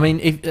honest, I mean,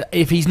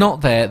 if he's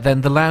not there,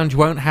 then the lounge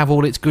won't have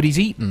all its goodies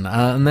eaten.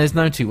 And there's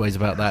no two ways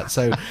about that.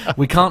 So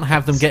we can't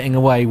have them getting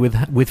away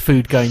with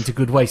food going to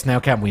good waste now,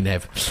 can we,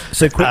 Nev?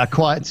 So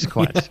quite.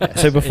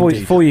 So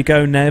before you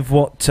go, Nev,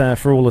 what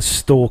for all the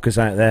stalkers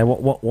out there,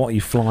 what are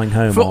you flying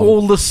home for on?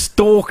 all the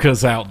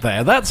stalkers out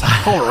there, that's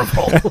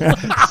horrible.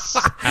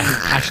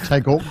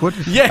 Hashtag awkward.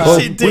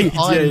 Yes, indeed.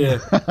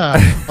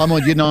 I'm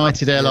on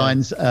United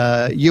Airlines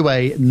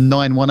UA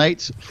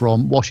 918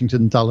 from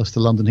Washington Dulles to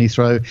London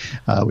Heathrow,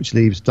 which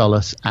leaves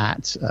Dulles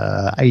at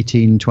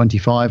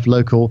 18:25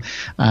 local,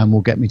 and will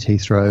get me to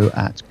Heathrow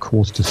at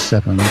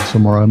 6:45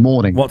 tomorrow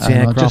morning. What's the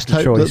aircraft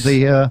of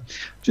choice?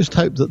 Just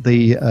hope that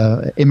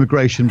the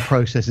immigration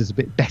process is a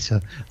bit better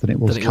than it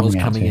was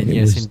coming in.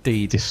 Yes,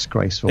 indeed.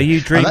 Disgraceful. Are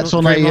you that's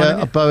on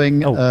a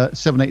Boeing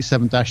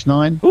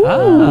 787-9,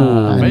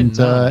 and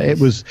it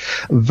was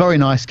very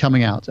nice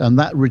coming out. And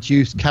that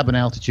reduced cabin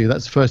altitude.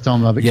 That's the first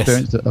time I've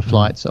experienced a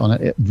flight on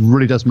it. It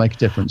really does make a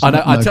difference. I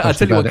know. I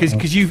tell you what,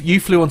 because you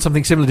flew on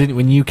something similar, didn't you,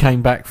 when you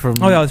came back from?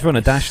 Oh, yeah, I was on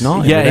a Dash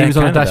 9. Yeah, he was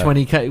on a Dash when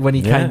he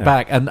came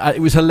back, and it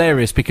was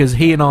hilarious because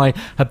he and I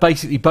had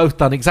basically both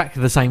done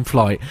exactly the same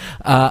flight,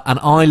 and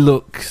I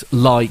looked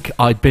like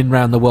I'd been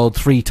round the world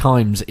 3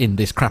 times in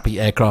this crappy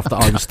aircraft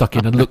that I was stuck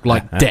in and looked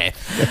like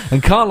death.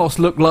 And Carlos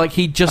looked like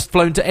he'd just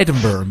flown to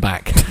Edinburgh and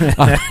back.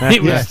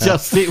 It was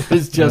just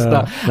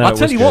I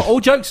tell you what, all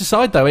jokes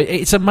aside though,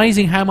 it's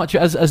amazing how much,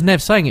 as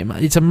Nev's saying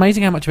it's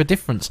amazing how much of a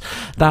difference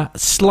that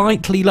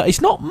slightly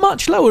it's not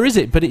much lower, is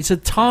it? But it's a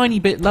tiny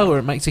bit lower.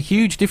 It makes a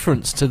huge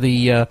difference to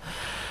the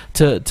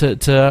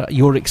to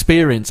your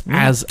experience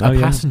as a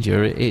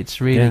passenger.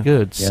 It's really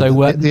good. Yeah,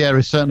 so the air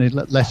is certainly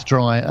less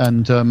dry,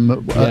 and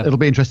it'll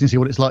be interesting to see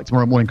what it's like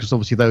tomorrow morning, because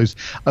obviously those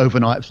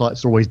overnight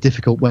flights are always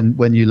difficult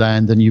when you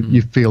land and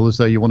you feel as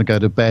though you want to go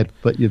to bed,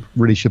 but you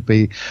really should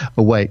be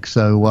awake.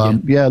 So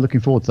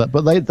looking forward to that.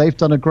 But they've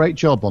done a great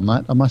job on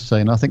that, I must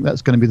say, and I think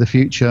that's going to be the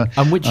future.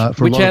 And which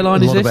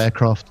airline is this? Of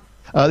aircraft.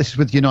 This is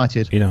with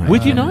United.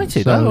 With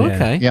United?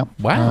 Okay. Yeah.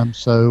 Wow.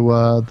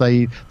 So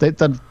they've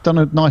done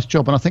a nice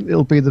job, and I think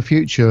it'll be the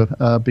future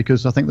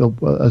because I think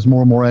as more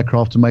and more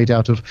aircraft are made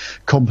out of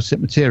composite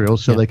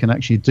materials, so they can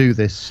actually do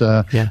this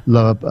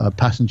lower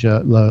passenger,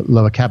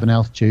 lower cabin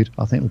altitude.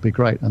 I think it'll be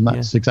great, and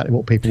that's exactly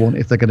what people want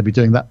if they're going to be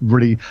doing that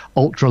really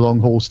ultra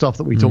long haul stuff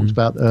that we talked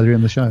about earlier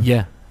in the show.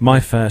 Yeah. My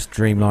first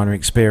Dreamliner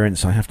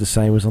experience, I have to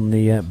say, was on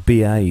the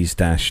BA's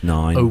Dash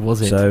 9. Oh,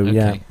 was it? So,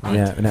 and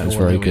that was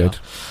very good.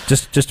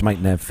 Just to make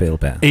Nev feel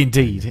better.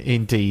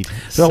 Indeed.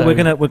 So we're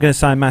gonna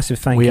say a massive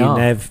thank you,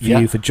 Nev, for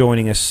you for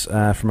joining us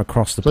from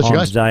across the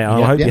pond today.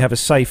 I hope you have a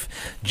safe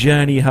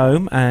journey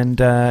home, and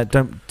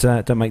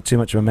don't make too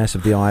much of a mess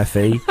of the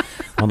IFE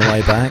on the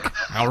way back.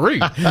 How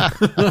rude.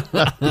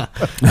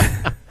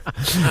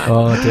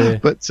 Oh dear.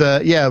 But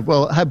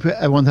hope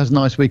everyone has a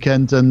nice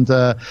weekend, and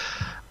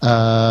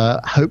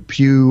hope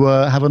you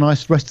have a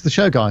nice rest of the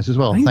show, guys, as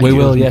well. We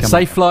will,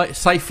 Safe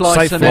flights.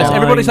 And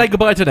everybody say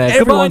goodbye to Nev.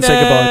 Everyone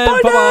say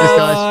goodbye. Bye. Yes,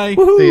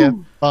 guys. See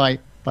you. Bye.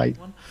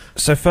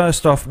 So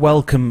first off,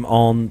 welcome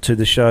on to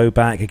the show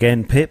back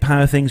again. Pip,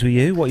 how are things with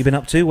you? What have you been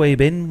up to? Where you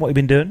been? What have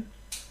you been doing?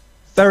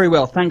 Very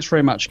well, thanks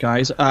very much,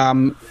 guys.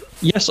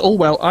 Yes, all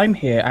well. I'm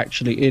here,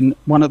 actually, in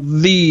one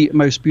of the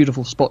most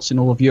beautiful spots in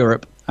all of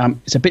Europe.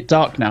 It's a bit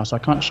dark now, so I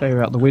can't show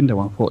you out the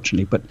window,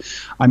 unfortunately, but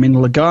I'm in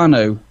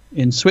Lugano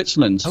in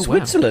Switzerland. Oh,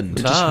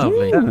 Switzerland? Wow.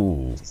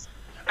 Lovely.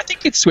 I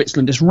think it's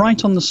Switzerland. It's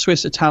right on the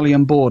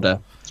Swiss-Italian border.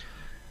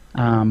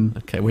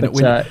 Okay,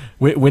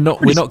 we're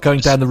not going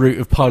down the route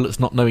of pilots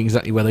not knowing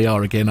exactly where they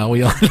are again, are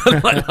we? Like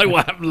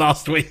what happened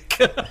last week.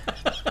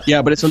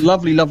 Yeah, but it's a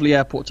lovely, lovely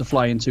airport to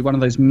fly into. One of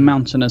those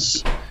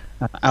mountainous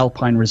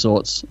alpine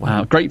resorts.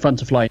 Wow. Great fun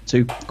to fly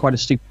into. Quite a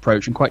steep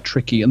approach and quite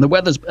tricky. And the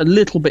weather's a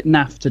little bit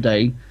naff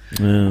today.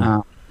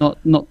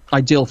 Not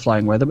ideal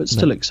flying weather, but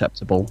still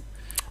acceptable.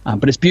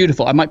 But it's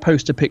beautiful. I might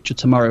post a picture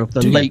tomorrow of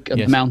the lake and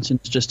Yes.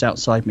 mountains just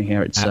outside me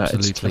here.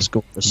 It's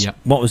gorgeous. Yep.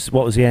 What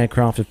was the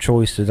aircraft of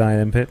choice today,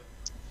 then, Pip?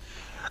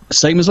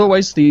 Same as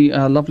always, the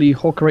lovely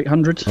Hawker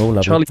 800. Oh,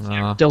 lovely. Charlie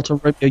Ah. Delta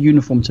Romeo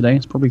uniform today.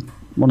 It's probably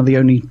one of the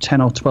only 10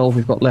 or 12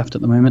 we've got left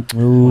at the moment.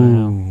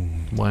 Ooh.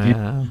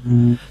 Wow.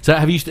 So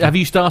have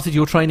you started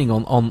your training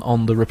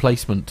on the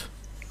replacement?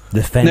 The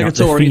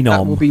Negatory,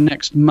 that will Phenom. be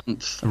next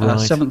month, Right.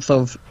 7th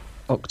of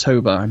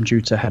October. I'm due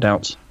to head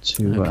out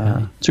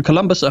Okay. to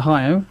Columbus,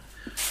 Ohio,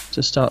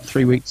 to start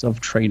 3 weeks of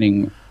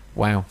training.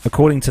 Wow.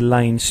 According to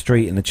Lane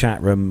Street in the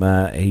chat room,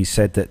 he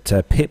said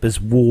that Pip he's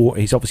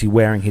obviously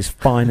wearing his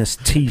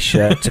finest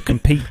T-shirt to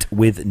compete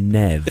with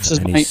Nev This is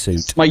and his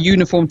suit. my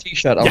uniform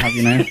T-shirt. I'll have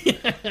you know.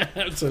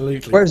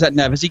 Absolutely. Where is that,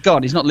 Nev? Has he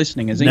gone? He's not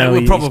listening, is he? No, Well,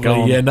 he's probably.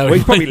 gone. Yeah, no. Well,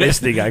 he's probably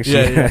listening,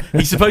 actually. Yeah.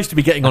 He's supposed to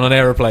be getting on an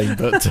aeroplane,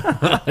 but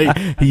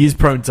he is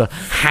prone to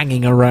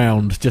hanging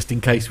around just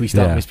in case we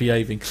start Yeah.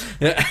 misbehaving.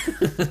 Yeah.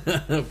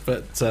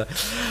 But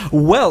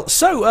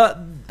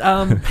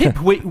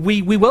Pip,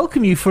 we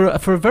welcome you for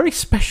a very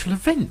special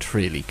event,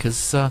 really,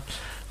 because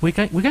we're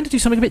going to do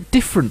something a bit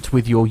different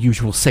with your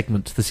usual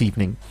segment this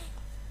evening.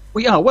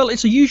 We are. Well,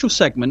 it's a usual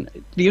segment.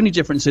 The only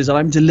difference is that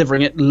I'm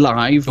delivering it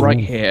live right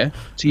here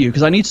to you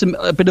because I need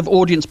a bit of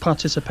audience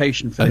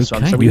participation for this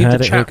one. Okay. So we You need heard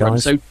the it here, chat room.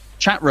 guys. So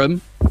chat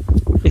room,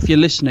 if you're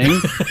listening,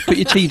 put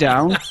your tea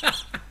down,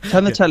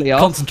 turn the telly off,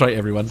 Concentrate,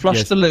 everyone. flush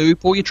Yes. the loo,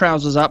 pull your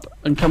trousers up,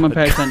 and come and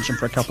pay attention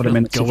for a couple of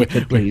minutes, God, if you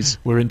could, please.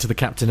 We're into the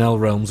Captain L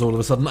realms all of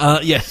a sudden.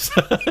 Yes,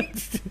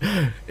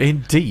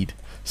 indeed.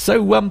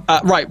 So,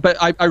 Right, but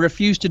I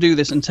refuse to do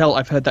this until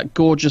I've heard that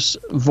gorgeous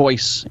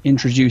voice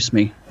introduce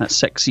me. That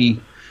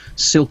sexy,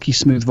 silky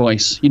smooth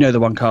voice. You know the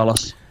one,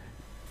 Carlos.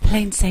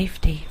 Plane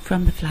safety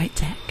from the flight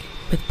deck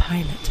with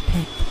pilot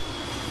Pip.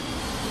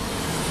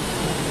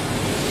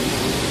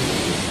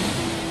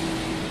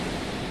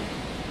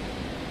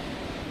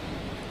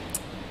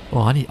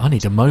 oh, I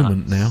need a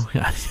moment now.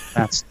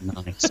 That's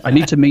nice. I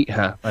need to meet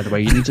her, by the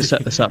way. You need to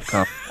set this up,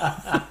 Carl.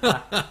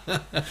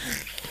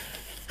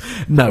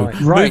 No,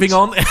 Right. moving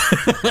on.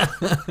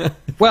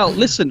 Well,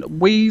 listen,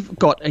 we've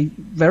got a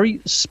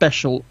very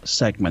special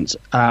segment.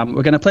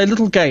 We're going to play a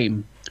little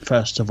game,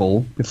 first of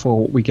all,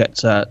 before we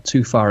get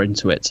too far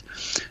into it.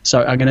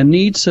 So I'm going to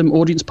need some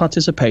audience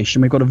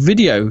participation. We've got a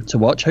video to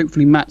watch.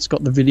 Hopefully Matt's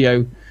got the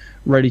video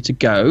ready to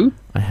go.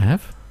 I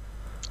have.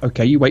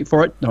 Okay, you wait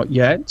for it. Not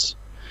yet.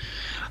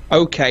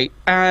 Okay,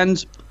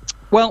 and,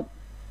 well,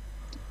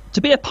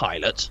 to be a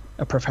pilot,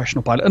 a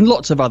professional pilot, and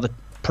lots of other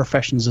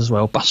professions as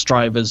well, bus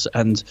drivers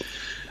and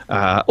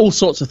all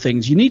sorts of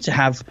things, you need to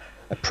have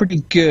a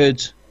pretty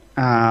good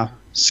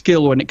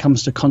skill when it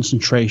comes to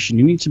concentration.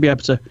 You need to be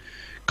able to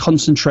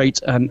concentrate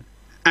and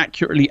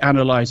accurately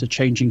analyze a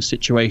changing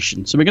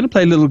situation. So we're going to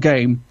play a little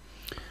game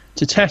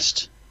to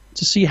test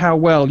to see how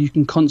well you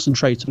can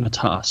concentrate on a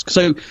task.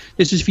 So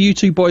this is for you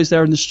two boys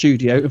there in the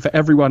studio and for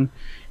everyone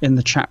in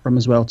the chat room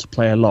as well to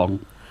play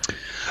along.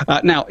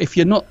 Now, if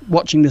you're not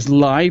watching this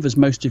live, as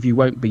most of you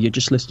won't be, you're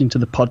just listening to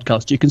the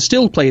podcast, you can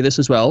still play this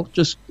as well.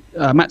 Just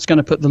Matt's going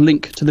to put the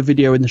link to the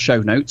video in the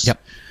show notes.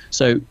 Yep.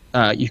 So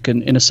you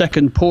can, in a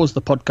second, pause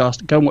the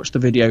podcast, go and watch the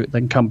video,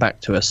 then come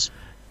back to us.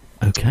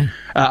 Okay.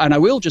 And I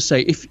will just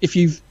say, if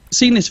you've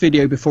seen this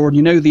video before and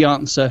you know the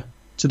answer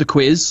to the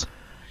quiz,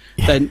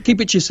 then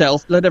keep it to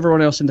yourself. Let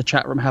everyone else in the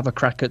chat room have a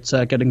crack at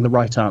getting the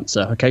right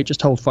answer. Okay,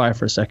 just hold fire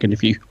for a second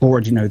if you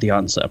already know the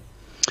answer.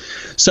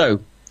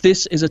 So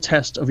this is a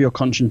test of your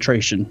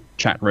concentration,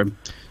 chat room.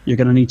 You're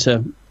going to need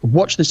to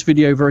watch this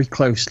video very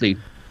closely,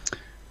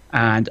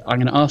 and I'm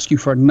going to ask you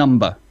for a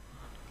number.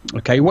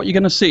 Okay, what you're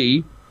going to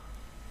see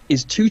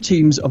is two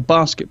teams of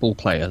basketball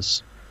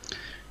players.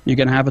 You're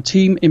going to have a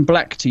team in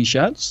black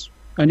T-shirts,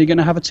 and you're going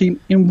to have a team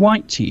in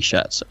white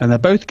T-shirts, and they're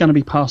both going to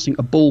be passing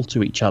a ball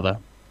to each other.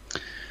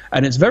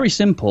 And it's very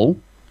simple.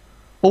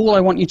 All I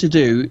want you to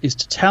do is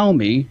to tell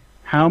me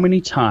how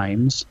many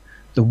times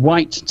the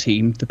white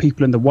team, the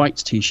people in the white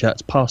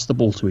T-shirts, pass the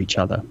ball to each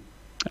other.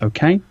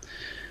 Okay?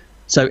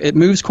 So it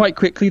moves quite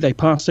quickly. They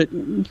pass it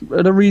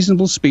at a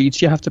reasonable speed,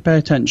 so you have to pay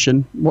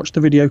attention. Watch the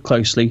video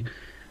closely.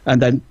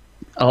 And then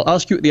I'll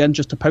ask you at the end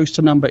just to post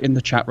a number in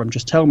the chat room.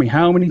 Just tell me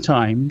how many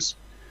times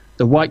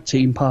the white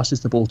team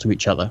passes the ball to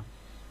each other.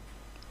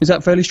 Is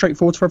that fairly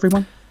straightforward for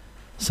everyone?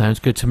 Sounds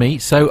good to me.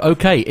 So,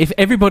 okay, if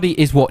everybody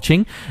is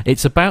watching,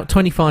 it's about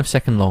 25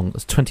 seconds long.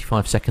 It's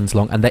 25 seconds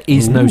long, and there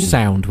is no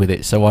sound with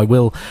it. So I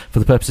will, for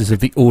the purposes of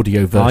the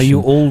audio version, Are you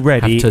all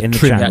ready have to in the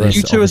trim chat this,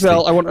 room? You two as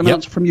well. obviously. I want an Yep.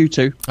 answer from you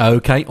two.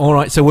 Okay, all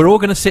right. So we're all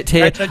going to sit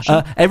here. Pay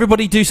attention.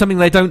 Everybody do something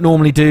they don't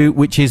normally do,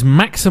 which is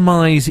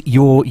maximise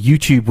your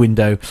YouTube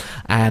window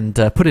and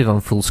put it on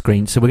full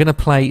screen. So we're going to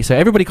play. So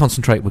everybody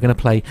concentrate. We're going to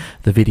play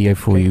the video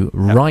for you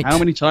right. How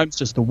many times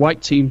does the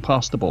white team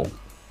pass the ball?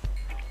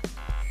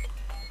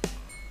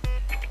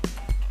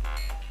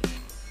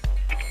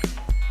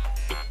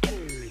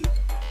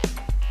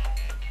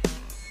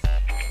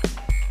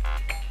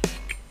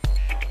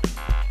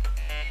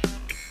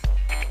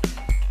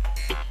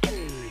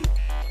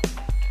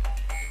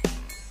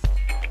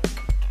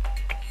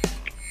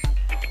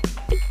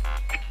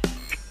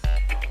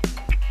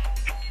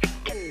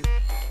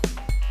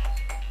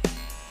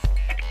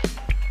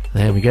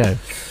 There we go.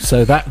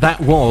 So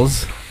that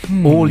was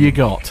all you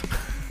got.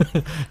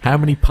 How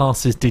many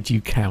passes did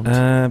you count?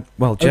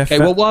 Well, Jeff. Okay,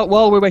 well,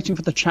 while we're waiting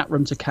for the chat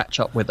room to catch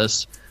up with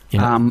us,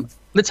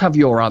 let's have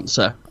your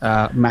answer,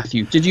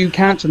 Matthew. Did you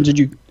count and did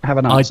you have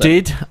an answer? I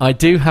did. I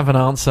do have an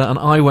answer, and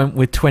I went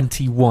with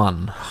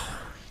 21.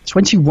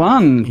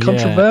 21.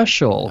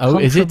 Controversial. Oh,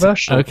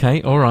 Controversial. is it?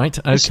 Okay, all right.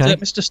 Okay.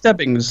 Mr.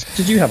 Stebbings,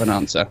 did you have an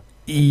answer?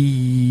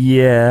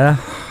 Yeah.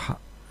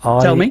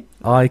 Tell me.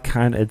 I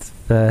counted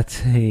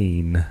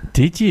 13.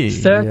 Did you?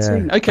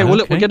 13. Yeah. Okay, well,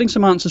 look, we're getting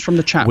some answers from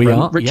the chat We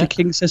room. are, Richard yeah.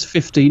 King says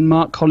 15.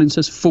 Mark Collins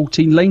says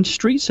 14. Lane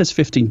Street says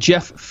 15.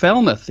 Jeff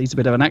Felmuth, he's a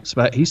bit of an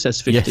expert. He says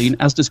 15,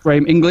 as does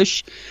Graham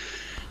English.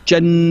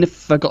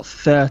 Jennifer got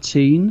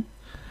 13.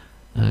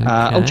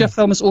 Okay. Jeff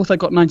Felmuth's author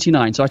got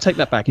 99, so I take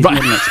that back. He's not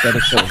an expert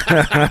at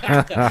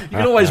all. You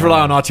can always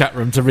rely on our chat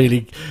room to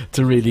really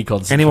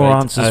concentrate. Any more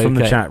answers from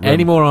the chat room?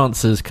 Any more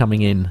answers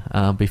coming in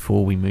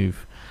before we move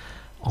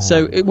on?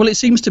 So, it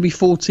seems to be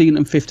 14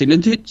 and 15.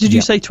 And did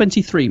you say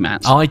 23,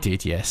 Matt? I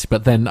did, yes,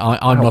 but then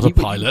I'm not a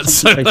pilot,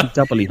 so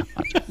doubly.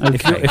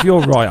 If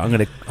you're right, I'm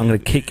gonna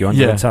kick you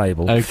under the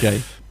table.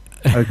 Okay.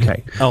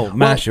 Okay. Oh,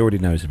 Mash already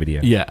knows the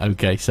video. Yeah.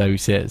 Okay. So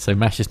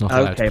Mash is not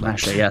allowed to play.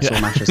 Masher. Yes, or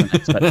Masher's an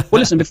expert. Well,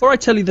 listen. Before I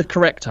tell you the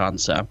correct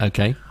answer,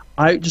 Okay.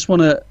 I just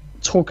want to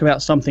talk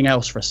about something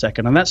else for a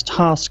second, and that's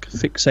task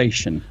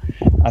fixation.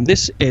 And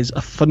this is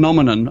a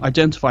phenomenon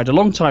identified a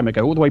long time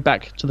ago, all the way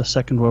back to the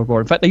Second World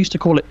War. In fact, they used to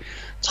call it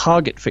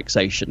target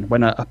fixation,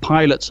 when a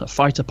pilot, a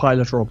fighter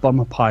pilot or a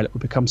bomber pilot,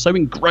 would become so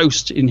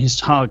engrossed in his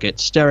target,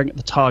 staring at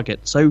the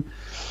target, so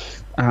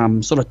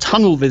sort of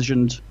tunnel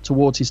visioned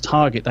towards his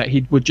target that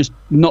he would just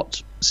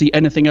not see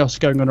anything else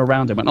going on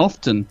around him. And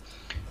often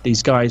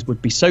these guys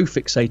would be so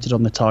fixated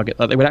on the target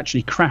that they would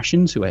actually crash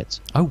into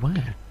it. Oh wow.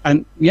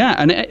 And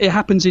it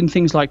happens in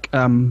things like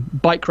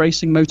bike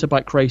racing,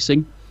 motorbike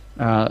racing.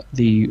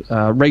 The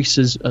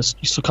racers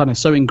are kind of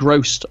so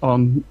engrossed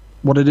on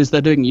what it is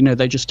they're doing,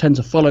 they just tend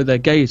to follow their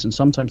gaze, and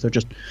sometimes they'll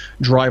just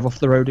drive off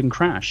the road and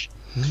crash.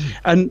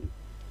 And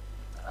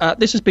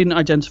this has been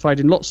identified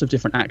in lots of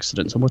different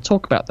accidents, and we'll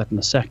talk about that in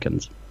a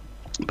second.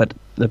 But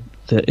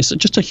it's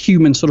just a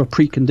human sort of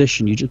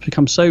precondition. You just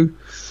become so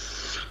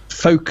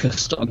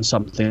focused on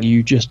something,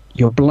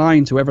 you're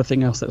blind to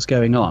everything else that's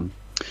going on.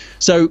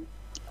 So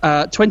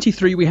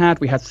 23 we had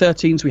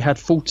 13s, we had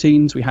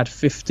 14s, we had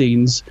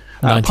 15s.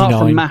 Apart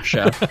from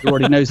Masher, who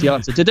already knows the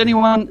answer. Did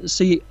anyone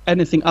see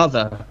anything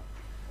other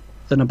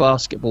than a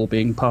basketball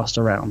being passed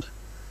around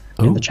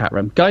in the chat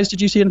room? Guys,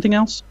 did you see anything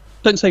else?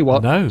 Don't say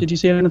what. No. Did you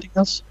see anything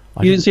else?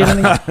 You didn't see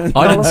anything?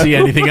 I didn't see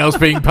anything else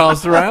being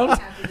passed around.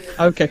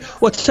 Okay.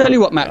 Well, to tell you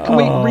what, Matt, can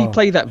we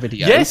replay that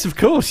video? Yes, of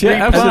course. Yeah,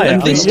 And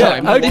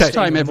absolutely. this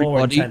time,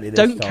 everybody,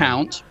 don't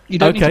count. You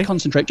don't need to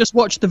concentrate. Just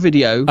watch the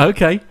video.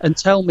 Okay. And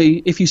tell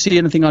me if you see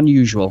anything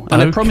unusual.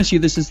 And I promise you,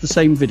 this is the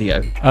same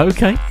video.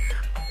 Okay.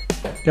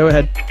 Go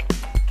ahead.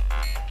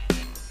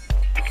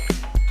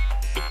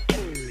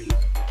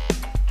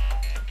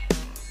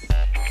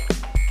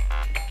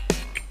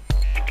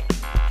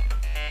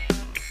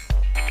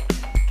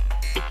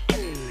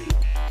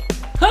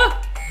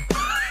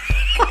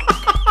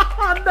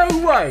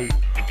 No way.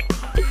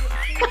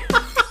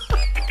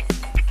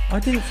 I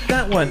didn't.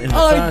 That weren't in the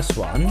first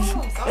one.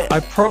 I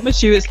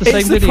promise you, it's the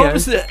same video.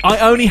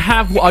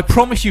 I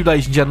promise you,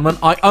 ladies and gentlemen,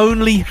 I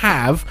only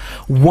have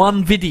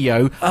one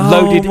video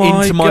loaded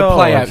into my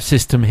playout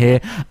system here,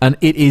 and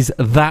it is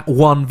that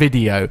one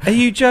video. Are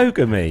you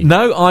joking me?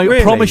 No, I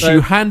Really? promise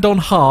you, hand on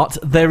heart,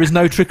 there is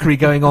no trickery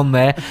going on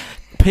there.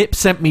 Pip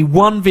sent me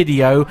one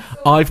video.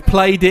 I've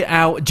played it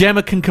out.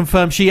 Gemma can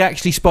confirm she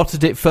actually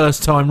spotted it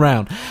first time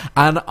round.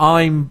 And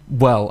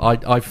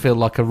I feel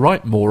like a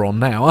right moron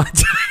now.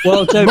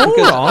 Well, Joe,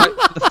 because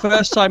the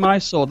first time I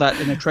saw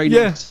that in a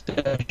training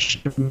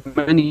session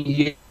many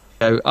years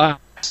ago, I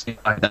see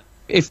that.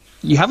 If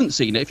you haven't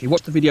seen it, if you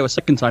watch the video a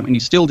second time and you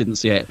still didn't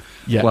see it,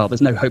 well,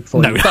 there's no hope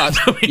for you.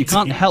 But you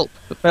can't help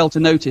but fail to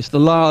notice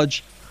the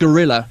large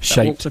gorilla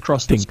that walks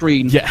across the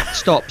screen,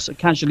 stops,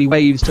 casually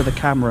waves to the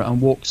camera and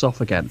walks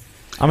off again.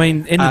 I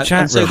mean, in the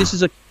chat room. So this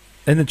is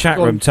in the chat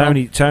room,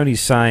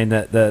 Tony's saying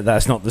that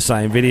that's not the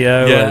same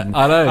video. Yeah,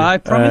 I know. I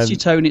promise you,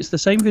 Tony, it's the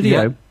same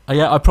video.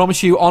 Yeah, I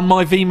promise you, on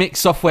my vMix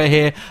software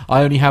here,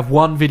 I only have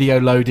one video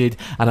loaded,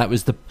 and that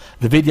was the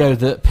video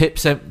that Pip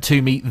sent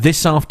to me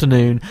this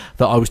afternoon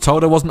that I was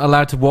told I wasn't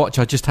allowed to watch.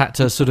 I just had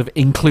to sort of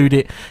include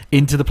it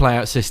into the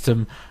playout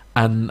system.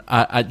 And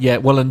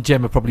and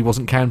Gemma probably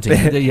wasn't counting.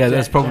 Yeah,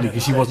 that's probably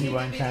because she wasn't.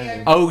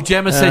 Oh,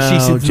 Gemma says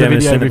she's seen the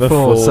video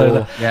before.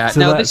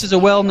 Now this is a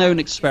well-known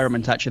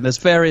experiment. Actually, there's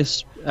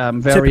various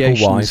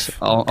variations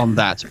on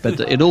that, but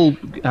it all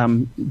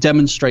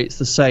demonstrates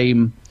the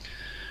same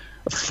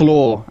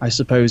flaw, I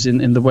suppose,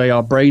 in the way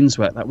our brains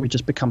work. That we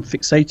just become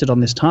fixated on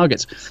this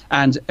target,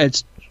 and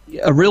it's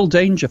a real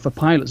danger for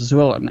pilots as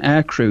well and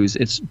air crews.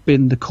 It's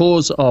been the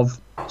cause of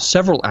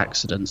several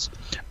accidents.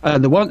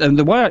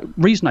 The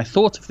reason I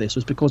thought of this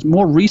was because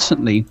more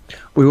recently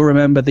we will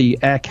remember the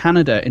Air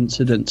Canada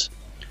incident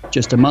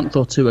just a month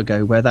or two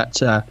ago, where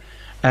that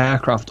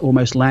aircraft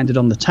almost landed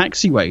on the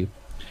taxiway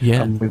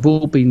Yeah. We've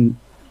all been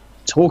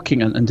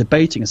talking and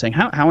debating and saying,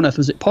 how on earth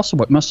was it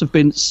possible? It must have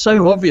been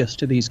so obvious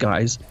to these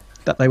guys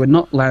that they were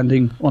not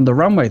landing on the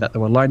runway, that they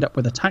were lined up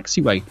with a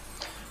taxiway.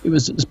 It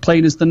was as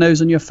plain as the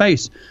nose on your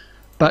face.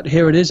 But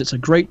here it is. It's a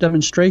great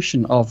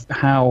demonstration of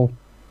how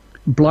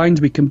blind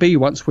we can be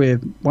once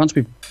we've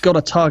got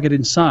a target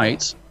in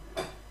sight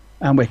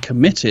and we're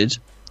committed.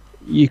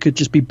 You could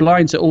just be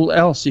blind to all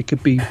else. You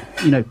could be,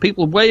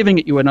 people waving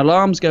at you and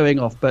alarms going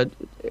off, but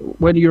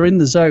when you're in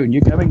the zone,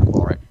 you're going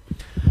for it.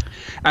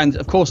 And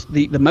of course,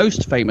 the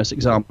most famous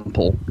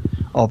example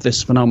of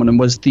this phenomenon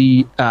was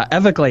the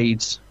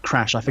Everglades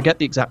crash. I forget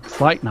the exact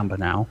flight number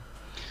now,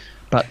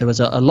 but there was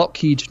a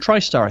Lockheed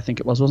TriStar, I think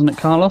it was, wasn't it,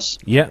 Carlos?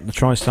 Yeah, the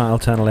TriStar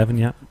L1011.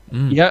 Yeah.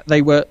 Yeah,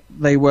 they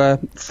were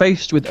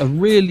faced with a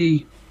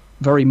really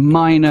very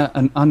minor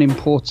and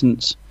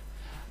unimportant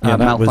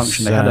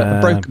malfunction. They had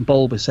a broken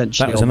bulb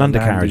essentially. That was an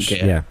undercarriage,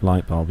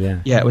 light bulb.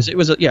 Yeah. Yeah, it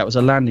was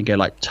a landing gear,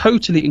 like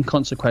totally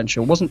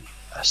inconsequential. It wasn't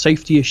a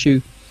safety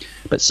issue,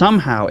 but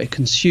somehow it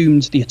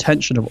consumed the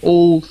attention of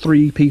all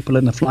three people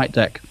in the flight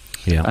deck.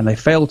 Yeah. And they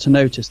failed to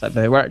notice that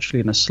they were actually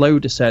in a slow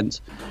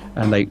descent,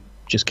 and they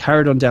just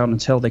carried on down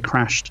until they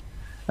crashed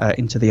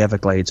into the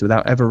Everglades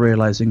without ever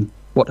realizing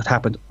what had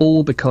happened,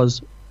 all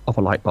because of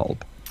a light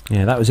bulb.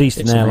 Yeah, that was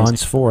Eastern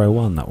Airlines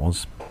 401, that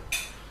was.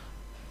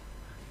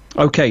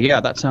 Okay, yeah,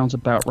 that sounds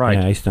about right.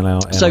 Yeah, Eastern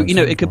Airlines. So,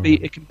 it could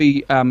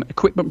be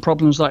equipment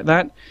problems like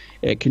that.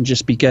 It can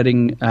just be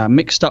getting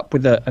mixed up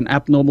with an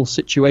abnormal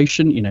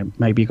situation.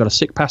 Maybe you've got a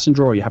sick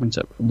passenger, or you're having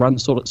to run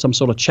some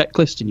sort of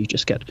checklist and you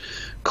just get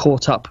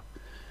caught up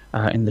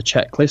in the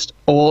checklist.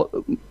 Or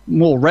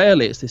more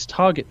rarely, it's this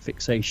target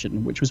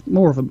fixation, which was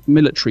more of a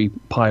military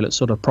pilot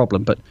sort of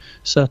problem. But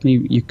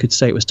certainly you could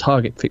say it was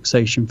target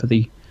fixation for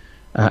the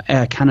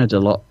Air Canada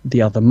lot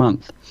the other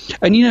month.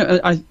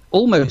 And,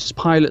 almost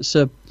pilots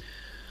are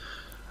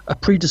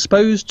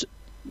predisposed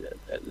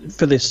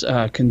for this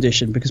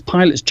condition, because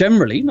pilots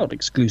generally, not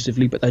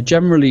exclusively, but they're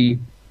generally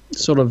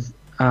sort of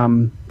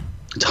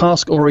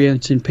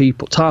task-oriented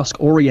people.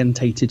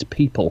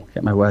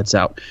 Get my words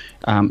out.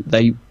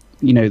 They're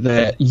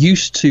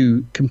used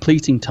to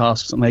completing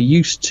tasks, and they're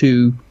used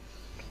to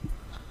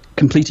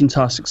completing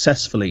tasks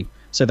successfully.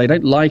 So they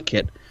don't like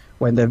it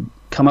when they've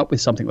come up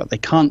with something that they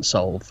can't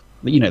solve.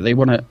 They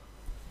want to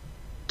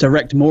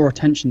direct more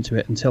attention to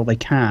it until they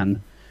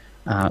can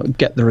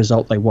get the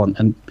result they want,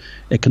 and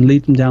it can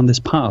lead them down this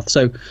path.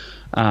 So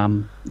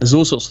there's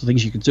all sorts of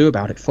things you can do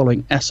about it.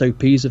 Following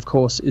SOPs, of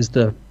course, is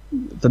the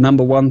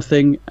number one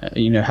thing.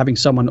 Having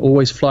someone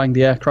always flying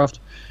the aircraft.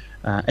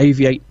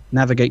 Aviate,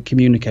 navigate,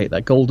 communicate,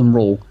 that golden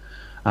rule.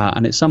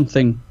 And it's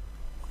something,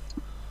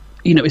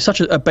 it's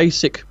such a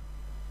basic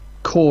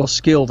core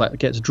skill that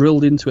gets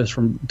drilled into us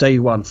from day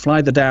one.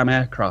 Fly the damn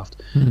aircraft.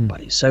 But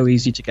it's so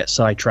easy to get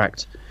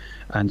sidetracked,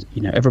 and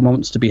everyone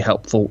wants to be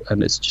helpful,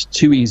 and it's just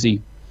too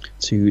easy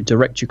to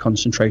direct your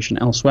concentration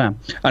elsewhere.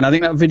 And I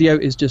think that video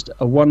is just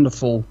a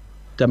wonderful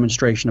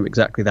demonstration of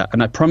exactly that.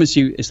 And I promise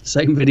you, it's the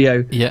same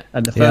video. Yeah.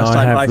 And the first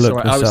time I saw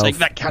it, I was myself. like,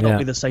 that cannot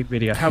be the same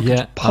video. How could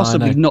you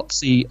possibly not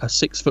see a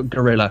 6-foot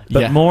gorilla?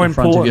 But more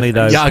importantly,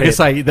 though, I can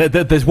say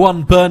there's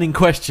one burning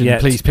question,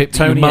 please, Pip,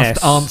 Tony you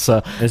must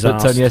answer.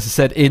 That Tony S has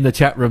said in the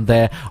chat room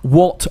there.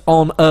 What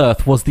on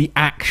earth was the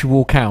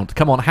actual count?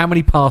 Come on, how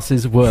many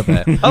passes were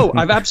there?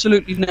 I've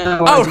absolutely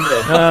no idea.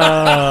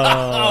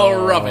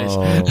 Oh, rubbish.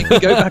 You can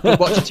go back and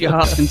watch it to your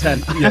heart's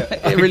content.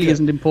 It really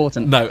isn't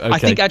important. No, okay. I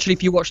think actually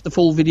if you watch the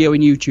full video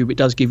in YouTube, it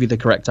does give you the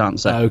correct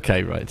answer.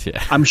 Okay, right,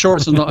 yeah. I'm sure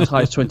it's not as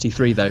high as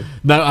 23, though.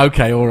 No,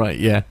 okay, all right,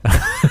 yeah.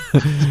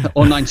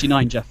 Or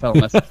 99, Jeff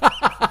Felmuth.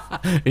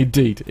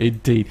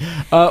 Indeed.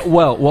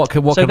 Well, what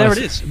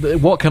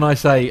can I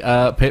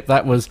say, Pip?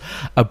 That was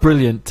a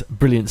brilliant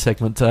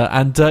segment.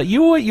 And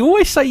you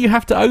always say you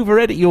have to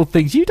over-edit your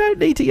things. You don't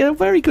need to. You're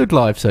very good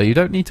live, sir. You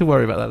don't need to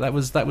worry about that.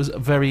 That was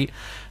very,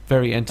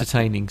 very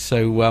entertaining.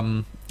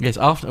 So, yes,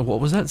 what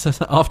was that? So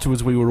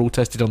afterwards, we were all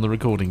tested on the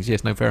recordings.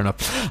 Yes, no, fair enough.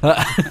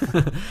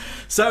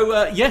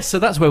 So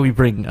that's where we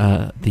bring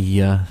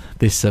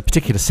this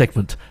particular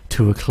segment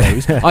to a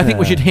close. I think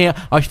we should hear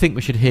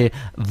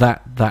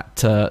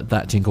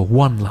that jingle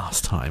one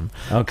last time.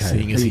 Okay,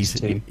 seeing as he's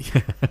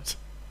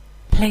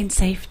Plane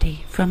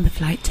safety from the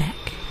flight deck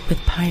with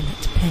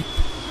pilot Pip.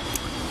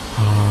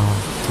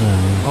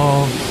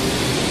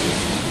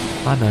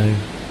 I know.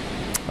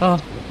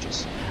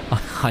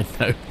 I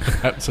know,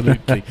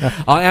 absolutely.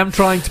 I am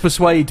trying to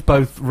persuade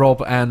both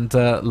Rob and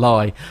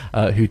Lai,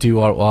 who do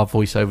our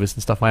voiceovers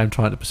and stuff. I am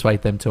trying to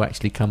persuade them to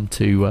actually come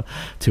to our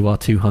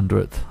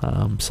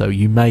 200th. So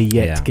you may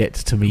yet get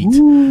to meet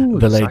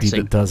the lady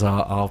that does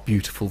our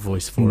beautiful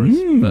voice for us.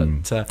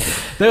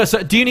 But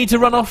so do you need to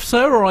run off,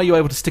 sir, or are you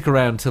able to stick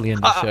around till the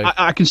end of the show?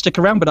 I can stick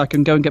around, but I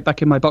can go and get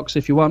back in my box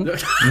if you want. No,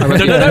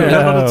 not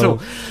at all.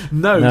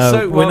 No,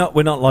 so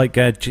we're not like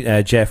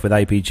Jeff with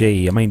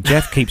APG. I mean,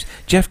 Jeff keeps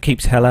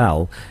Halal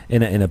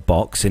in a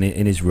box in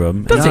his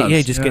room. Does he? he? Yeah,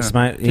 he just gets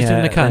them out Just in a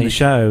in the cage.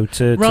 show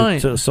to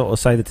Right. sort of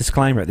say the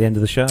disclaimer at the end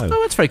of the show.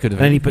 Oh, that's very good of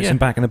And him. then he puts Yeah. them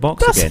back in the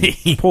box Does again.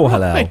 he? Poor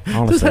Hillel, Right.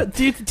 honestly.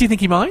 Do you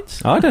think he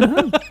minds? I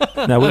don't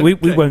know. No, we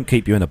won't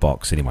keep you in a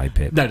box anyway,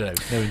 Pip. No, indeed.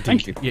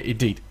 Thank you. Yeah,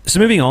 indeed. So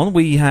moving on,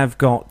 we have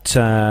got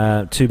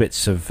 2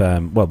 bits of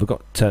we've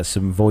got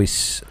some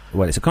voice.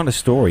 Well, it's a kind of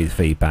story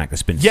feedback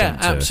that's been Yeah,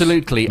 sent to us.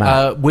 absolutely.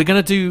 Matt. We're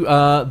going to do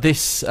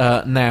this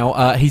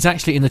now. He's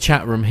actually in the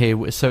chat room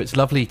here, so it's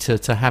lovely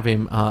to have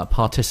him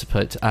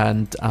participate.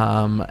 And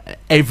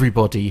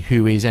everybody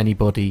who is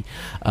anybody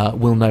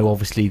will know,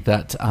 obviously,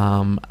 that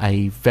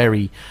a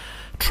very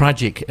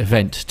tragic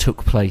event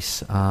took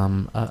place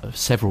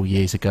several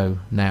years ago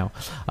now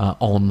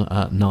on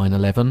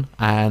 9/11,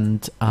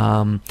 and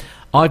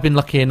I've been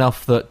lucky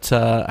enough that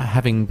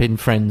having been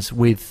friends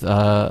with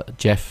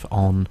Jeff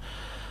on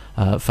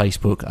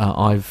Facebook,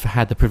 I've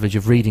had the privilege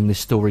of reading this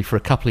story for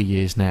a couple of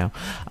years now,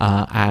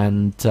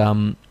 and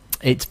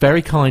it's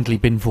very kindly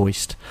been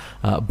voiced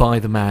by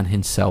the man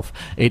himself.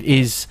 It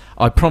is,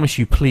 I promise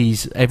you,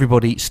 please,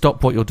 everybody,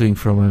 stop what you're doing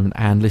for a moment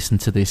and listen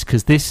to this,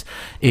 because this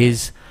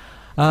is,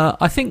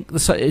 I think,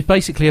 it's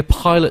basically a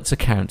pilot's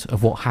account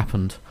of what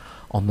happened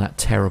on that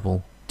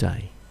terrible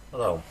day.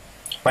 Hello,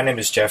 my name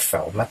is Jeff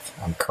Feldmuth.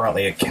 I'm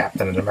currently a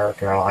captain at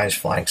American Airlines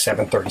flying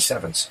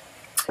 737s.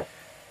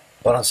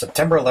 But on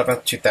September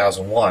 11th,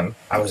 2001,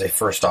 I was a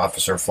first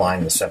officer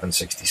flying the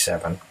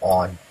 767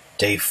 on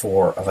day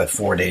 4 of a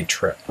 4-day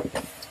trip.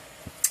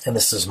 And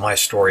this is my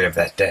story of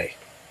that day.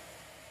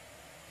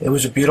 It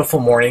was a beautiful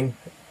morning,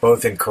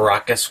 both in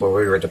Caracas, where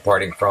we were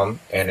departing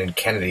from, and in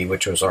Kennedy,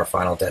 which was our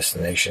final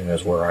destination,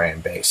 is where I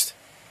am based.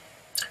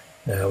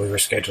 We were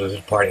scheduled to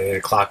depart at 8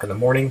 o'clock in the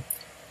morning,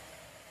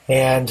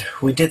 and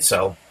we did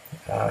so,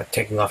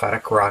 taking off out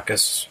of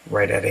Caracas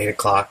right at 8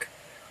 o'clock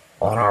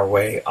on our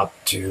way up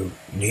to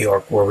New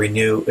York, where we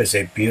knew is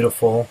a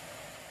beautiful,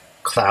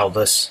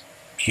 cloudless,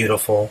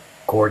 beautiful,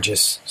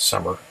 gorgeous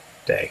summer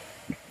day.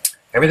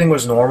 Everything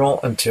was normal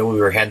until we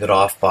were handed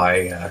off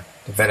by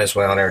the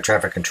Venezuelan air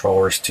traffic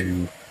controllers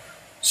to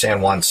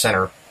San Juan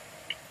Center.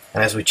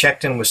 And as we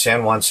checked in with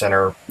San Juan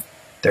Center,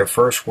 their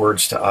first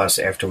words to us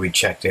after we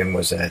checked in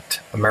was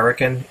that,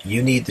 "American,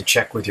 you need to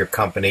check with your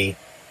company.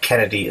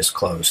 Kennedy is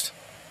closed."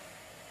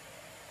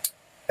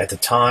 At the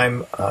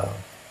time,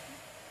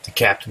 the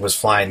captain was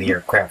flying the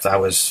aircraft. I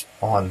was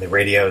on the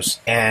radios.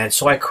 And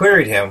so I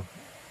queried him,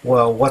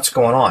 "Well, what's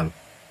going on?"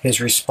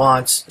 His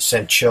response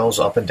sent chills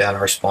up and down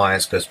our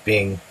spines, because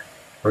being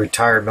a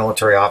retired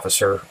military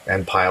officer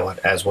and pilot,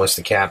 as was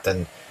the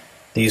captain,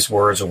 these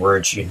words are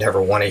words you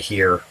never want to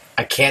hear.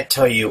 "I can't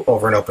tell you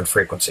over an open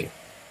frequency."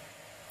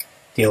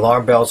 The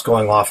alarm bells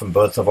going off in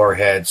both of our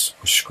heads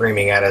were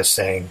screaming at us,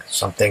 saying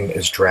something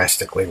is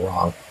drastically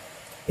wrong.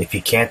 If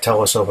you can't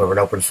tell us over an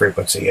open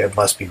frequency, it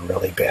must be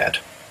really bad.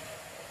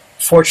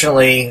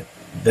 Fortunately,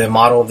 the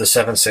model of the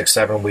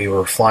 767 we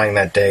were flying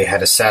that day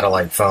had a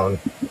satellite phone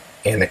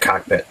in the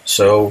cockpit.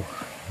 So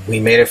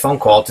we made a phone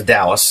call to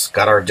Dallas,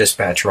 got our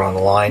dispatcher on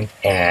the line,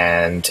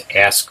 and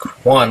asked,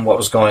 1, what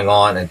was going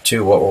on, and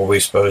 2, what were we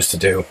supposed to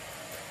do.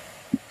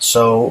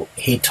 So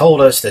he told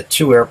us that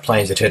 2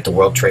 airplanes had hit the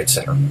World Trade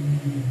Center.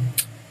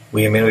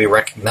 We immediately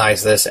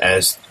recognized this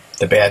as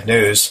the bad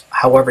news.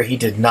 However, he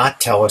did not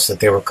tell us that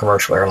they were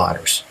commercial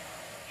airliners.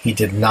 He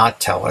did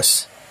not tell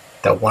us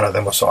that one of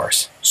them was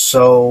ours.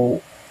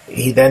 So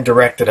he then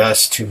directed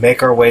us to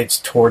make our way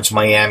towards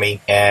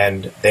Miami,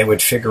 and they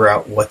would figure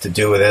out what to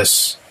do with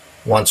this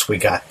once we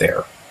got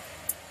there.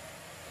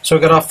 So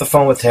we got off the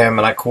phone with him,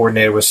 and I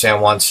coordinated with San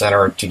Juan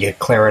Center to get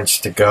clearance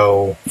to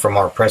go from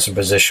our present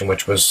position,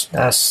 which was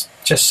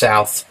just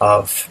south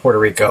of Puerto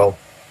Rico,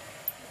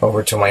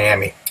 over to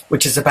Miami,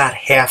 which is about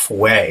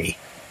halfway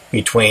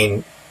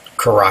between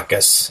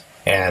Caracas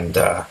and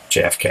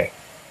JFK.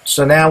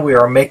 So now we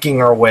are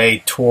making our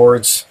way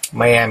towards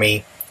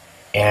Miami,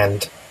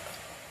 and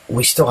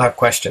we still have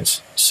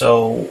questions.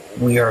 So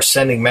we are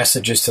sending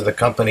messages to the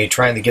company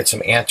trying to get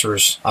some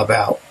answers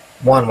about,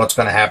 1, what's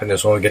going to happen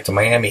is when we get to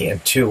Miami,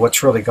 and 2,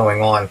 what's really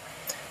going on.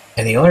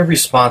 And the only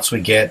response we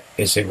get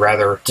is a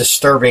rather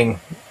disturbing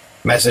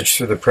message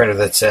through the printer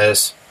that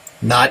says,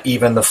 "Not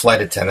even the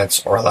flight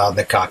attendants are allowed in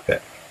the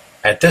cockpit."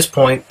 At this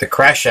point, the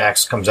crash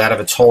axe comes out of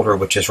its holder,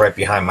 which is right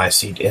behind my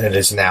seat, and it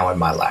is now in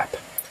my lap.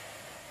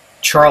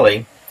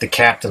 Charlie, the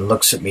captain,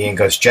 looks at me and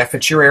goes, "Jeff,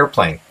 it's your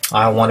airplane.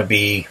 I want to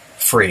be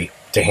free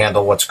to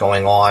handle what's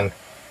going on,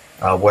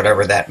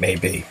 whatever that may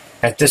be."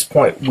 At this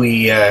point,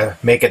 we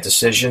make a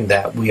decision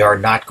that we are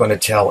not going to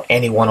tell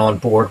anyone on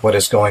board what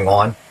is going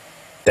on,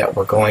 that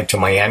we're going to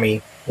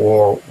Miami,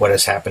 or what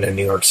has happened in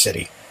New York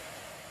City.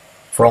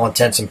 For all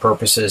intents and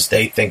purposes,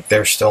 they think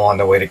they're still on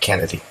their way to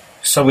Kennedy.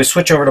 So we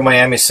switch over to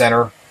Miami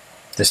Center.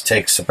 This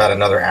takes about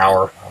another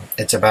hour.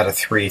 It's about a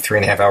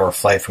 3.5 hour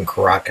flight from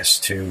Caracas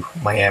to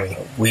Miami.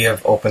 We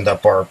have opened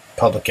up our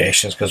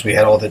publications because we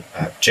had all the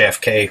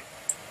JFK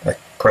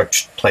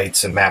approach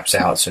plates and maps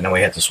out, so now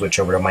we had to switch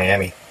over to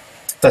Miami.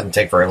 Doesn't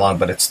take very long,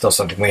 but it's still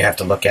something we have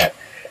to look at.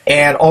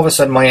 And all of a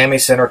sudden, Miami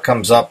Center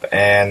comes up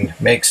and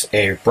makes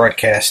a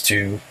broadcast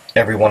to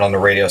everyone on the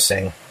radio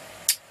saying,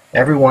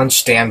 Everyone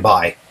stand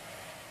by.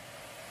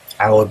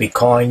 I will be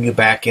calling you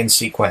back in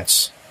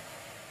sequence.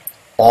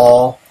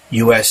 All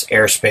U.S.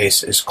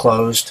 airspace is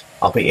closed.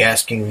 I'll be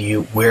asking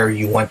you where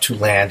you want to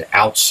land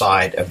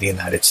outside of the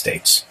United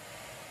States.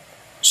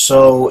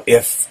 So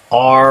if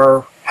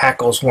our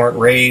hackles weren't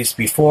raised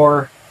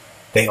before,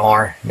 they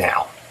are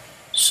now.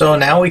 So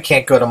now we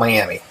can't go to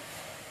Miami.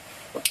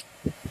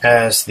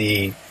 As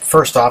the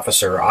first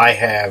officer, I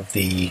have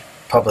the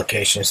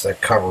publications that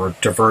cover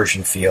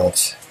diversion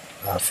fields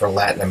for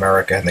Latin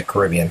America and the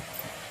Caribbean.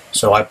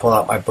 So I pull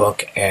out my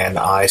book and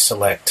I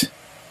select,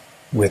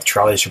 with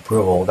Charlie's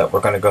approval, that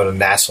we're going to go to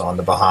Nassau in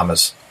the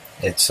Bahamas.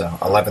 It's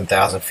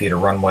 11,000 feet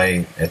of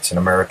runway. It's an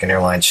American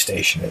Airlines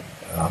station.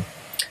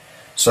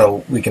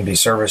 So we can be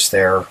serviced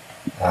there,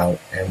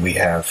 and we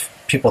have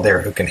people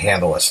there who can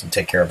handle us and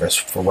take care of us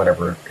for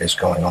whatever is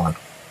going on.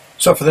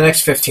 So for the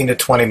next 15 to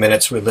 20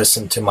 minutes, we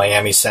listen to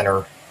Miami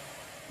Center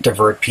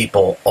divert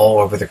people all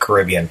over the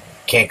Caribbean.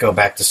 Can't go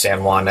back to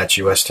San Juan, that's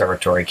U.S.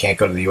 territory. Can't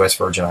go to the U.S.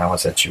 Virgin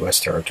Islands, that's U.S.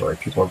 territory.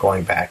 People are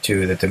going back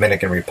to the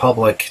Dominican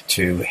Republic,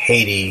 to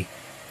Haiti,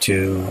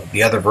 to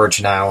the other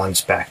Virgin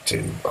Islands, back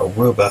to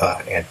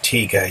Aruba,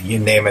 Antigua, you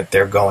name it,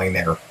 they're going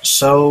there.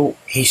 So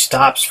he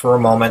stops for a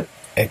moment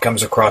and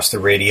comes across the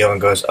radio and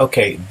goes,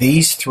 okay,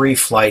 these 3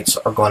 flights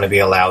are going to be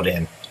allowed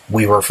in.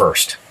 We were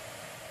first.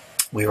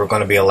 We were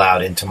going to be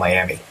allowed into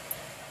Miami.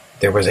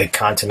 There was a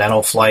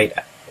Continental flight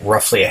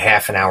roughly a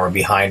half an hour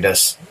behind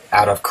us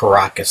out of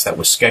Caracas that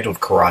was scheduled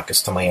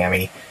Caracas to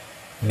Miami.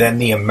 Then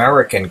the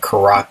American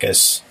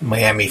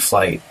Caracas-Miami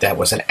flight that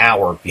was an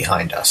hour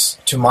behind us.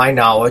 To my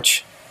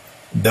knowledge,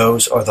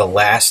 those are the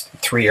last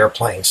 3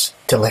 airplanes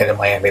to land in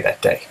Miami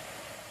that day.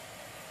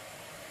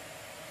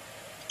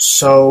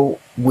 So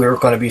we're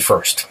going to be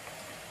first.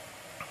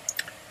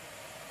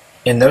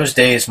 In those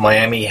days,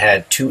 Miami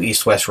had 2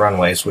 east-west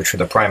runways, which were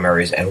the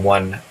primaries, and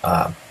 1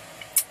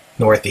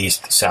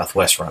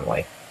 northeast-southwest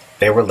runway.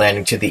 They were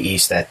landing to the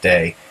east that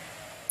day.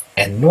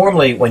 And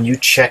normally, when you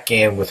check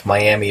in with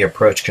Miami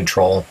Approach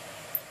Control,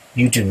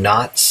 you do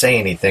not say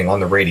anything on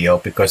the radio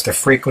because the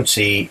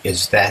frequency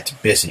is that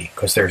busy,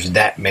 because there's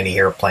that many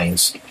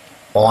airplanes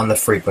on the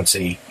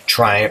frequency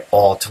trying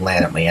all to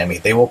land at Miami.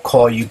 They will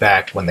call you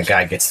back when the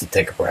guy gets to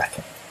take a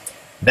breath.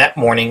 That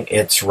morning,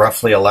 it's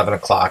roughly 11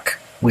 o'clock.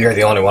 We are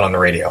the only one on the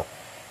radio.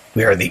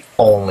 We are the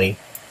only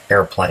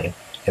airplane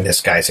in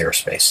this guy's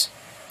airspace.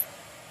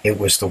 It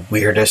was the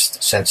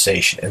weirdest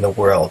sensation in the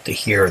world to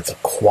hear the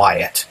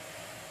quiet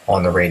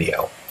on the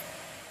radio.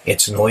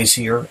 It's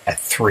noisier at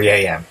 3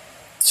 a.m.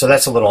 So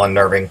that's a little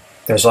unnerving.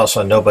 There's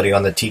also nobody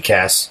on the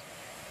TCAS,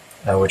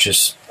 which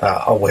is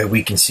a way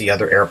we can see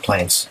other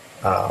airplanes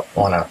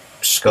on a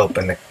scope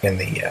on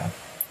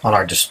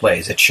our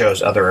displays. It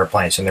shows other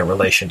airplanes in their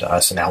relation to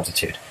us in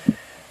altitude.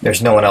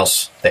 There's no one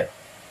else there.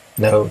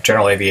 No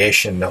general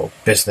aviation, no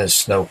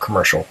business, no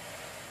commercial.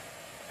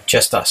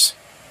 Just us.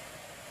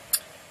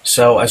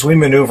 So as we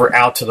maneuver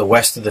out to the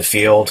west of the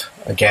field,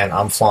 again,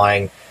 I'm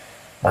flying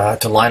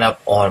to line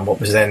up on what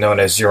was then known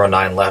as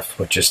 09 left,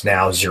 which is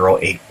now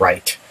 08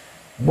 right.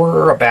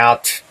 We're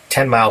about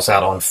 10 miles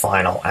out on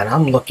final, and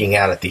I'm looking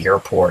out at the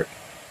airport.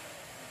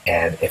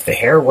 And if the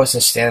hair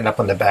wasn't standing up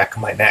on the back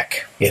of my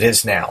neck, it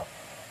is now.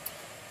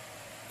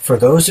 For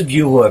those of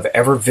you who have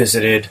ever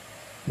visited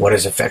what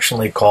is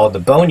affectionately called the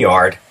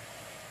Boneyard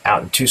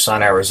out in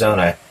Tucson,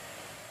 Arizona,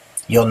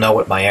 you'll know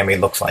what Miami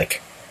looks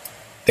like.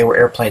 There were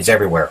airplanes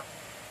everywhere.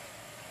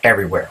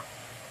 Everywhere.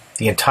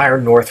 The entire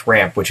north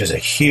ramp, which is a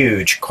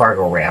huge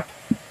cargo ramp,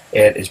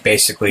 it is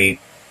basically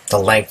the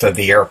length of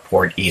the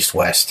airport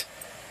east-west,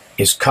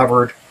 is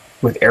covered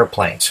with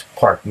airplanes,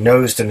 parked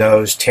nose to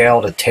nose,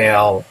 tail to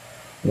tail,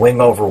 wing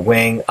over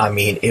wing. I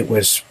mean, it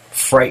was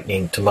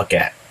frightening to look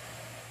at.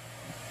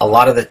 A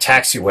lot of the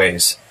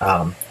taxiways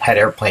had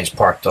airplanes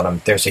parked on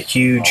them. There's a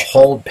huge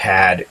hold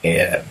pad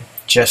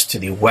just to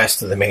the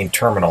west of the main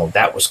terminal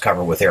that was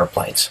covered with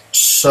airplanes.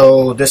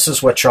 So this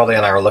is what Charlie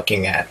and I are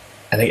looking at.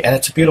 And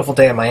it's a beautiful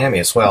day in Miami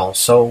as well.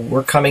 So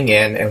we're coming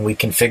in and we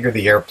configure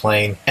the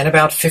airplane. And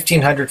about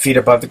 1,500 feet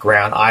above the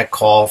ground, I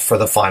call for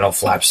the final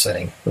flap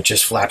setting, which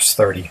is flaps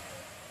 30.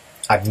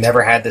 I've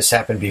never had this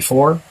happen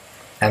before,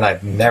 and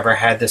I've never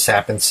had this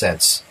happen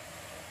since.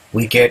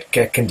 We get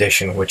a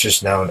condition which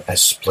is known as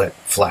split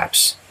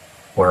flaps,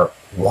 where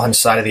one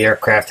side of the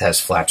aircraft has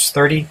flaps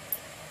 30,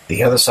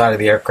 the other side of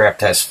the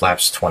aircraft has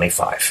flaps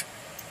 25.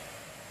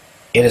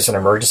 It is an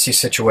emergency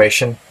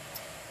situation.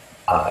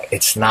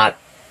 It's not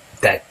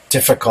that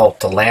difficult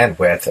to land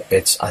with.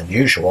 It's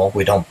unusual.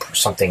 We don't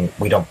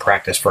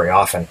practice very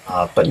often.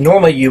 But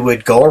normally you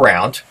would go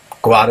around,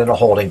 go out in a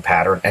holding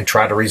pattern, and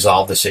try to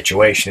resolve the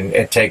situation.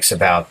 It takes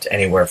about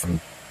anywhere from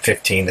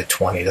 15 to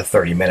 20 to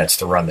 30 minutes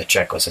to run the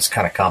checklist. It's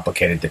kind of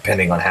complicated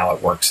depending on how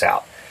it works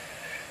out.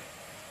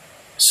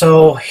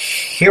 So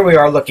here we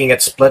are looking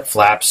at split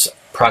flaps,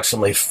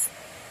 approximately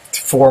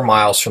 4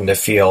 miles from the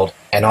field,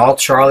 and all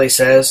Charlie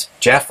says,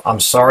 "Jeff, I'm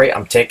sorry,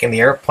 I'm taking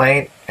the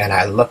airplane." And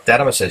I looked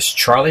at him and says,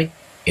 "Charlie,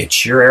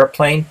 it's your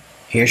airplane.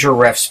 Here's your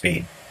ref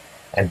speed."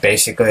 And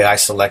basically I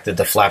selected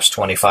the flaps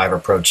 25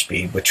 approach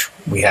speed, which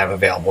we have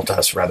available to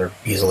us rather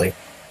easily.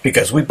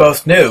 Because we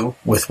both knew,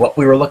 with what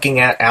we were looking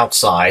at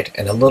outside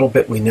and a little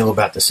bit we knew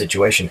about the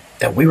situation,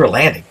 that we were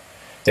landing.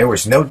 There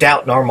was no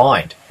doubt in our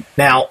mind.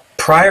 Now,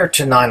 prior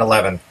to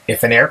 9/11,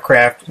 if an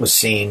aircraft was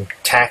seen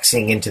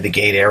taxiing into the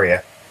gate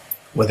area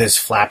with its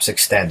flaps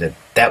extended,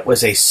 that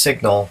was a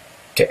signal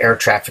to air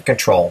traffic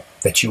control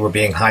that you were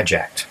being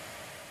hijacked.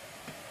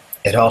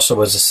 It also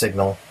was a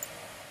signal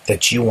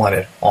that you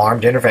wanted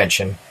armed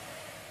intervention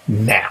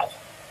now.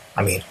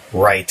 I mean,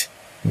 right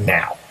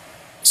now.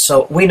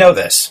 So we know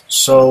this.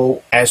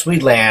 So as we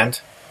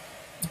land,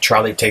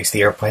 Charlie takes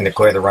the airplane to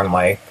clear the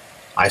runway.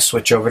 I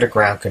switch over to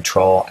ground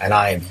control, and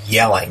I am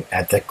yelling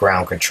at the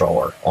ground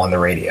controller on the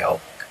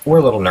radio. We're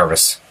a little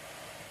nervous.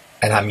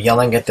 And I'm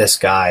yelling at this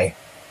guy,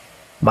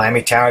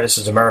 Miami Tower, this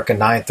is American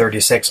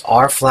 936.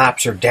 Our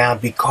flaps are down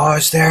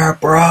because they're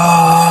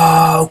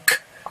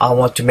broke. I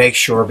want to make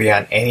sure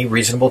beyond any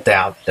reasonable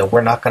doubt that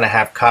we're not going to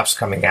have cops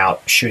coming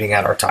out shooting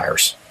at our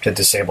tires to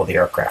disable the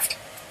aircraft.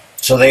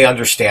 So they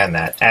understand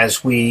that.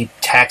 As we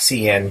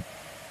taxi in,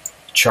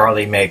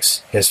 Charlie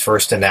makes his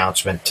first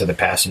announcement to the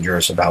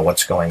passengers about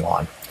what's going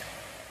on.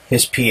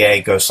 His PA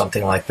goes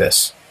something like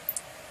this.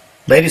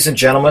 Ladies and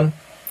gentlemen,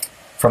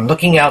 from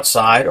looking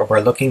outside or by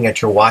looking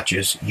at your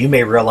watches, you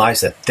may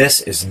realize that this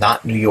is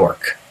not New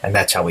York. And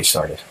that's how we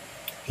started.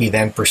 He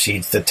then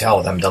proceeds to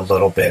tell them the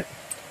little bit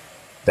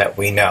that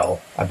we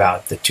know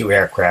about the two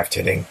aircraft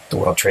hitting the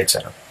World Trade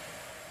Center.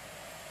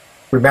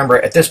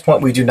 Remember, at this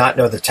point, we do not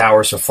know the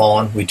towers have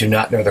fallen. We do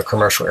not know the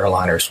commercial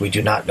airliners. We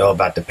do not know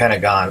about the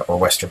Pentagon or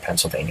Western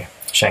Pennsylvania,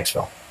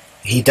 Shanksville.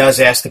 He does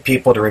ask the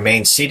people to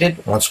remain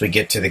seated once we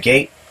get to the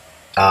gate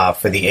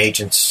for the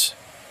agents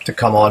to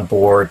come on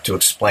board to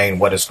explain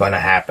what is going to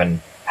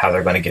happen, how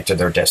they're going to get to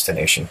their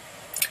destination.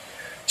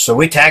 So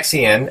we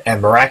taxi in,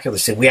 and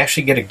miraculously, we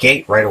actually get a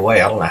gate right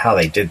away. I don't know how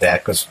they did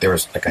that because there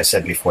was, like I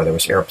said before, there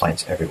was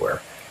airplanes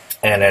everywhere.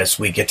 And as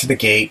we get to the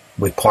gate,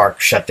 we park,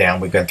 shut down,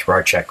 we go through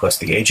our checklist.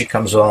 The agent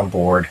comes on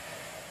board,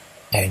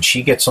 and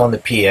she gets on the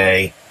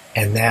PA,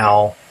 and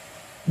now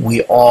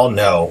we all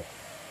know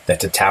that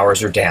the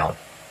towers are down.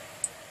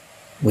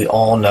 We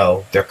all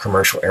know they're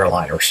commercial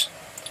airliners.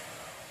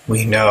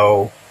 We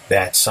know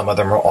that some of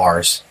them are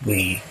ours.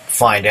 We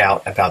find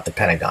out about the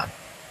Pentagon.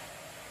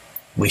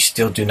 We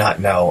still do not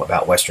know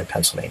about Western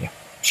Pennsylvania,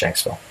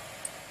 Shanksville.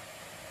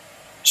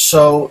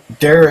 So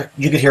there,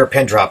 you could hear a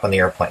pin drop on the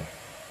airplane.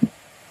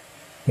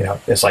 You know,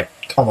 there's like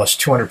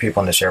almost 200 people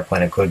on this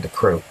airplane, including the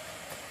crew.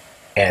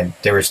 And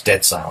there is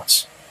dead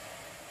silence.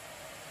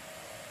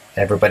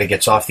 Everybody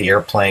gets off the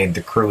airplane.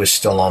 The crew is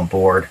still on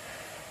board.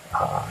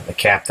 The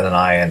captain and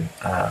I and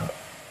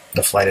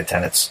the flight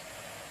attendants.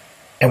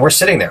 And we're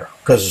sitting there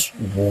because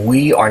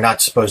we are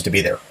not supposed to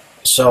be there.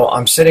 So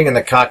I'm sitting in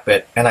the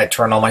cockpit and I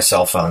turn on my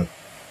cell phone.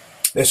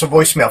 There's a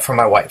voicemail from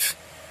my wife,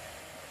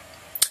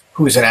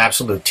 who is in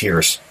absolute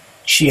tears.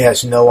 She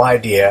has no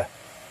idea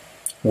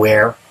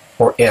where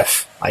or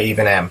if I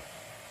even am.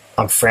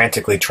 I'm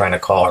frantically trying to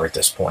call her at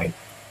this point.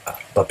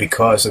 But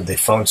because of the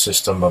phone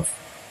system of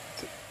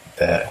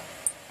the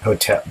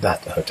hotel,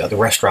 not the hotel, the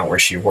restaurant where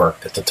she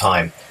worked at the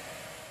time,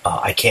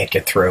 I can't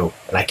get through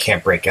and I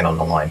can't break in on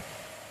the line.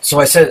 So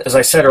as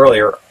I said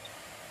earlier,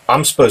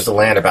 I'm supposed to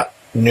land about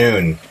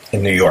noon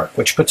in New York,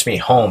 which puts me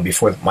home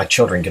before my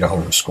children get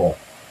home from school.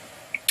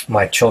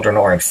 My children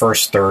are in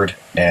 1st, 3rd,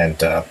 and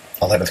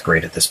 11th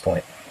grade at this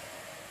point.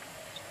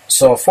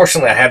 So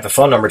fortunately, I have the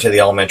phone number to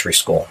the elementary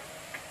school.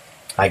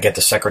 I get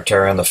the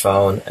secretary on the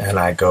phone, and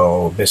I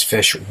go, Ms.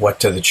 Fish, what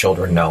do the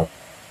children know?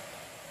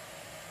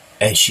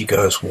 And she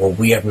goes, well,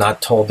 we have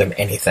not told them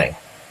anything.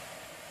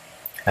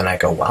 And I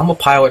go, well, I'm a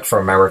pilot for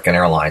American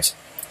Airlines.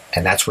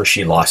 And that's where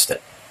she lost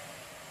it.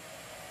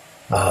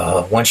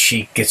 Once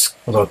she gets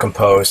a little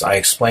composed, I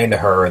explain to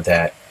her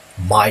that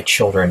my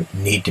children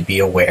need to be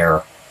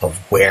aware of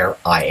where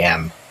I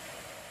am.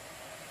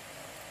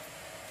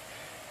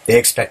 They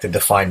expected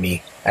to find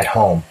me at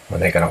home when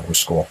they got home from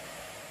school.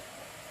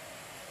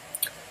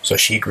 So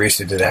she agrees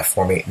to do that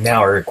for me.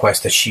 Now I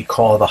request that she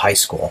call the high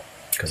school,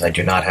 because I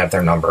do not have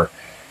their number,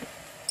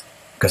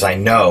 because I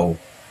know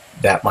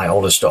that my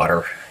oldest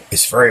daughter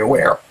is very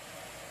aware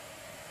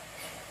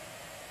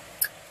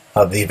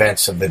of the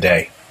events of the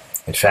day.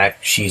 In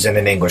fact, she's in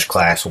an English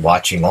class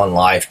watching on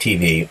live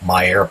TV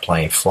my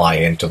airplane fly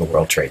into the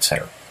World Trade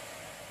Center.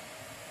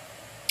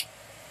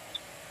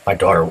 My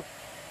daughter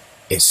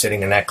is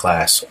sitting in that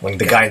class when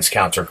the guidance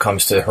counselor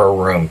comes to her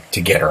room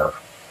to get her.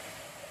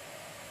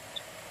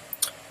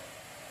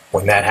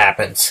 When that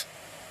happens,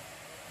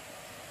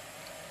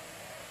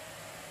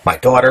 my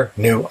daughter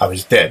knew I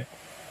was dead.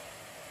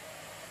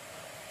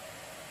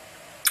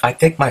 I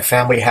think my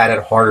family had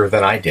it harder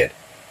than I did.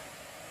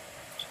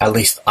 At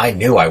least I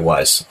knew I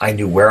was. I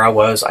knew where I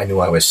was. I knew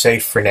I was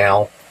safe for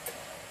now.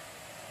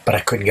 But I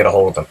couldn't get a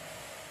hold of them.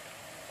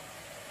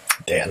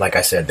 And like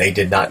I said, they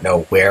did not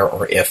know where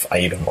or if I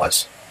even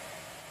was.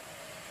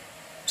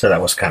 So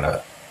that was kind of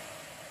a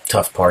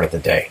tough part of the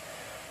day.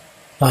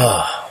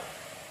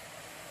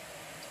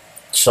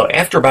 So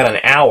after about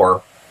an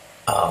hour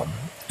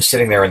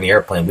sitting there in the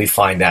airplane, we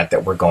find out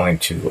that we're going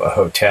to a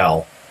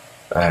hotel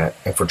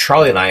And for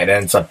Charlie and I, it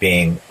ends up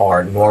being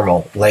our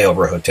normal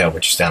layover hotel,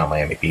 which is down on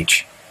Miami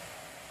Beach.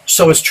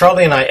 So as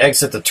Charlie and I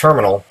exit the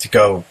terminal to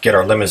go get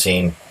our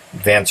limousine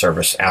van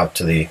service out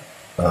to the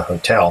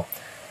hotel,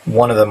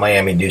 one of the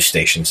Miami news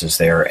stations is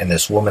there, and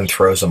this woman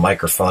throws a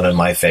microphone in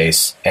my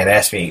face and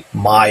asks me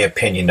my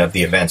opinion of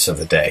the events of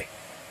the day.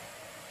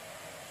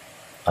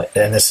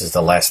 And this is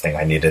the last thing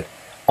I needed.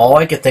 All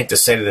I could think to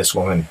say to this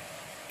woman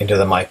into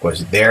the mic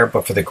was, "There,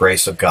 but for the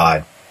grace of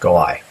God, go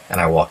I." And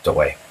I walked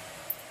away.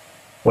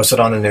 Was it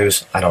on the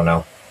news? I don't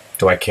know.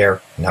 Do I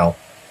care? No.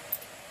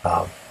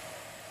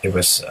 It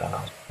was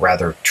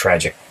rather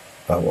tragic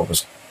what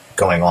was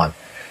going on.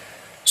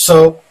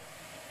 So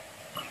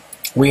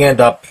we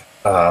end up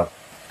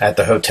at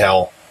the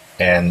hotel,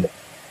 and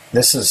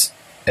this is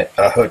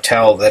a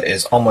hotel that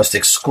is almost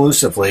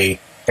exclusively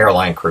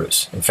airline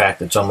crews. In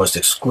fact, it's almost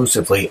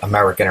exclusively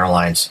American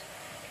Airlines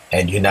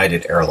and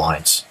United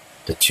Airlines,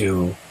 the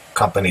two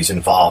companies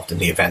involved in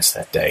the events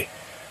that day.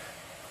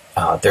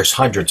 There's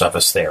hundreds of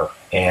us there,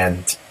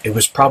 and it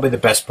was probably the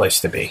best place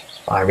to be.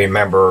 I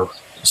remember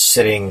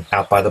sitting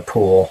out by the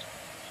pool,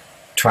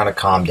 trying to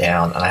calm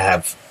down, and I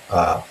have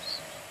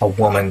a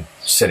woman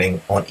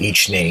sitting on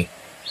each knee.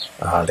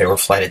 They were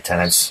flight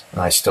attendants,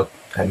 and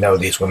I know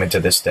these women to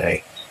this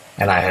day.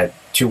 And I had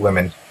two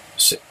women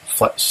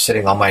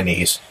sitting on my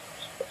knees,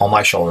 on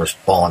my shoulders,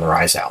 bawling their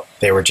eyes out.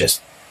 They were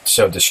just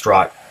so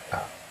distraught.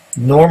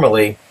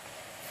 Normally,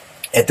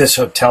 at this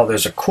hotel,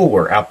 there's a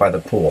cooler out by the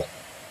pool,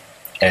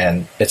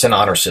 and it's an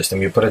honor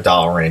system. You put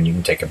 $1 in, you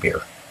can take a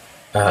beer.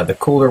 The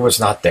cooler was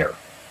not there.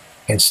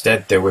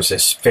 Instead, there was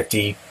this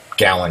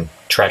 50-gallon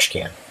trash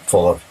can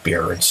full of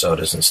beer and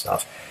sodas and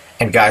stuff.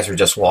 And guys were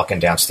just walking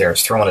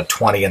downstairs, throwing a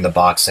 20 in the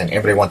box, and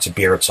everybody wants a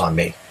beer, it's on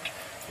me.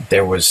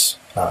 There was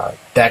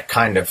that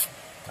kind of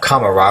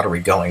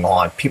camaraderie going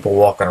on. People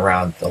walking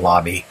around the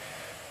lobby.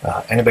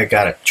 Anybody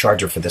got a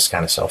charger for this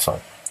kind of cell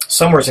phone?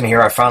 Somewhere in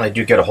here, I finally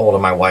do get a hold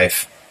of my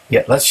wife.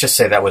 Yeah, let's just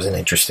say that was an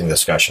interesting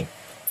discussion.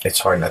 It's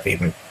hard enough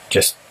even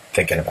just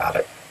thinking about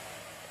it.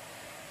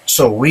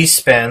 So we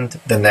spend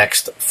the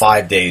next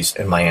 5 days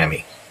in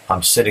Miami.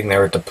 I'm sitting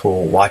there at the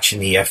pool watching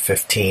the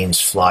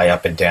F-15s fly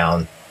up and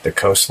down the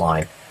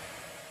coastline.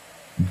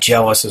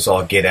 Jealous as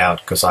all get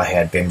out because I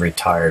had been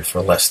retired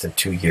for less than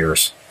 2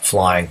 years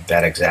flying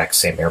that exact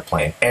same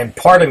airplane. And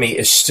part of me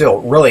is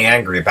still really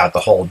angry about the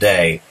whole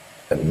day,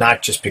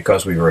 not just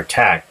because we were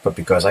attacked, but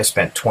because I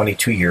spent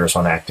 22 years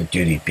on active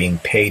duty being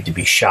paid to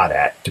be shot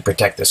at to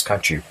protect this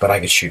country, but I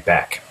could shoot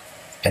back.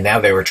 And now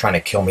they were trying to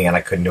kill me and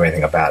I couldn't do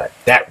anything about it.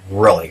 That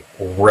really,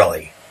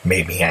 really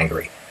made me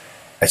angry.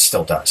 It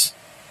still does.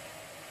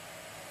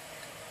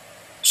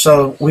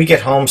 So we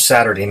get home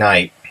Saturday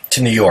night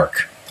to New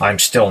York. I'm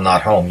still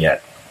not home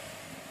yet.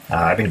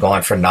 I've been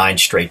gone for 9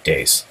 straight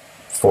days.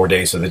 4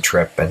 days of the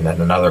trip and then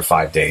another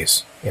 5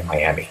 days in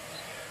Miami.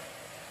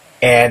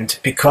 And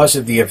because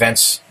of the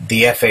events,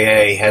 the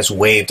FAA has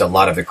waived a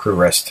lot of the crew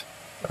rest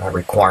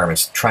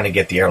requirements, trying to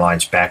get the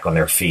airlines back on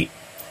their feet.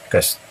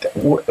 Because,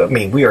 I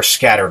mean, we are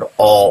scattered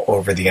all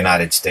over the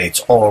United States,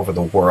 all over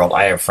the world.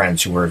 I have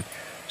friends who were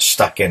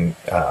stuck in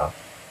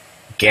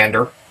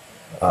Gander,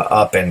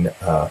 up in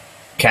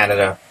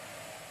Canada,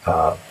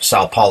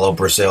 Sao Paulo,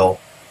 Brazil,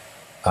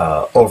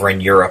 over in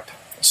Europe.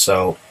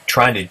 So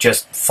trying to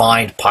just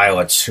find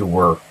pilots who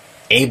were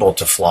able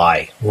to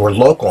fly, who were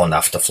local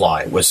enough to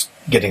fly, was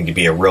getting to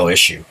be a real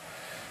issue.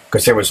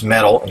 Because there was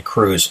metal and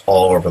crews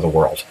all over the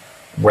world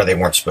where they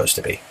weren't supposed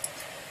to be.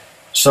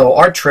 So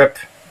our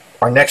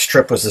next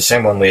trip was the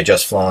same one we had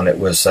just flown. It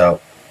was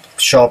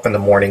show up in the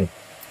morning,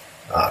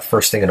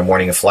 first thing in the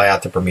morning, and fly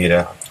out to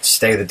Bermuda,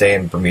 stay the day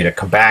in Bermuda,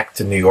 come back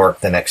to New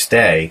York the next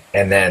day,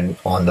 and then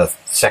on the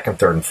 2nd,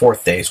 3rd, and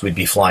 4th days, we'd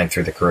be flying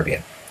through the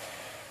Caribbean.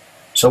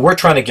 So we're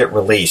trying to get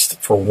released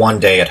for 1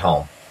 day at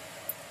home.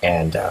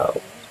 And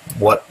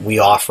what we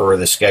offer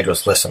the schedule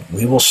is, listen,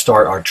 we will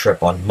start our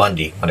trip on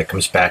Monday when it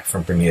comes back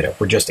from Bermuda.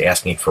 We're just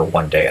asking for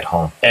 1 day at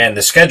home. And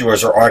the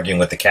schedulers are arguing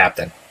with the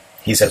captain.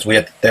 He says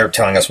they're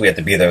telling us we have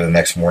to be there the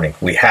next morning.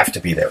 We have to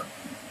be there.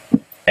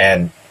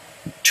 And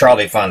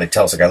Charlie finally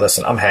tells the guy,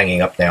 listen, I'm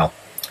hanging up now.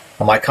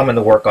 Am I coming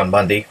to work on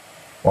Monday,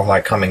 or am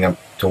I coming up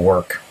to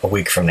work a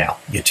week from now?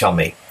 You tell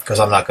me, because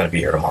I'm not going to be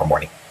here tomorrow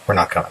morning. We're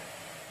not coming.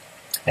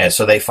 And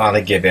so they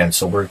finally give in,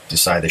 so we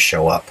decide to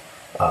show up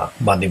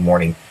Monday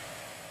morning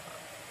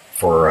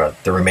for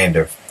the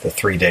remainder of the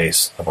 3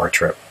 days of our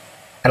trip.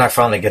 And I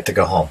finally get to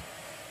go home.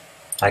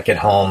 I get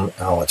home,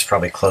 it's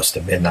probably close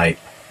to midnight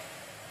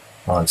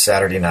on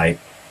Saturday night.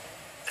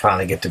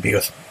 Finally get to be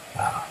with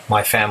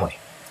my family.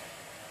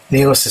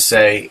 Needless to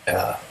say,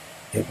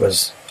 it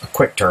was a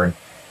quick turn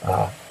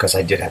because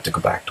I did have to go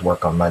back to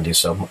work on Monday,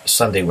 so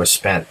Sunday was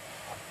spent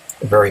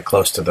very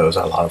close to those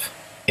I love.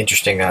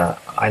 Interesting,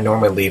 I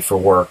normally leave for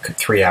work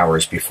 3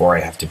 hours before I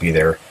have to be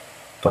there,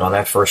 but on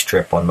that first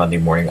trip on Monday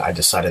morning, I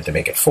decided to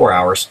make it 4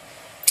 hours.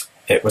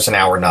 It was an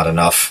hour not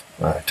enough.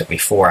 It took me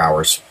 4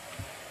 hours.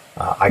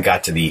 I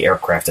got to the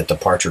aircraft at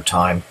departure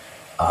time.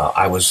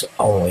 I was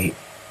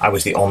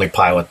the only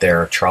pilot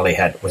there. Charlie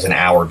was an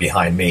hour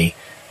behind me.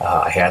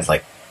 I had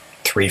like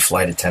 3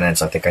 flight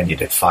attendants. I think I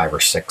needed 5 or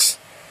 6.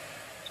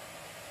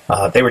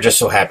 They were just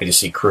so happy to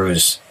see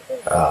crews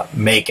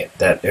make it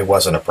that it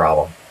wasn't a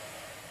problem.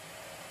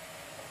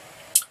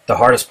 The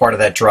hardest part of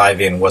that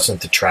drive-in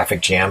wasn't the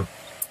traffic jam.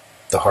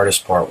 The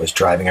hardest part was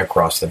driving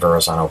across the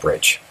Verrazano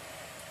Bridge.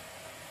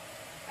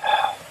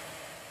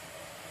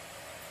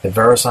 The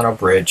Verrazano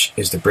Bridge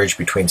is the bridge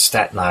between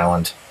Staten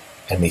Island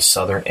and the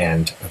southern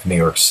end of New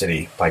York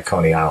City by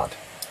Coney Island.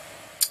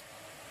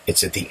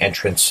 It's at the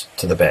entrance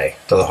to the bay,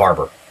 to the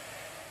harbor.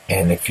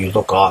 And if you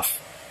look off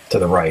to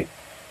the right,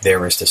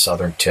 there is the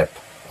southern tip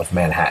of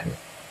Manhattan,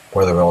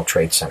 where the World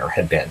Trade Center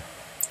had been.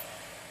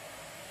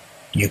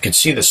 You could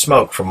see the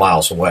smoke from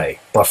miles away,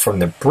 but from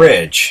the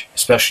bridge,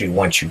 especially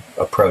once you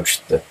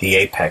approached the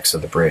apex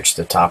of the bridge,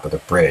 the top of the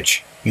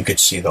bridge, you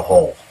could see the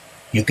hole.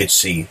 You could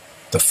see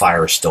the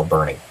fire still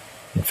burning.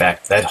 In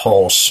fact, that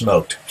hole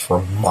smoked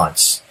for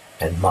months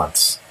and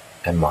months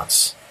and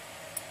months.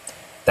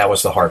 That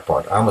was the hard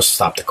part. I almost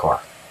stopped the car.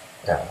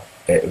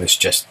 It was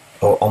just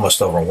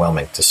almost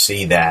overwhelming to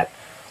see that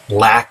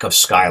lack of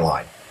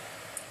skyline.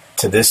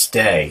 To this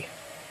day,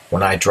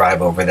 when I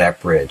drive over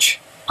that bridge,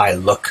 I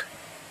look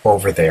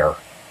over there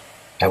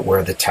at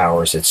where the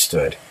towers had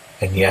stood.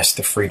 And yes,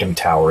 the Freedom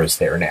Tower is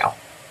there now.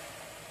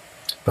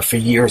 But for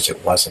years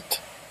it wasn't.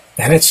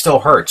 And it still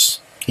hurts,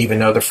 even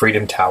though the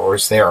Freedom Tower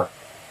is there.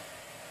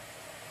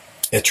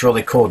 It's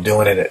really cool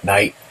doing it at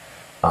night,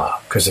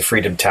 because the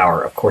Freedom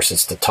Tower, of course,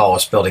 it's the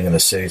tallest building in the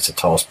city. It's the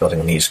tallest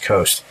building on the East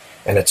Coast.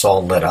 And it's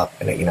all lit up.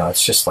 And,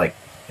 it's just like,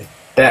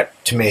 that,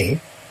 to me,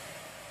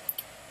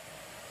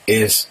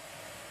 is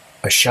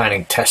a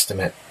shining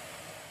testament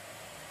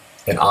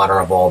in honor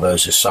of all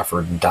those who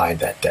suffered and died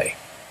that day.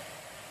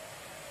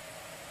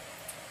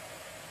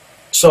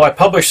 So I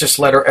publish this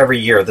letter every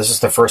year. This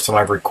is the first time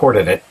I've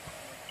recorded it,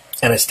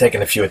 and it's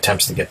taken a few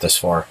attempts to get this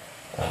far.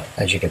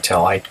 As you can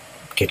tell, I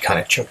get kind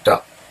of choked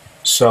up.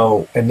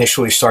 So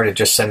initially started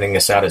just sending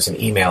this out as an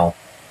email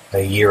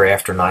a year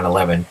after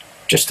 9/11,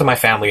 just to my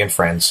family and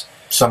friends.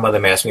 Some of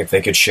them asked me if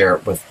they could share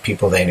it with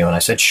people they knew, and I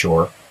said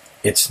sure.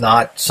 It's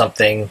not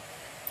something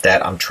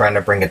that I'm trying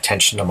to bring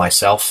attention to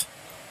myself.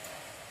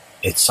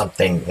 It's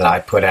something that I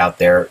put out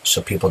there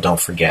so people don't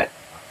forget.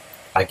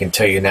 I can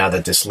tell you now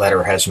that this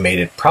letter has made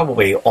it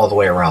probably all the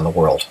way around the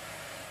world.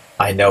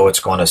 I know it's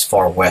gone as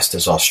far west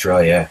as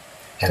Australia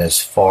and as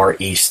far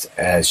east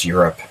as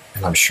Europe.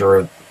 And I'm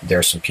sure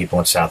there's some people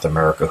in South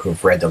America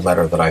who've read the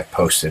letter that I've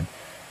posted,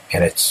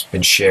 and it's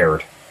been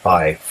shared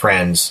by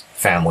friends,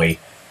 family,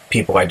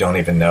 people I don't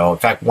even know. In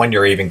fact, one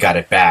year I even got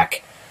it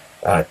back.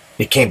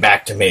 It came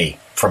back to me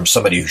from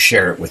somebody who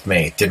shared it with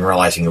me, didn't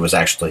realizing it was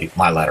actually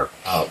my letter,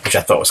 which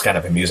I thought was kind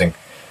of amusing.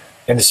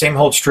 And the same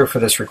holds true for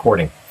this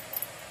recording.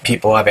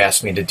 People have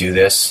asked me to do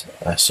this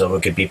so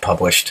it could be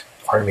published.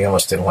 Part of me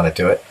almost didn't want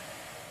to do it,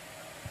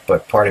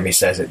 but part of me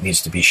says it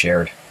needs to be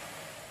shared.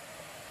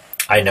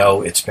 I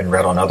know it's been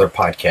read on other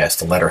podcasts,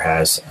 the letter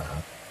has.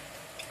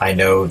 I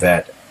know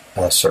that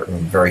a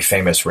certain very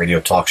famous radio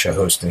talk show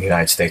host in the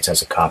United States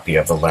has a copy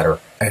of the letter.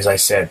 As I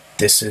said,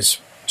 this is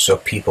so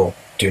people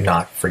do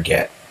not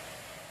forget.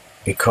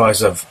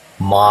 Because of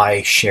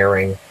my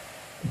sharing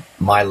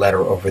my letter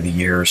over the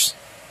years,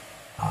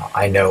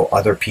 I know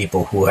other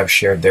people who have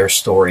shared their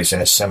stories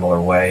in a similar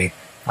way.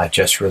 I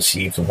just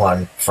received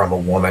one from a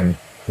woman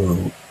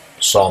who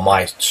saw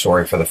my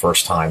story for the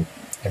first time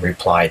and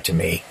replied to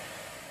me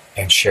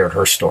and shared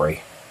her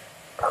story.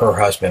 Her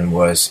husband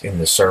was in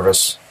the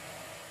service.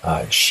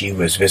 She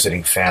was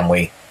visiting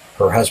family.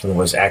 Her husband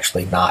was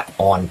actually not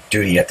on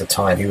duty at the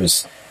time. He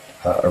was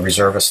a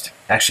reservist.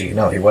 Actually,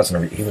 no, he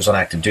wasn't. He was on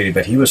active duty,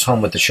 but he was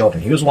home with the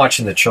children. He was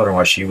watching the children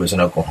while she was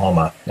in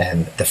Oklahoma,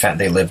 and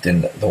they lived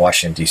in the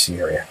Washington, D.C.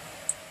 area.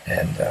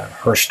 And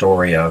her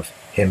story of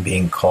him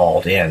being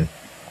called in,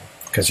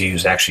 because he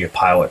was actually a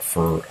pilot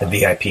for a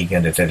VIP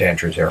unit at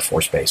Andrews Air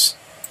Force Base,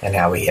 and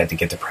how he had to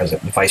get the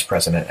vice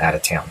president out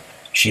of town.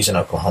 She's in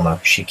Oklahoma.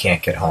 She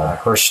can't get home.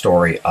 Her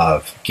story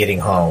of getting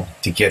home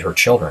to get her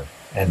children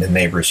and the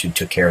neighbors who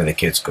took care of the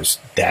kids because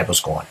dad was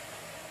gone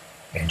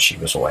and she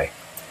was away.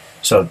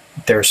 So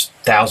there's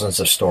thousands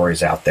of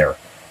stories out there.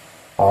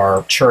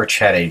 Our church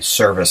had a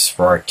service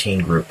for our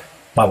teen group.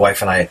 My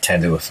wife and I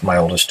attended with my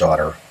oldest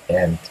daughter,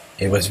 and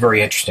it was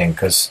very interesting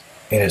because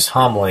in his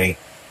homily,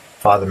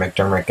 Father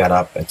McDermott got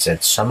up and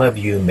said, "Some of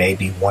you may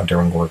be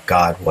wondering where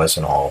God was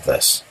in all of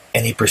this."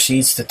 And he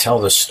proceeds to tell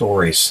the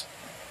stories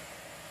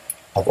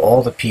of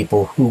all the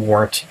people who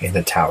weren't in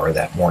the tower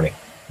that morning.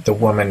 The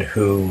woman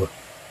who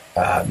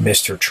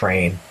missed her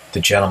train, the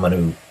gentleman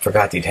who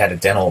forgot he'd had a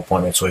dental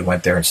appointment so he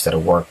went there instead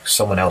of work,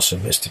 someone else who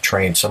missed a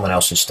train, someone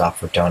else who stopped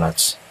for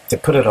donuts. To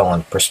put it all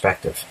in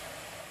perspective,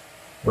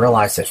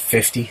 realize that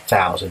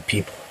 50,000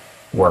 people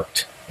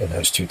worked in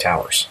those two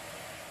towers.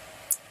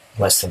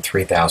 Less than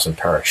 3,000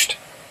 perished.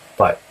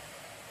 But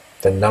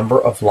the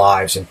number of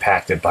lives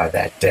impacted by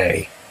that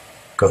day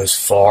goes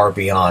far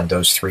beyond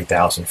those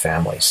 3,000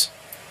 families.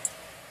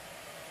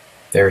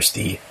 There's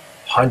the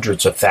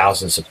hundreds of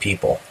thousands of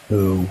people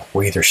who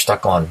were either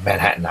stuck on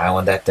Manhattan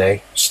Island that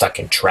day, stuck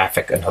in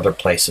traffic in other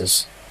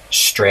places,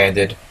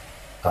 stranded,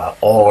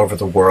 all over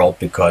the world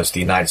because the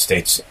United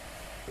States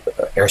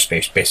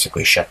airspace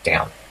basically shut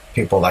down.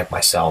 People like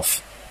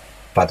myself,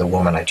 by the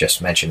woman I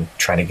just mentioned,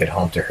 trying to get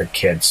home to her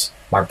kids.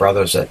 My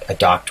brother's a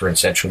doctor in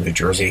central New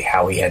Jersey,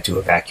 how he had to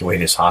evacuate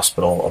his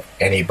hospital of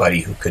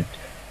anybody who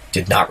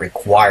did not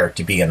require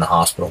to be in the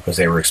hospital because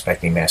they were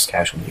expecting mass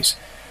casualties.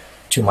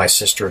 To my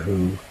sister,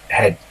 who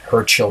had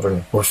her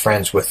children were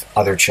friends with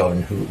other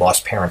children who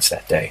lost parents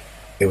that day.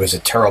 It was a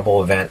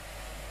terrible event.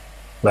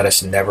 Let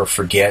us never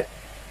forget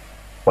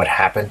what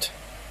happened.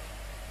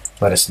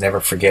 Let us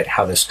never forget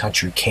how this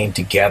country came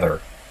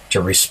together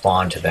to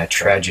respond to that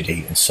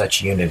tragedy in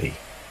such unity.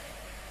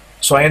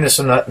 So I end this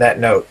on that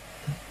note.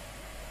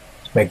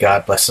 May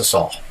God bless us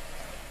all.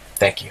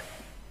 Thank you.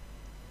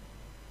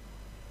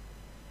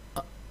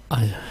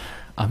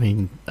 I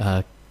mean,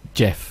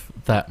 Jeff,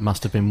 that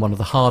must have been one of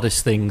the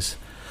hardest things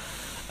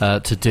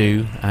to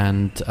do,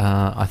 and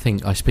I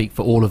think I speak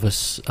for all of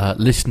us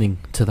listening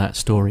to that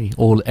story,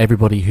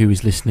 everybody who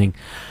is listening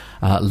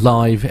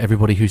live,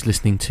 everybody who's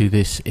listening to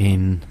this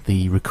in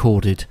the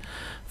recorded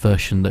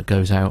version that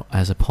goes out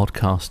as a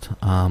podcast.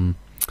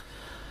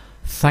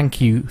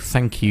 Thank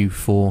you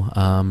for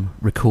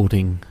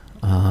recording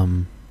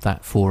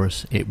that for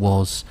us.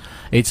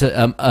 It's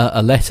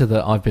a letter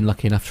that I've been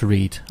lucky enough to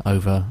read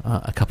over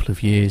a couple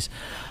of years.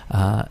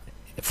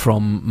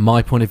 From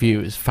my point of view,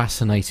 it was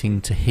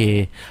fascinating to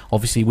hear.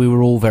 Obviously, we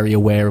were all very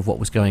aware of what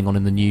was going on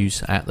in the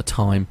news at the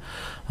time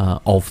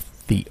of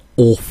the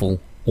awful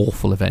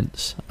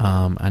events,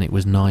 and it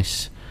was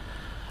nice.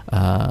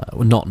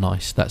 Not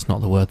nice, that's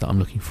not the word that I'm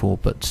looking for,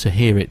 but to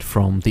hear it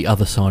from the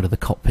other side of the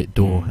cockpit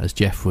door, as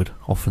Jeff would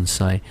often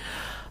say.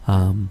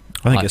 I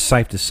think it's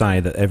safe to say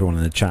that everyone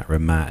in the chat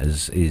room, Matt,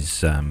 is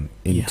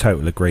in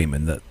total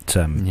agreement that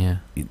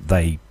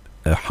they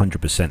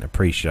 100%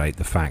 appreciate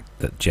the fact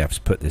that Jeff's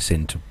put this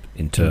into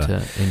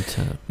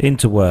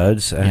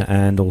words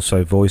and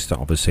also voiced it,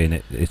 obviously,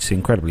 and it's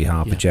incredibly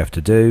hard for Jeff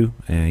to do.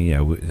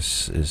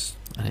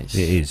 It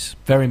is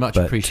very much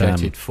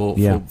appreciated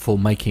for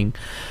making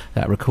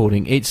that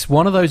recording. It's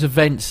one of those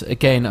events,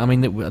 again, I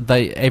mean,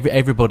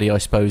 everybody, I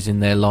suppose,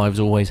 in their lives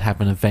always have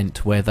an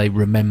event where they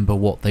remember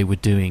what they were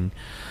doing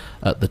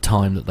at the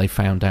time that they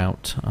found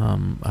out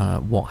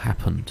what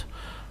happened.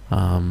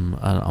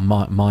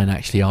 Mine,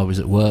 actually, I was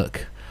at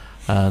work,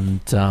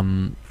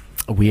 and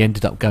we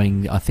ended up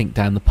going, I think,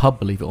 down the pub,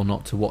 believe it or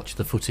not, to watch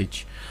the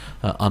footage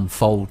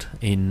unfold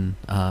in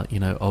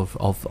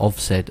of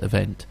said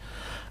event.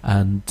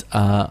 And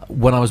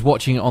when I was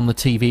watching it on the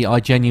TV,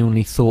 I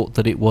genuinely thought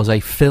that it was a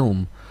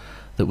film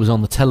that was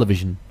on the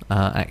television.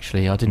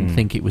 Actually, I didn't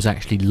think it was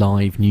actually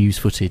live news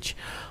footage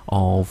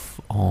of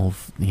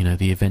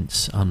the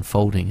events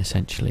unfolding.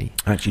 Essentially,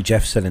 actually,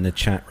 Jeff said in the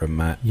chat room,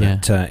 Matt,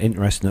 that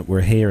interesting that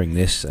we're hearing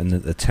this and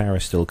that the terror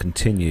still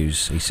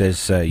continues. He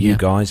says, "You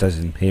guys, as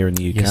in here in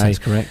the UK, yes, that's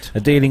correct, are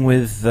dealing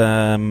with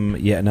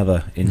yet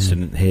another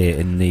incident here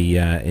in the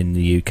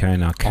UK,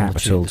 in our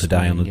capital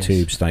today, on the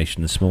tube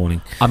station this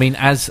morning." I mean,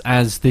 as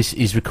this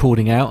is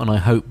recording out, and I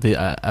hope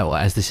that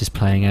as this is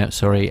playing out,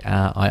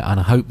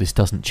 I hope this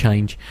doesn't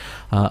change.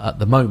 At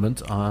the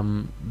moment,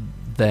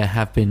 there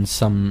have been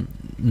some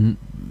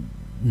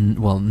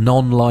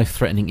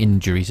non-life-threatening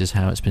injuries, is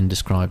how it's been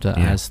described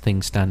as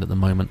things stand at the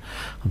moment.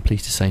 I'm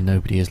pleased to say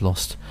nobody has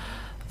lost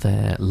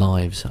their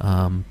lives,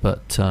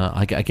 but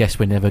I guess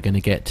we're never going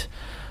to get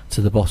to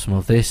the bottom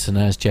of this. And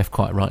as Jeff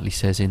quite rightly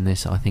says in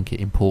this, I think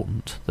it's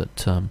important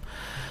that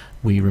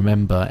we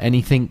remember.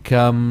 Anything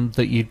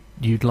that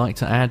you'd like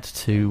to add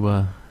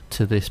to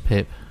this,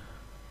 Pip?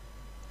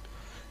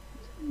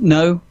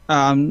 No,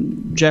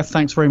 Jeff,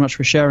 thanks very much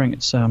for sharing.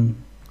 It's a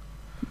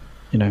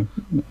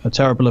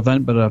terrible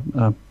event, but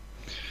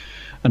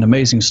an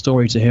amazing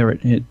story to hear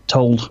it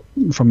told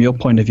from your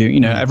point of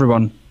view.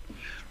 Everyone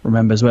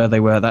remembers where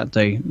they were that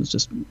day. It was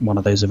just one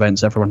of those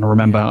events everyone will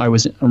remember. I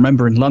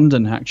remember in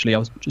London, actually. I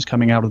was just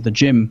coming out of the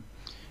gym,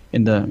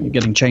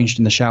 getting changed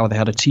in the shower. They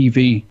had a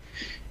TV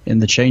in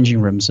the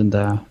changing rooms, and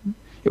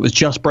it was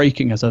just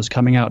breaking as I was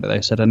coming out.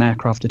 They said an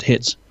aircraft had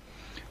hit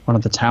one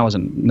of the towers,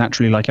 and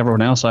naturally, like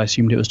everyone else, I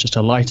assumed it was just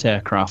a light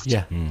aircraft.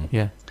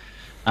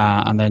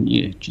 And then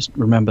you just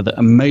remember the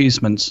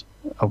amazement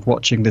of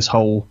watching this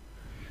whole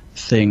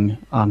thing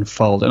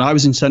unfold. And I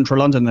was in central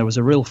London. There was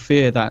a real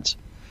fear that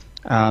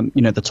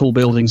the tall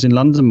buildings in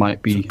London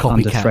might be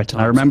under threat.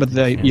 And I remember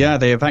they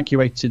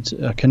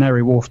evacuated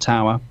Canary Wharf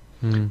Tower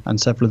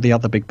and several of the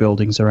other big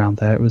buildings around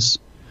there. It was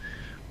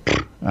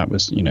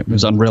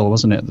unreal,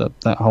 wasn't it?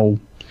 That whole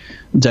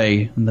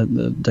day and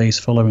the days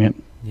following it.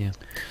 Yeah.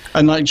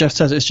 And like Jeff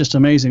says, it's just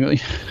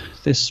amazing.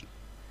 This,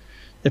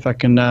 if I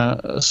can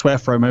swear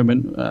for a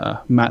moment,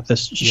 Matt,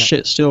 this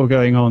shit's still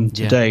going on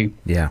today.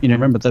 Yeah.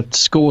 Remember the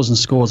scores and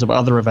scores of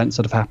other events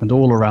that have happened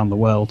all around the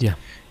world. Yeah.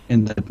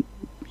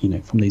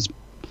 From these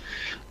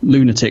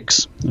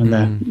lunatics.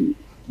 And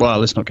well,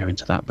 let's not go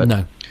into that. But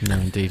no,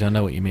 indeed, I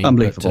know what you mean.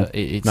 Unbelievable.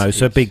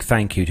 So a big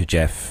thank you to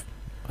Jeff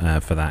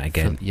for that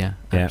again.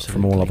 Absolutely.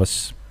 From all of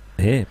us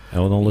here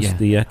on all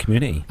the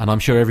community. And I'm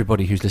sure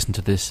everybody who's listened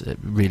to this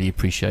really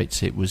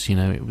appreciates it.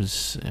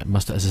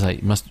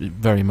 It must be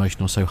very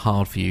emotional, so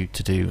hard for you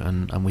to do,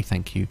 and we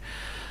thank you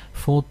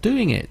for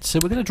doing it. So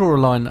we're going to draw a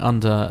line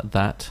under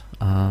that,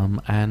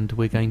 and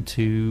we're going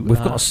to... We've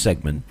got a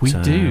segment. We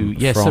do,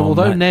 yes. So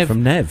although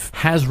Nev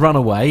has run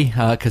away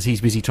because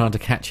he's busy trying to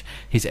catch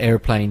his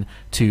aeroplane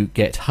to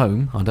get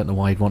home, I don't know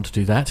why he'd want to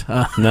do that.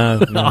 No.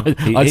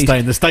 I'd stay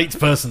in the States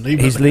personally.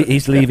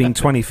 He's leaving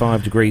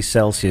 25 degrees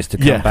Celsius to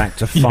come back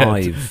to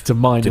 5 to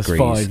minus degrees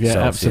 5, Celsius.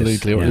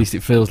 absolutely, or at least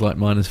it feels like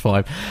minus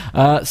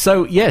 5.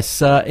 So yes,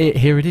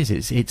 here it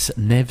is. It's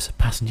Nev's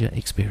passenger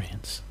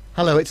experience.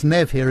 Hello, it's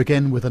Nev here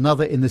again with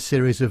another in the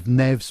series of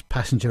Nev's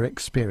Passenger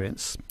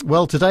Experience.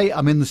 Well, today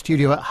I'm in the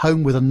studio at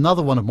home with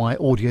another one of my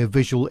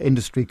audiovisual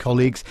industry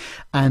colleagues,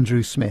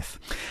 Andrew Smith.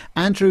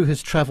 Andrew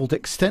has travelled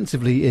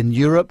extensively in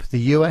Europe, the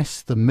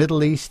US, the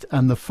Middle East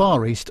and the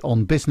Far East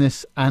on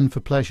business and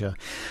for pleasure.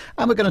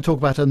 And we're going to talk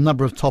about a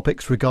number of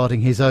topics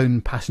regarding his own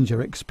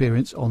passenger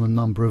experience on a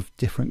number of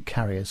different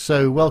carriers.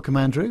 So welcome,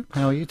 Andrew.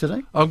 How are you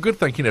today? I'm good,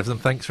 thank you, Nev,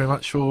 and thanks very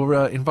much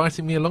for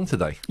inviting me along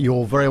today.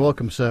 You're very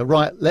welcome, sir.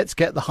 Right, let's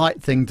get the height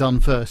thing done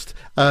first.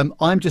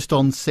 I'm just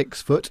on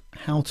 6 foot.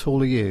 How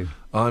tall are you?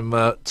 I'm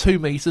 2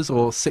 metres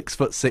or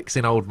 6'6"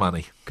 in old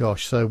money.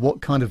 Gosh, so what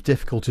kind of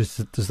difficulties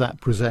does that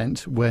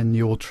present when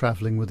you're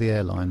travelling with the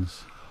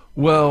airlines?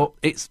 Well,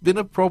 it's been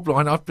a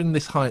problem. I've been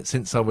this height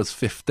since I was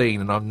 15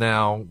 and I'm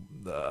now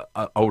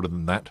older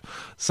than that.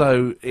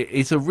 So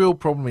it's a real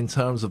problem in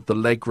terms of the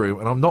leg room,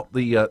 and I'm not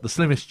the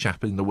slimmest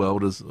chap in the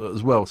world as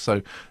well.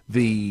 So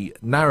the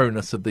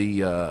narrowness of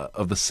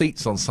the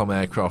seats on some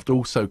aircraft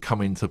also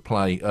come into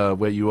play,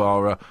 where you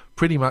are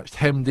pretty much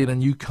hemmed in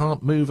and you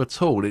can't move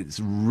at all. It's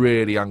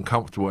really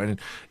uncomfortable, and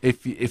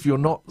if you're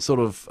not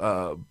sort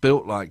of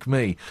built like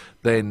me,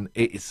 then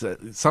it's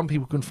some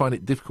people can find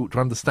it difficult to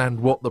understand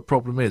what the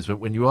problem is. But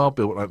when you are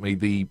built like me,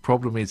 the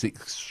problem is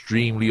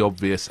extremely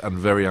obvious and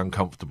very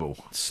uncomfortable.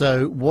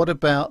 So what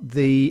about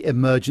the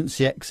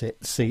emergency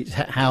exit seat?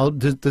 How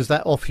does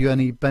that offer you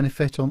any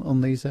benefit on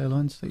these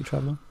airlines that you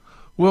travel on?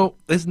 Well,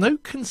 there's no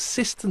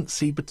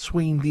consistency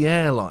between the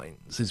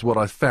airlines, is what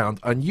I've found.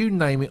 And you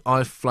name it,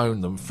 I've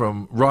flown them,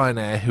 from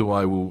Ryanair, who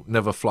I will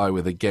never fly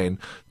with again,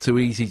 to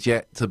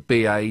EasyJet, to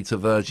BA, to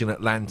Virgin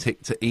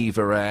Atlantic, to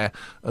Eva Air,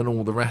 and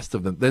all the rest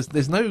of them.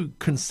 There's no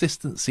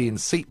consistency in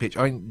seat pitch.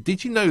 I mean,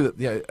 did you know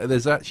that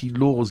there's actually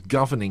laws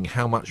governing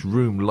how much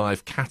room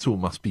live cattle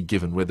must be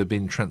given where they're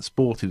being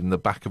transported in the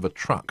back of a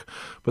truck?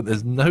 But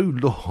there's no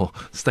law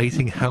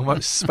stating how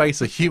much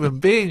space a human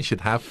being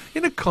should have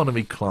in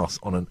economy class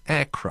on an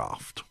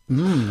aircraft.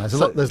 There's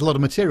a lot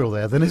of material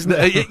there, then, isn't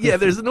there? Yeah,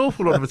 there's an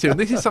awful lot of material.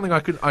 This is something I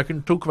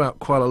can talk about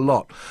quite a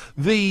lot.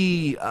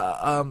 The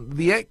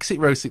exit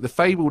row seat, the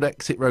fabled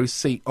exit row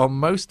seat, on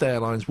most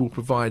airlines will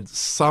provide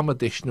some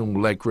additional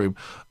leg room.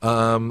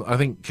 I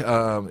think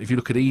if you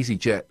look at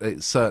EasyJet,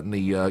 it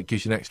certainly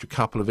gives you an extra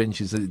couple of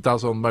inches. It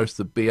does on most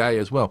of BA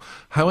as well.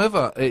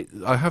 However,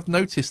 I have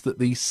noticed that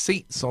the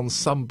seats on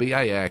some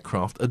BA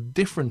aircraft are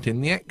different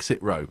in the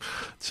exit row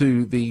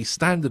to the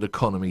standard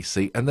economy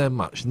seat, and they're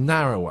much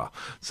narrower.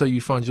 So you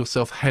find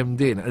yourself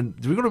hemmed in. And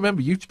we've got to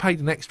remember, you've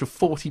paid an extra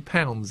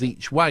 £40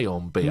 each way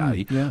on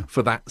BA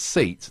for that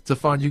seat to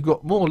find you've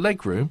got more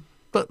leg room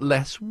but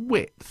less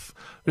width.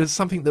 It's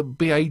something that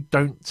BA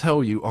don't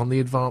tell you on the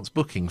advanced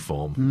booking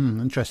form.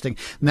 Interesting.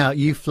 Now,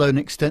 you've flown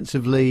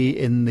extensively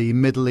in the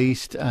Middle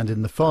East and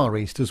in the Far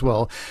East as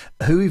well.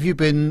 Who have you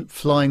been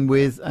flying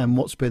with, and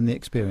what's been the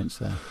experience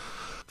there?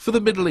 For the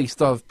Middle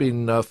East, I've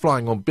been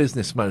flying on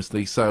business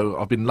mostly, so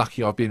I've been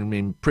lucky. I've been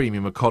in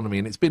premium economy,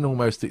 and it's been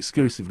almost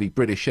exclusively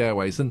British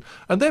Airways, and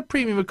their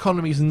premium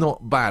economy is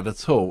not bad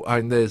at all.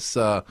 I mean, there's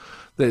a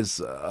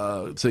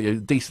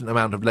decent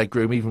amount of leg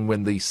room, even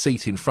when the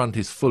seat in front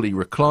is fully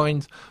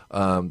reclined.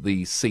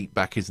 The seat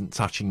back isn't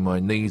touching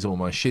my knees or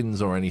my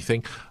shins or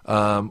anything.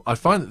 I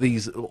find that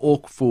these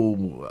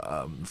awful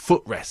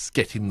footrests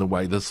get in the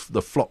way. The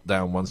flop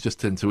down ones just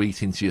tend to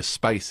eat into your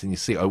space in your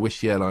seat. I wish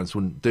the airlines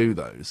wouldn't do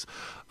those.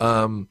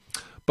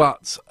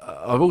 But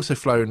I've also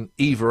flown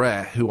Eva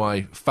Air, who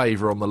I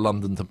favour on the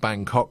London to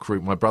Bangkok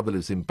route. My brother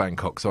lives in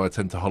Bangkok, so I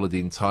tend to holiday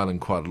in Thailand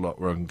quite a lot,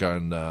 where I can go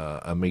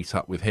and meet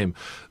up with him.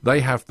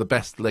 They have the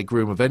best leg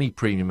room of any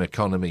premium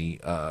economy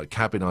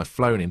cabin I've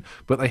flown in,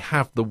 but they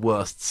have the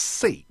worst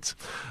seat.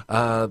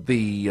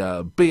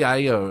 The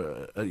BA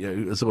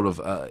are sort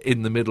of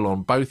in the middle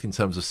on both in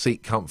terms of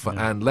seat comfort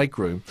and leg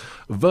room.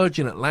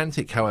 Virgin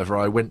Atlantic, however,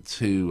 I went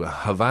to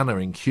Havana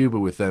in Cuba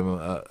with them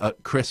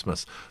at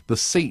Christmas. The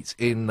seat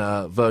in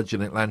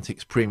Virgin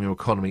Atlantic's premium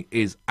economy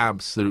is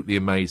absolutely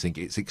amazing.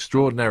 It's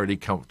extraordinarily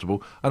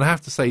comfortable, and I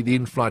have to say the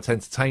in-flight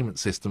entertainment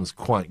system's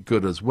quite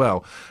good as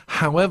well.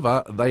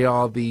 However, they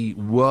are the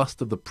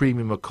worst of the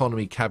premium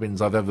economy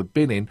cabins I've ever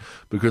been in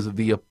because of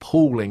the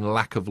appalling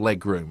lack of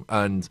leg room.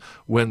 And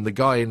when the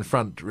guy in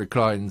front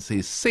reclines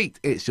his seat,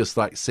 it's just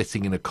like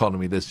sitting in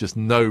economy. There's just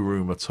no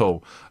room at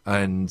all.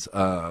 And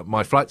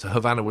my flight to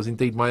Havana was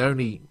indeed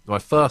my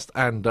first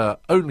and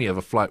only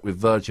ever flight with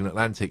Virgin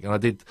Atlantic, and I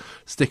did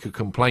stick a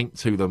complaint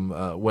to to them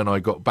when I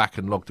got back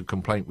and logged a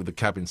complaint with the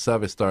cabin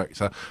service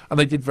director, and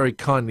they did very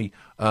kindly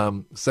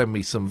send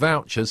me some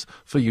vouchers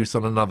for use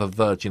on another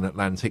Virgin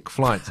Atlantic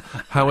flight.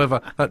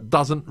 However, that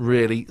doesn't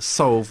really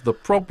solve the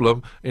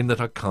problem in that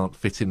I can't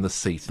fit in the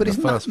seat in the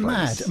first place. But isn't that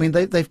mad? I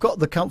mean, they've got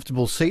the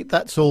comfortable seat,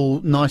 that's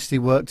all nicely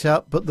worked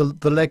out, but the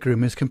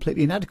legroom is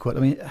completely inadequate. I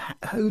mean,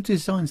 who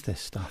designs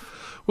this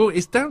stuff? Well,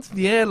 it's down to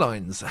the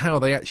airlines how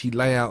they actually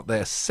lay out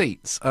their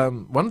seats.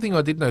 One thing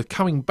I did know,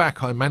 coming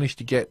back, I managed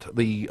to get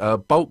the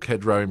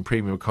bulkhead row in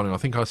premium economy. I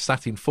think I was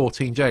sat in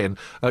 14J,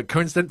 and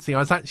coincidentally, I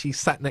was actually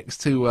sat next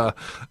to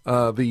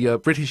the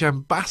British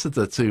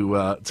ambassador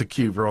to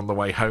Cuba on the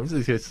way home.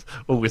 So it's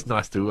always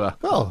nice to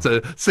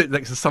sit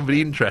next to somebody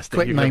interesting.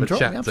 Quick you name have a drop,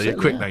 chat to.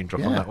 Quick yeah. name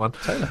drop Yeah, on that one.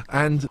 totally.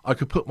 And I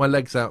could put my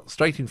legs out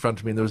straight in front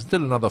of me, and there was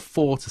still another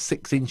 4 to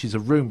 6 inches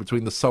of room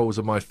between the soles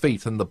of my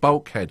feet and the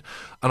bulkhead.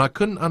 And I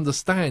couldn't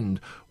understand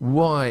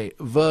why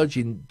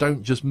Virgin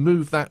don't just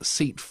move that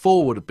seat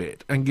forward a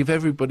bit and give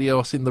everybody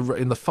else in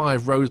the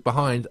 5 rows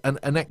behind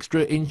an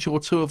extra inch or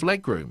 2 of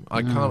legroom.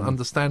 I can't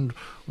understand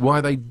why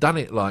they've done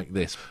it like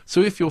this.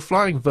 So if you're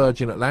flying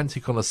Virgin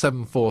Atlantic on a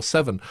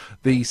 747,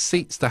 the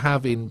seats to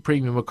have in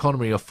premium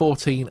economy are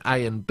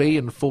 14A and B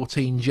and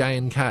 14J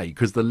and K,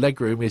 because the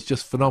legroom is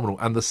just phenomenal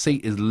and the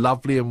seat is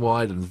lovely and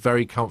wide and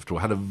very comfortable.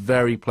 Had a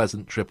very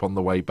pleasant trip on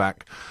the way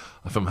back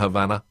from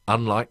Havana,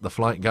 unlike the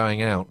flight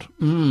going out.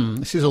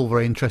 This is all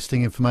very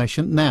interesting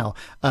information. Now,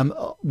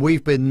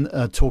 we've been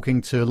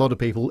talking to a lot of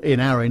people in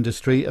our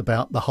industry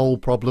about the whole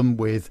problem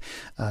with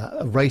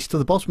a race to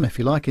the bottom, if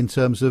you like, in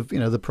terms of,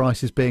 the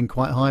prices being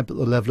quite high, but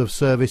the level of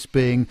service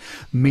being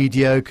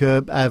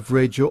mediocre,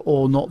 average,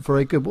 or not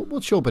very good.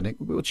 What's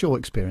your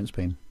experience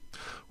been?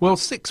 Well,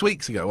 6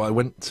 weeks ago, I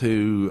went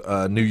to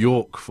New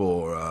York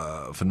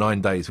for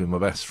 9 days with my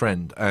best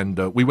friend, and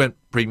we went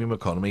premium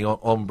economy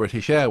on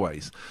British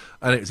Airways.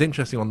 And it was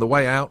interesting. On the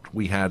way out,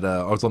 we had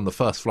I was on the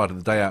first flight of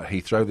the day out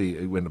Heathrow.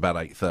 It went about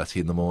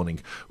 8:30 in the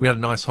morning. We had a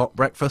nice hot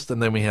breakfast,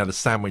 and then we had a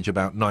sandwich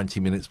about 90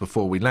 minutes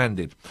before we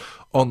landed.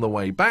 On the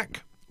way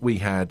back, we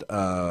had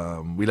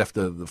we left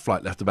the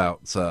flight left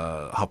about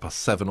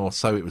 7:30 or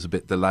so. It was a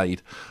bit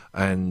delayed,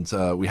 and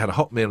we had a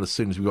hot meal as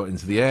soon as we got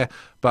into the air.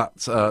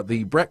 But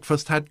the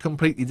breakfast had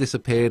completely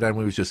disappeared, and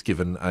we was just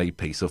given a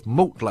piece of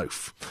malt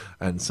loaf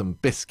and some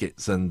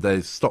biscuits. And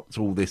they stopped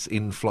all this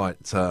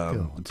in-flight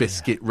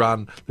biscuit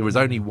run. There was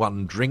only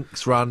one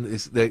drinks run.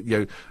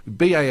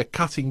 BA are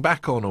cutting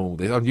back on all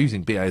this. I'm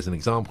using BA as an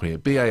example here.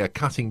 BA are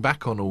cutting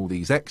back on all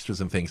these extras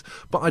and things,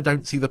 but I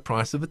don't see the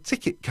price of the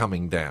ticket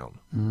coming down.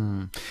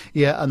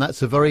 Yeah, and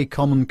that's a very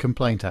common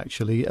complaint,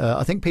 actually.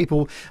 I think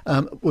people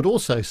would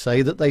also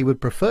say that they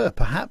would prefer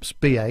perhaps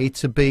BA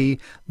to be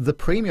the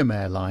premium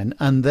airline,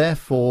 and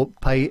therefore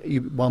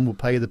one will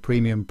pay the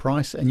premium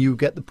price and you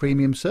get the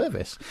premium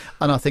service.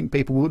 And I think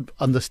people would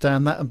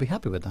understand that and be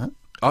happy with that.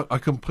 I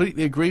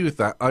completely agree with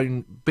that.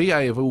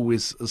 BA have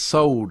always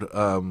sold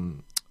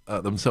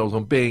themselves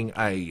on being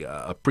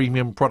a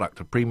premium product,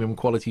 a premium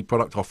quality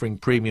product, offering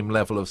premium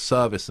level of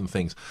service and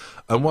things.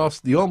 And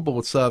whilst the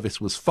onboard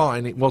service was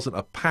fine, it wasn't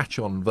a patch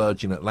on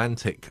Virgin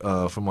Atlantic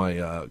for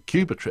my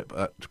Cuba trip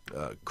at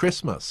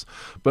Christmas.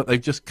 But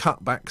they've just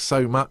cut back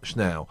so much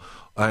now.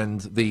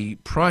 And the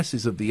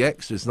prices of the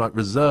extras, like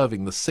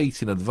reserving the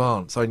seat in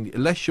advance,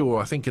 unless you're,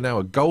 I think, now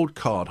a gold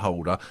card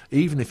holder,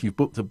 even if you've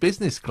booked a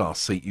business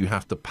class seat, you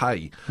have to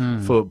pay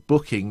for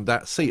booking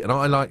that seat. And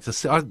I like to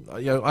see,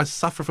 I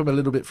suffer from a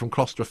little bit from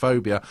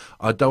claustrophobia.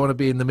 I don't want to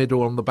be in the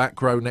middle on the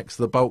back row next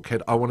to the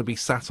bulkhead. I want to be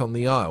sat on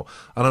the aisle.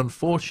 And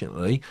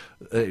unfortunately,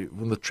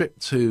 from the trip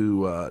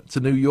to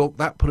New York,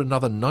 that put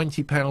another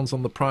 £90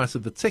 on the price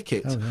of the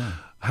ticket. Oh, yeah.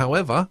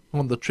 However,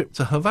 on the trip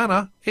to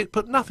Havana, it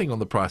put nothing on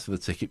the price of the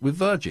ticket with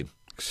Virgin.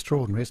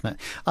 Extraordinary, isn't it?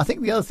 I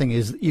think the other thing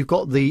is you've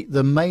got the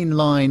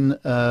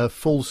mainline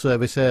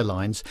full-service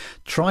airlines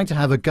trying to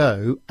have a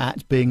go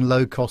at being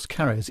low-cost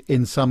carriers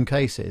in some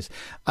cases,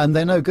 and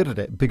they're no good at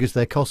it because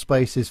their cost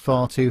base is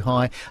far too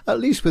high. At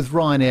least with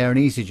Ryanair and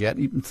EasyJet,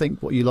 you can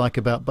think what you like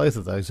about both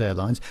of those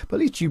airlines, but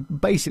at least you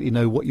basically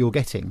know what you're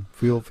getting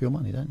for your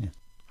money, don't you?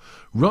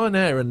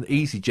 Ryanair and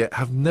EasyJet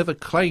have never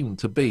claimed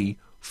to be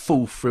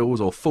full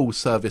frills or full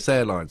service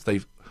airlines.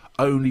 They've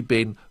only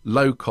been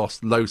low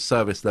cost, low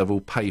service level,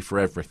 pay for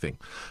everything.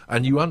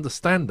 And you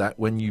understand that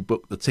when you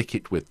book the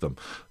ticket with them.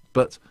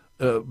 But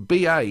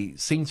BA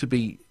seem to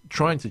be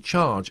trying to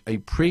charge a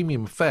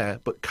premium fare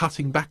but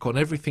cutting back on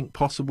everything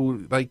possible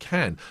they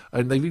can.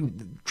 And they've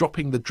been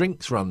dropping the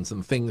drinks runs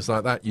and things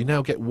like that. You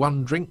now get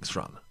one drinks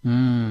run.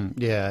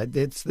 Yeah,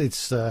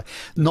 it's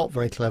not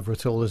very clever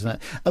at all, isn't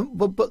it?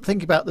 But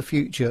think about the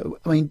future.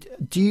 I mean,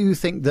 do you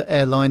think that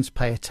airlines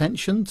pay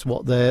attention to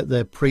what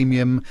their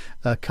premium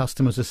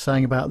customers are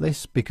saying about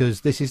this?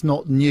 Because this is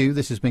not new.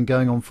 This has been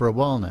going on for a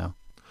while now.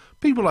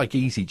 People like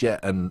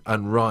EasyJet and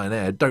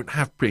Ryanair don't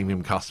have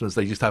premium customers.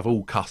 They just have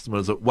all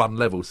customers at one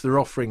level. So they're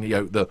offering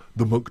the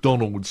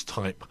McDonald's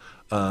type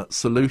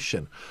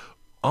solution.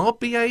 Are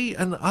BA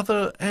and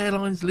other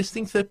airlines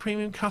listening to their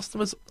premium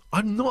customers?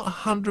 I'm not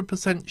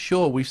 100%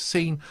 sure. We've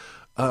seen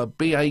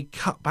BA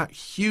cut back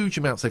huge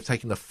amounts. They've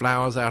taken the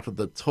flowers out of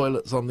the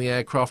toilets on the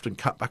aircraft and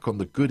cut back on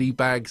the goodie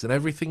bags and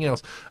everything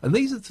else. And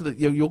these are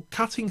you're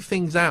cutting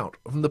things out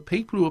from the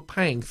people who are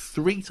paying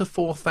 £3,000 to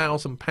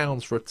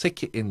 £4,000 for a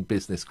ticket in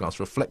business class,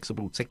 for a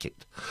flexible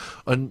ticket.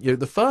 And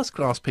the first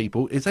class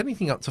people is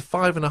anything up to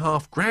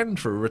 $5,500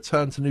 for a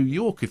return to New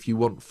York if you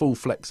want full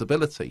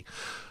flexibility.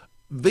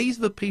 These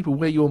are the people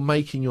where you're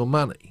making your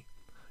money,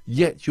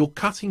 yet you're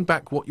cutting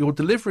back what you're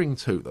delivering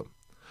to them.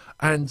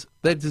 And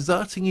they're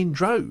deserting in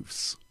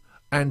droves.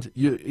 And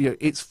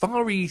it's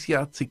far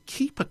easier to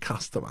keep a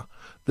customer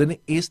than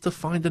it is to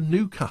find a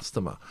new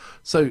customer.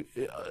 So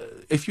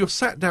if you're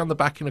sat down the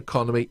back in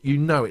economy,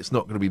 it's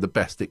not going to be the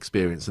best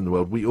experience in the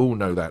world. We all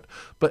know that.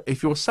 But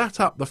if you're sat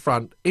up the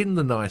front in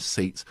the nice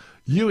seats,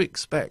 you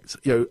expect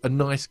a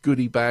nice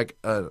goodie bag,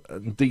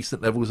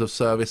 decent levels of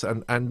service,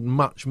 and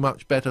much,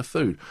 much better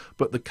food.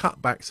 But the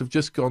cutbacks have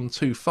just gone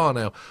too far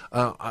now.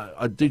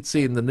 I did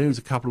see in the news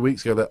a couple of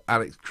weeks ago that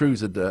Alex Cruz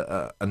had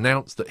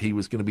announced that he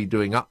was going to be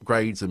doing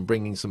upgrades and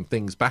bringing some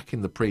things back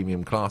in the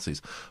premium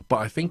classes. But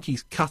I think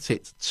he's cut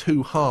it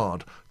too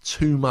hard,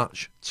 too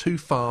much, too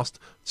fast,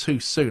 too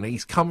soon.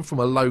 He's come from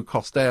a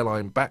low-cost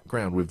airline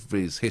background with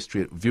his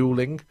history at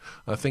Vueling,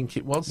 I think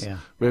it was,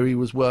 where he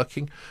was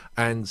working.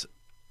 And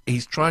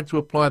he's tried to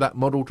apply that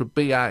model to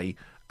BA,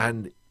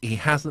 and he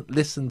hasn't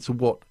listened to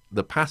what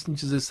the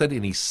passengers have said,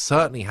 and he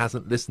certainly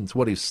hasn't listened to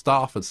what his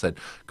staff had said,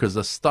 because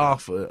the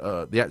staff,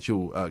 the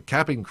actual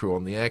cabin crew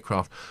on the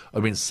aircraft,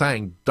 have been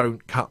saying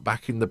don't cut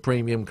back in the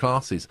premium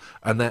classes,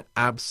 and they're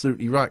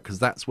absolutely right, because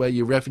that's where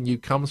your revenue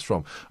comes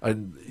from.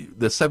 And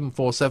the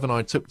 747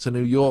 I took to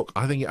New York,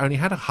 I think it only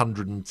had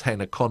 110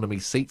 economy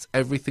seats.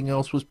 Everything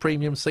else was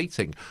premium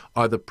seating,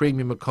 either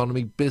premium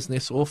economy,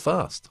 business, or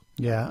first.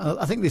 Yeah,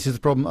 I think this is the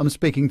problem. I'm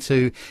speaking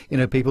to,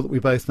 people that we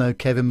both know,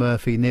 Kevin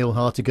Murphy, Neil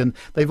Hartigan.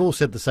 They've all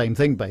said the same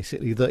thing,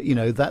 basically,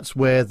 that, that's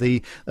where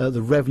the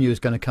revenue is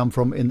going to come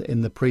from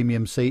in the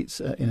premium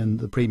seats, in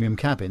the premium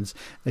cabins.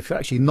 If you're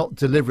actually not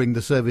delivering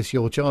the service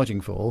you're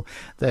charging for,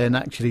 then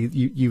actually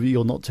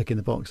you're not ticking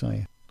the box, are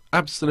you?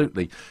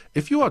 Absolutely.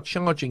 If you are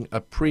charging a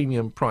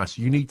premium price,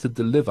 you need to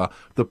deliver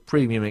the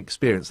premium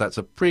experience. That's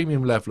a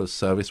premium level of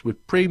service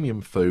with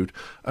premium food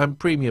and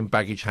premium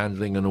baggage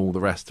handling and all the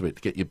rest of it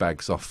to get your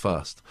bags off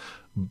first.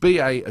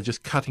 BA are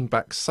just cutting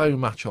back so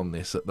much on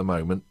this at the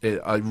moment.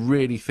 I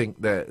really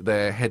think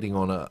they're heading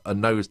on a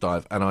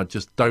nosedive, and I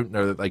just don't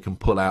know that they can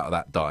pull out of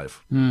that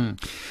dive.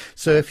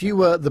 So if you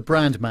were the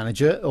brand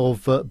manager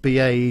of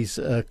BA's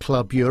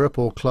Club Europe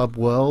or Club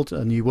World,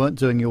 and you weren't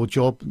doing your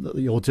job that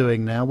you're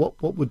doing now, what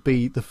would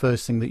be the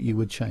first thing that you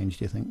would change,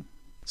 do you think?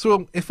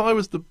 So if I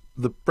was the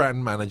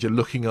brand manager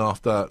looking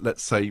after,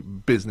 let's say,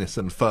 business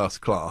and first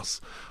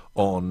class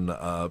on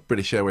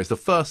British Airways, the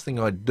first thing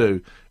I'd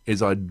do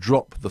is I'd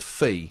drop the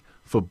fee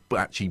for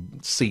actually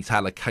seat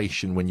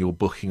allocation when you're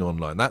booking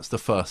online. That's the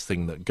first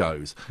thing that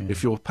goes.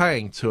 If you're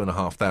paying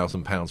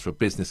 £2,500 for a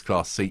business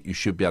class seat, you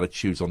should be able to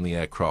choose on the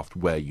aircraft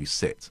where you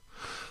sit.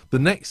 The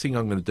next thing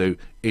I'm going to do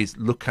is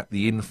look at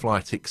the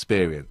in-flight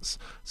experience.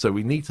 So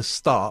we need to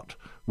start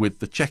with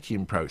the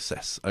check-in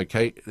process,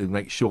 okay, and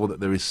make sure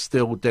that there is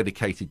still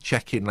dedicated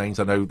check-in lanes.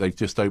 I know BA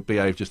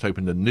have just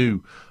opened a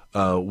new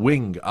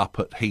wing up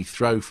at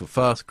Heathrow for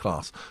first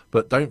class,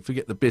 but don't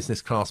forget the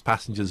business class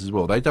passengers as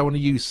well. They don't want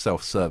to use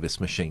self-service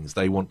machines.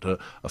 They want a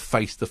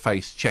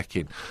face-to-face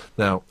check-in.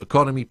 Now,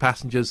 economy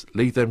passengers,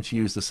 leave them to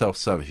use the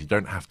self-service. You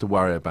don't have to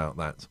worry about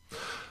that.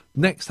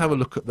 Next, have a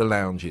look at the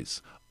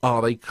lounges.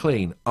 Are they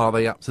clean? Are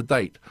they up to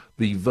date?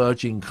 The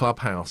Virgin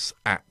Clubhouse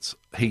at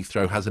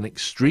Heathrow has an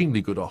extremely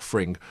good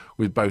offering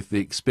with both the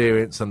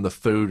experience and the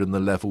food and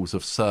the levels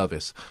of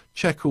service.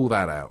 Check all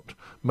that out.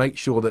 Make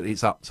sure that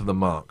it's up to the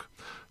mark.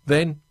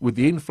 Then, with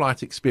the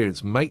in-flight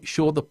experience, make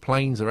sure the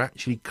planes are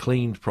actually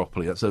cleaned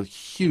properly. That's a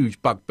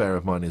huge bugbear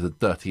of mine, is a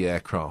dirty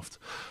aircraft.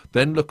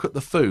 Then look at the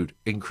food.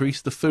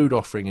 Increase the food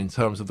offering in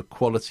terms of the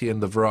quality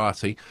and the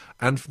variety.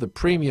 And for the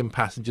premium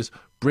passengers,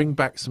 bring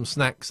back some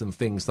snacks and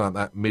things like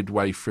that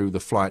midway through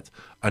the flight.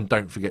 And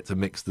don't forget to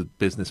mix the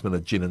businessmen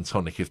a gin and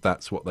tonic if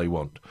that's what they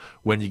want.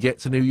 When you get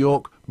to New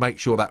York, make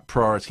sure that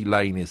priority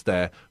lane is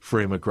there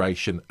for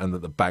immigration and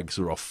that the bags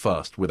are off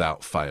first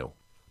without fail.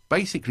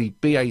 Basically,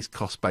 BA's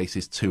cost base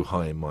is too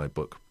high in my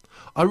book.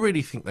 I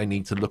really think they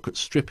need to look at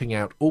stripping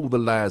out all the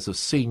layers of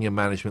senior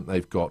management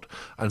they've got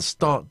and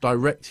start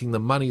directing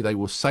the money they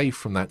will save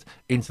from that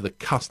into the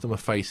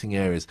customer-facing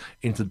areas,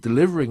 into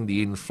delivering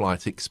the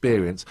in-flight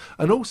experience,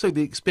 and also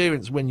the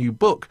experience when you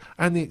book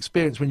and the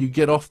experience when you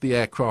get off the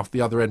aircraft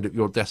the other end of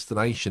your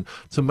destination,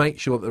 to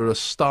make sure that there are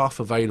staff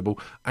available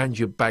and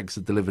your bags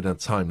are delivered in a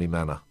timely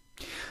manner.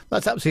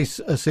 That's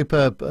absolutely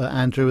superb,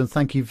 Andrew, and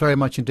thank you very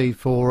much indeed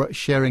for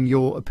sharing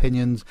your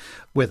opinions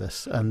with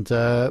us. And,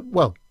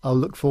 I'll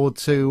look forward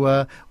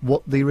to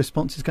what the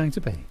response is going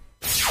to be.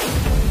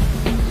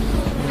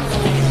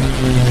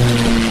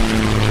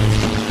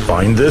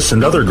 Find this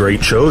and other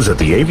great shows at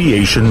the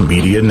Aviation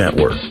Media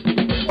Network.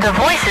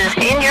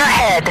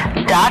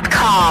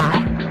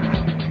 TheVoicesInYourHead.com.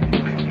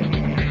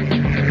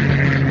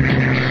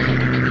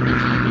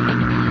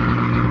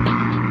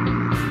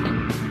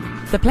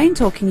 The Plain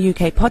Talking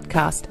UK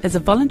podcast is a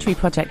voluntary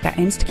project that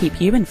aims to keep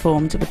you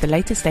informed with the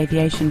latest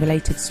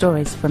aviation-related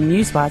stories from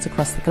newswires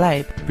across the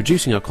globe.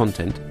 Producing our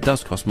content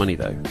does cost money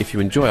though. If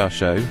you enjoy our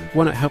show,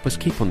 why not help us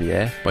keep on the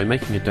air by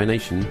making a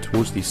donation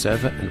towards the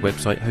server and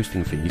website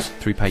hosting fees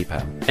through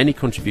PayPal. Any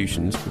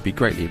contributions would be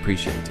greatly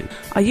appreciated.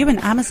 Are you an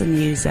Amazon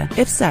user?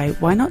 If so,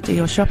 why not do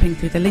your shopping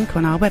through the link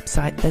on our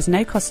website? There's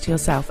no cost to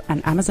yourself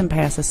and Amazon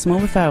pay us a small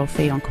referral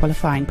fee on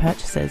qualifying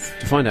purchases.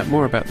 To find out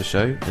more about the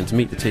show and to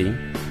meet the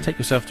team, take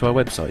yourself to our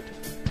website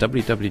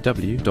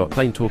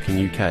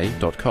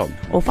www.plaintalkinguk.com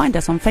or find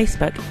us on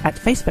Facebook at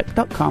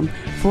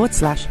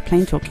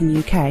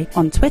facebook.com/plaintalkinguk,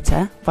 on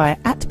Twitter via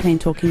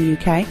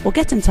 @plaintalkinguk, or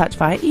get in touch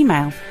via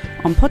email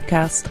on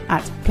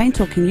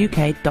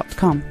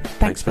podcast@plaintalkinguk.com.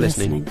 Thanks for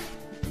listening.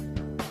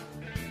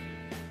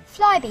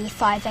 Flybe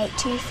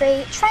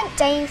 5823, Trent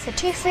Dane for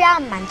 23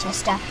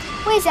 Manchester,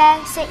 Wizz Air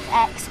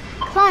 6X,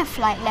 climb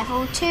flight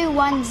level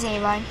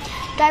 210,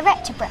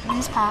 direct to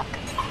Bretlands Park.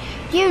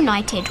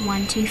 United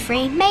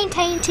 123,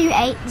 maintain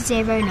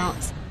 280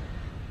 knots.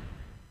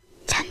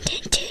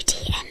 London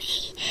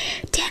 2DME,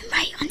 turn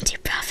right onto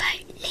Bravo,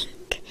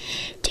 link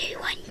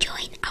 21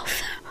 join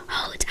Alpha,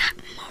 hold at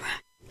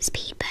Mora,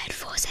 Speedbird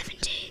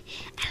 472,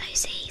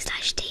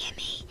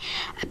 LOC/DME,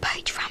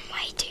 approach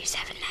runway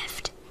 27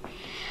 left.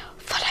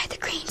 Follow the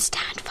green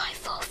stand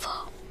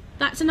 544.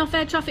 That's enough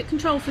air traffic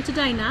control for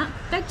today, Nat.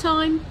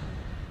 Bedtime.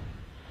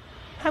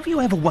 Have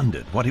you ever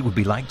wondered what it would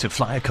be like to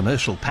fly a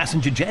commercial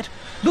passenger jet?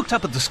 Looked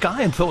up at the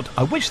sky and thought,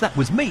 I wish that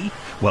was me?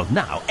 Well,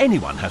 now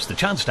anyone has the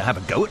chance to have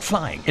a go at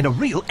flying in a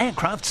real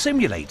aircraft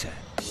simulator.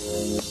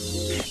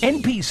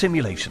 NP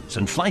Simulations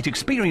and Flight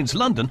Experience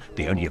London,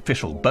 the only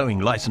official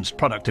Boeing licensed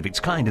product of its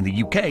kind in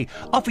the UK,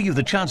 offer you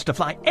the chance to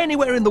fly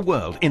anywhere in the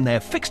world in their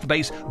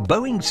fixed-base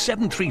Boeing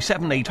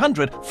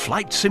 737-800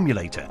 flight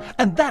simulator.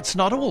 And that's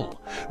not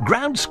all.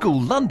 Ground School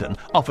London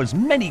offers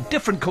many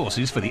different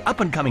courses for the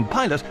up-and-coming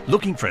pilot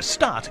looking for a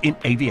start in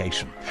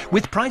aviation.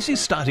 With prices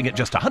starting at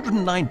just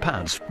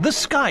 £109, the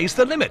sky's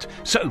the limit.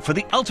 So for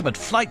the ultimate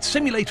flight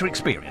simulator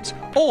experience,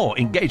 or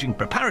engaging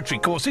preparatory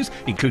courses,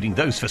 including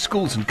those for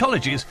schools and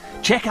colleges,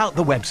 check out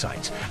the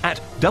websites at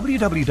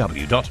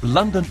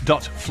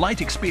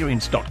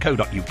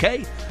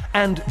www.london.flightexperience.co.uk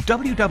and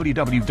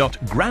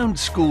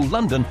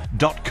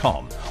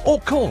www.groundsschoollondon.com, or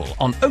call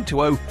on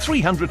 020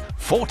 300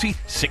 40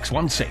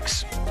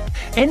 616.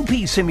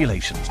 NP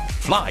Simulations.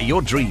 Fly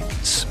your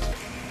dreams.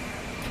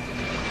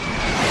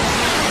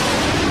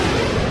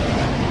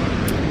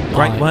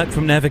 Great work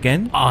from Nev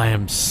again. I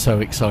am so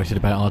excited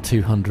about our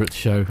 200th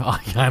show. I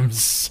am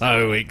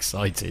so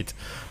excited.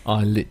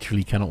 I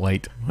literally cannot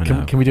wait.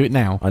 Can we do it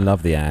now? I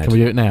love the ad. Can we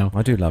do it now?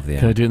 I do love the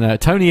ad. Can I do it now?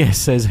 Tony S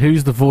says,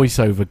 who's the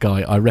voiceover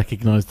guy? I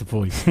recognise the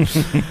voice.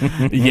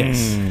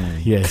 Yes.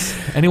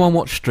 Anyone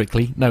watch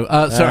Strictly? No.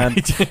 Sorry.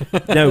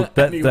 No,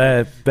 but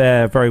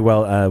they're very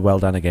well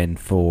done again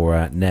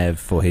for Nev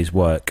for his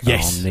work on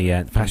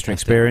the passenger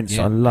experience.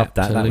 Yeah, I loved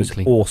that.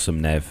 absolutely. That was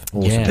awesome, Nev.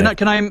 Awesome. Yeah.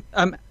 Can I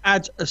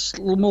add a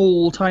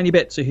small tiny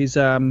bit to his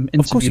interview?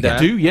 Of course you there?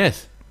 can do,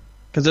 yes.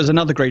 Because there's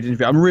another great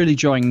interview. I'm really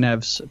enjoying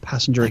Nev's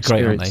passenger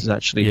experiences,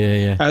 actually.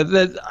 Yeah. I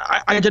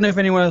don't know if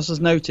anyone else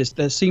has noticed,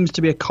 there seems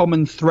to be a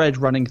common thread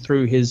running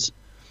through his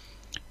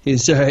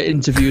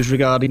interviews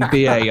regarding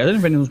BA. I don't know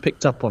if anyone's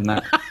picked up on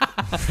that.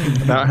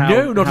 About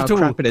how, not how at all.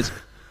 crap it is.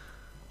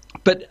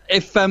 But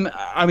if, BA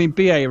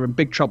are in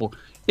big trouble.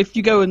 If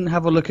you go and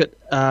have a look at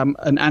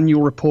an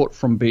annual report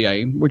from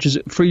BA, which is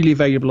freely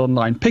available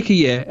online, pick a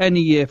year, any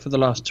year for the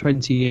last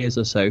 20 years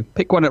or so,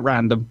 pick one at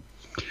random.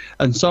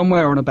 And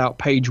somewhere on about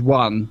page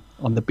 1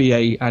 on the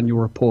BA annual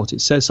report,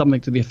 it says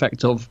something to the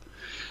effect of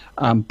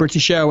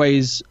British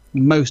Airways'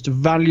 most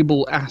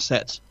valuable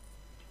asset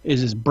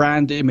is its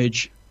brand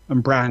image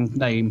and brand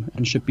name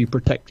and should be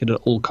protected at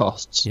all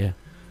costs. Yeah.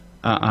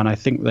 And I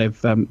think they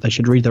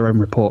should read their own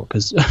report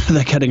because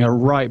they're getting a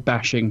right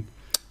bashing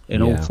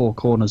in all four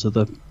corners of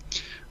the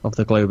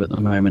globe at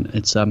the moment.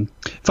 It's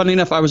funnily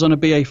enough, I was on a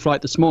BA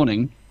flight this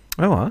morning.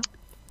 Oh, what?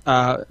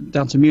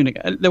 Down to Munich.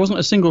 There wasn't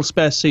a single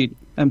spare seat,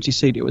 empty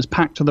seat. It was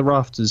packed to the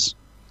rafters.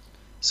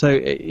 So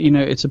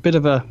it's a bit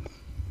of a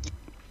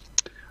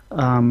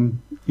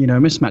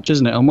mismatch,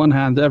 isn't it? On one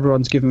hand,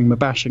 everyone's giving them a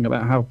bashing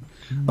about how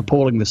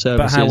appalling the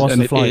service is, but how was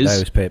and the flight, it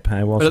is. though, Pip?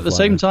 How was but at the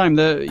same time,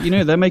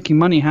 they're making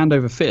money hand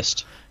over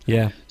fist.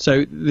 Yeah.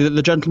 So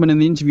the gentleman in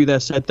the interview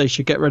there said they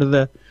should get rid of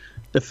the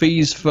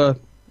fees for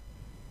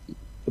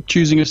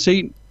choosing a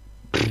seat.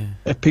 Yeah.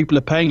 If people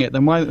are paying it,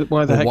 then why the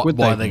heck would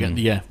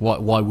they?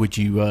 Why would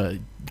you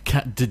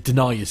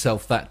deny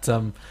yourself that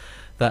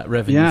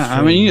revenue? Yeah,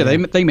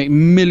 stream? they make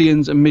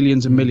millions and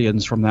millions and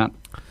millions from that.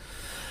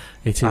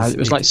 It is. It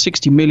was like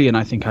 60 million,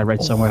 I think I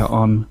read somewhere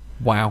on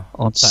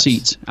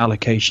seat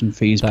allocation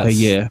fees per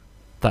year.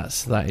 That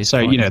is.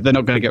 So they're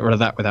not going to get rid of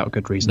that without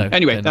good reason. No,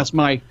 anyway, that's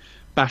my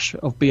bash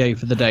of BA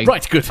for the day.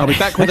 Right, good. I'll be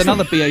back with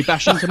another BA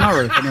bashing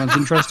tomorrow if anyone's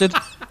interested.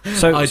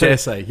 I dare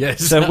say,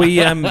 yes. So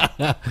we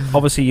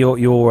obviously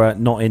you're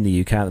not in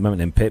the UK at the moment,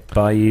 then, Pip.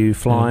 Are you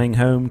flying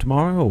home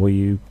tomorrow, or were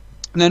you?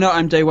 No,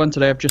 I'm day one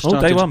today. I've just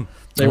started. Day one.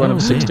 They went on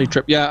a 6-day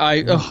trip. Yeah,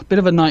 a bit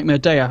of a nightmare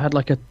day. I had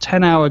like a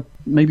 10-hour,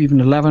 maybe even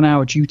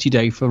 11-hour duty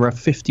day for a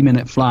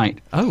 50-minute flight.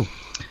 Oh,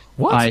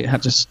 what? I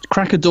had to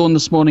crack of dawn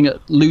this morning at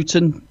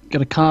Luton,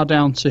 get a car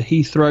down to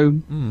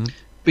Heathrow,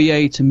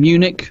 BA to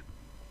Munich,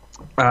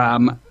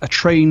 a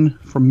train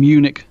from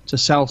Munich to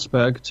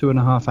Salzburg,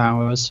 2.5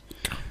 hours,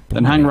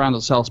 then hang around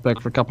at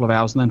Salzburg for a couple of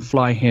hours, and then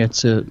fly here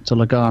to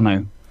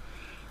Lugano.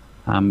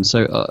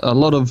 So a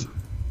lot of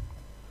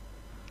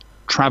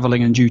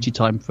travelling and duty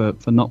time for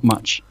not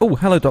much. Oh,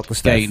 hello, Dr.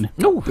 Steph.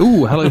 Oh,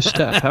 hello,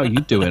 Steph. How are you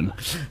doing?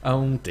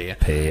 Oh, dear.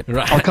 Pip.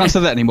 Right. I can't say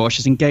that anymore.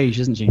 She's engaged,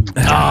 isn't she?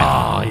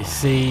 I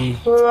see.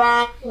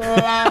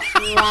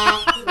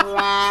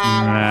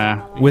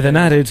 With an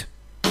added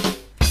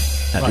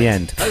at the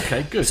end.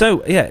 Okay, good. So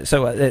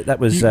that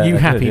was. You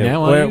happy good,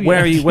 now?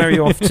 Where are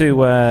you off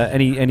to?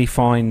 Any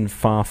fine,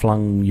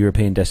 far-flung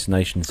European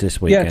destinations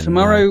this weekend? Yeah,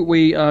 tomorrow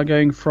we are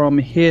going from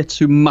here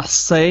to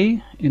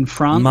Marseille in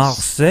France.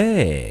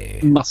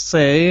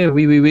 Marseille,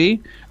 oui.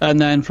 And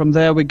then from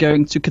there we're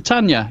going to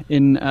Catania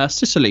in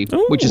Sicily,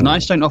 which is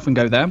nice. Don't often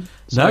go there.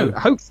 So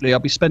hopefully I'll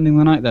be spending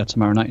the night there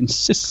tomorrow night in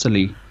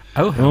Sicily.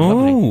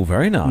 Oh,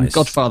 very nice.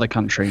 Godfather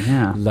country,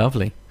 yeah.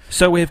 Lovely.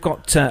 So we've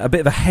got a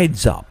bit of a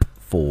heads up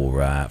for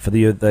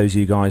those of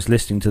you guys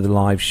listening to the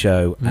live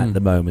show at the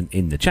moment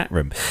in the chat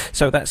room.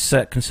 So that's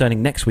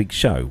concerning next week's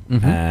show,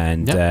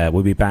 and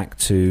we'll be back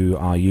to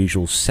our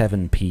usual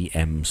 7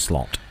 p.m.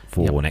 slot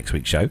for next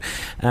week's show.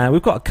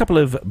 We've got a couple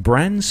of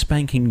brand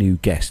spanking new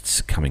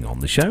guests coming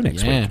on the show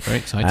next week. Yeah, very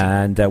exciting.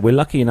 And we're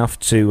lucky enough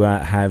to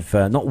have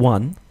not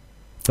one,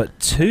 but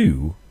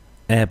two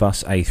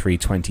Airbus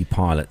A320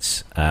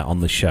 pilots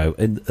on the show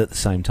at the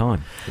same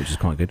time, which is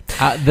quite good.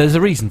 There's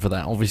a reason for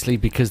that, obviously,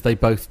 because they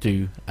both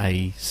do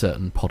a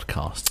certain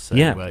podcast. So,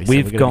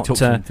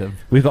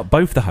 we've got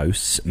both the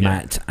hosts,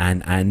 Matt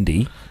and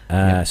Andy.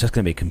 So it's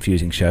going to be a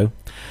confusing show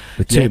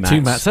with two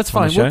Matts. That's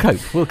fine.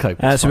 We'll cope.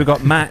 So we've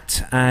got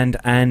Matt and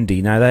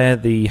Andy. Now they're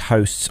the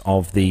hosts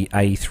of the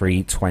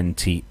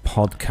A320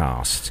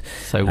 podcast.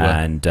 So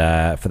and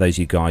for those of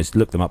you guys,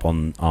 look them up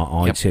on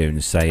our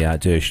iTunes. They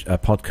do a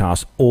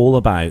podcast all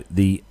about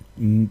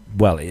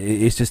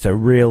it's just a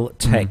real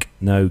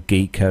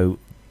techno-geeko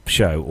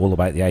show all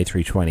about the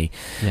A320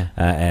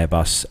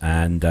 Airbus,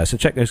 and so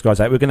check those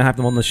guys out. We're going to have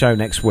them on the show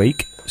next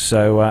week,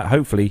 so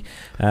hopefully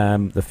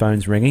the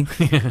phone's ringing.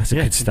 That's a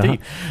good start.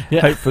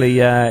 Hopefully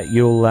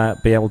you'll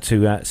be able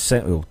to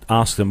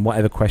ask them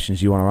whatever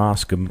questions you want to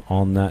ask them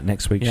on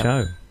next week's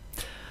show.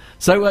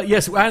 So,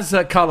 yes, as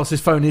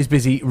Carlos's phone is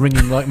busy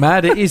ringing like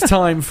mad, it is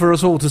time for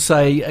us all to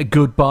say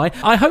goodbye.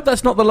 I hope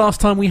that's not the last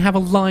time we have a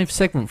live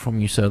segment from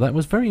you, sir. That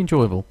was very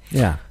enjoyable.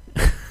 Yeah.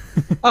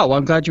 Oh, well,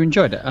 I'm glad you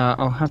enjoyed it.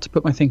 I'll have to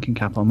put my thinking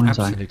cap on, won't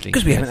I? Absolutely.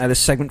 Because we haven't had a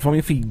segment from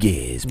you for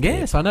years.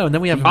 Yes, I know. And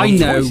then we have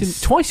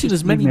twice in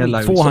as many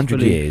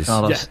 400 years.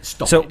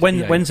 So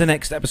when's the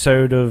next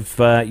episode of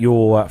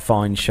your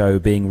fine show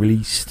being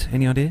released?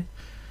 Any idea?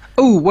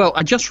 Oh, well,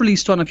 I just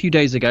released one a few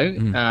days ago.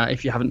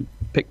 If you haven't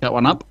picked that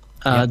one up,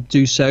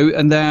 do so.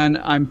 And then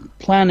I'm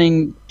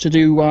planning to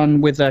do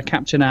one with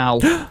Captain Al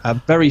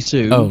very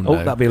soon. Oh,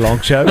 no. That'd be a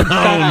long show.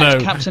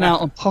 Captain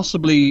Al and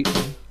possibly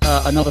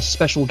another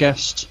special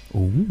guest.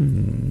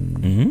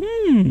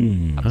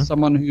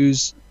 Someone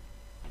who's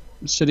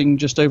sitting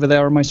just over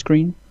there on my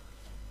screen.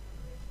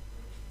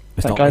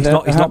 He's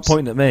not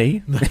pointing at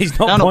me. He's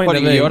not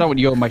pointing at you. I don't want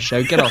you on my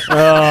show. Get off.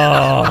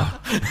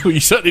 Well, you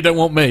certainly don't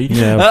want me.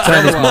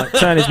 Yeah,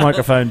 turn his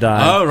microphone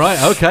down. Oh, right.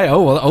 Okay.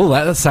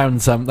 That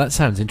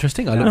sounds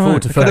interesting. I look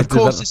forward to further. But of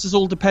course, this is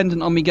all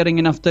dependent on me getting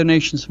enough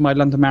donations for my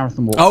London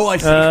Marathon walk. Oh, I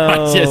see.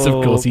 Right. Yes,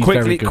 of course. He's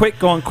very good.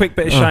 Quick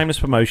bit of shameless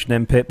promotion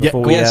then, Pip,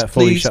 before we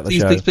shut the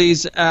show.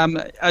 Please.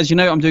 As you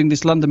know, I'm doing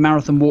this London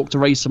Marathon walk to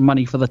raise some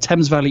money for the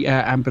Thames Valley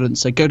Air Ambulance.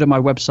 So go to my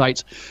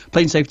website,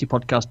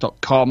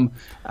 planesafetypodcast.com,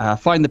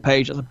 find the page.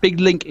 There's a big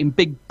link in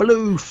big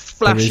blue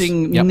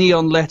flashing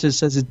neon letters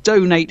says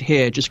donate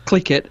here. Just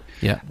click it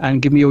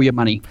and give me all your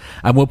money.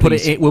 And we'll put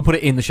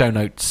it in the show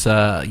notes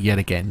yet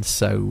again.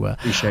 So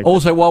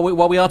also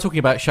while we are talking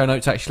about show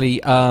notes,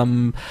 actually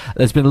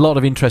there's been a lot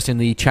of interest in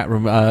the chat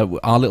room.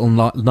 Our little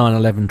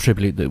 9/11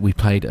 tribute that we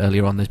played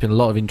earlier on, there's been a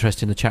lot of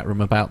interest in the chat room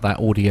about that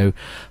audio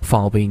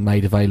file being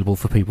made available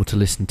for people to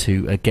listen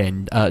to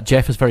again.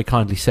 Jeff has very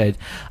kindly said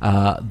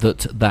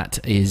that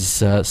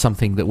is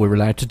something that we're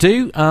allowed to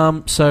do,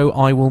 so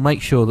I will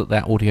make sure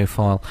that audio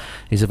file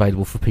is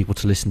available for people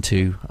to listen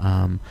to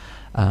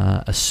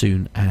as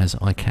soon as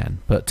I can.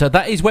 But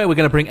that is where we're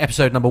going to bring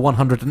episode number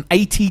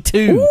 182.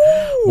 Ooh.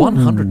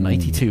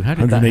 182. How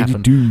did that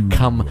happen?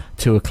 Come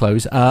to a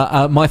close.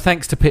 My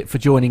thanks to Pip for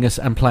joining us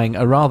and playing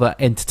a rather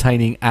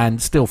entertaining and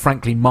still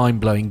frankly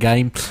mind-blowing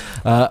game.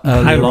 How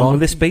long will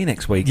this be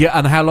next week? Yeah,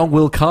 and how long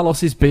will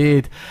Carlos's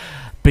beard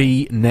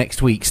be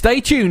next week? Stay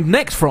tuned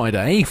next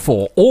Friday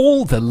for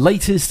all the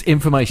latest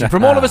information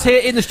from all of us here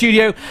in the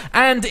studio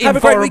and in Have a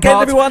great weekend,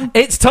 everyone.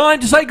 It's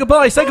time to say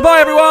goodbye. Say goodbye,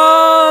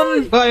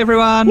 everyone. Bye,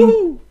 everyone.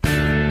 Woo.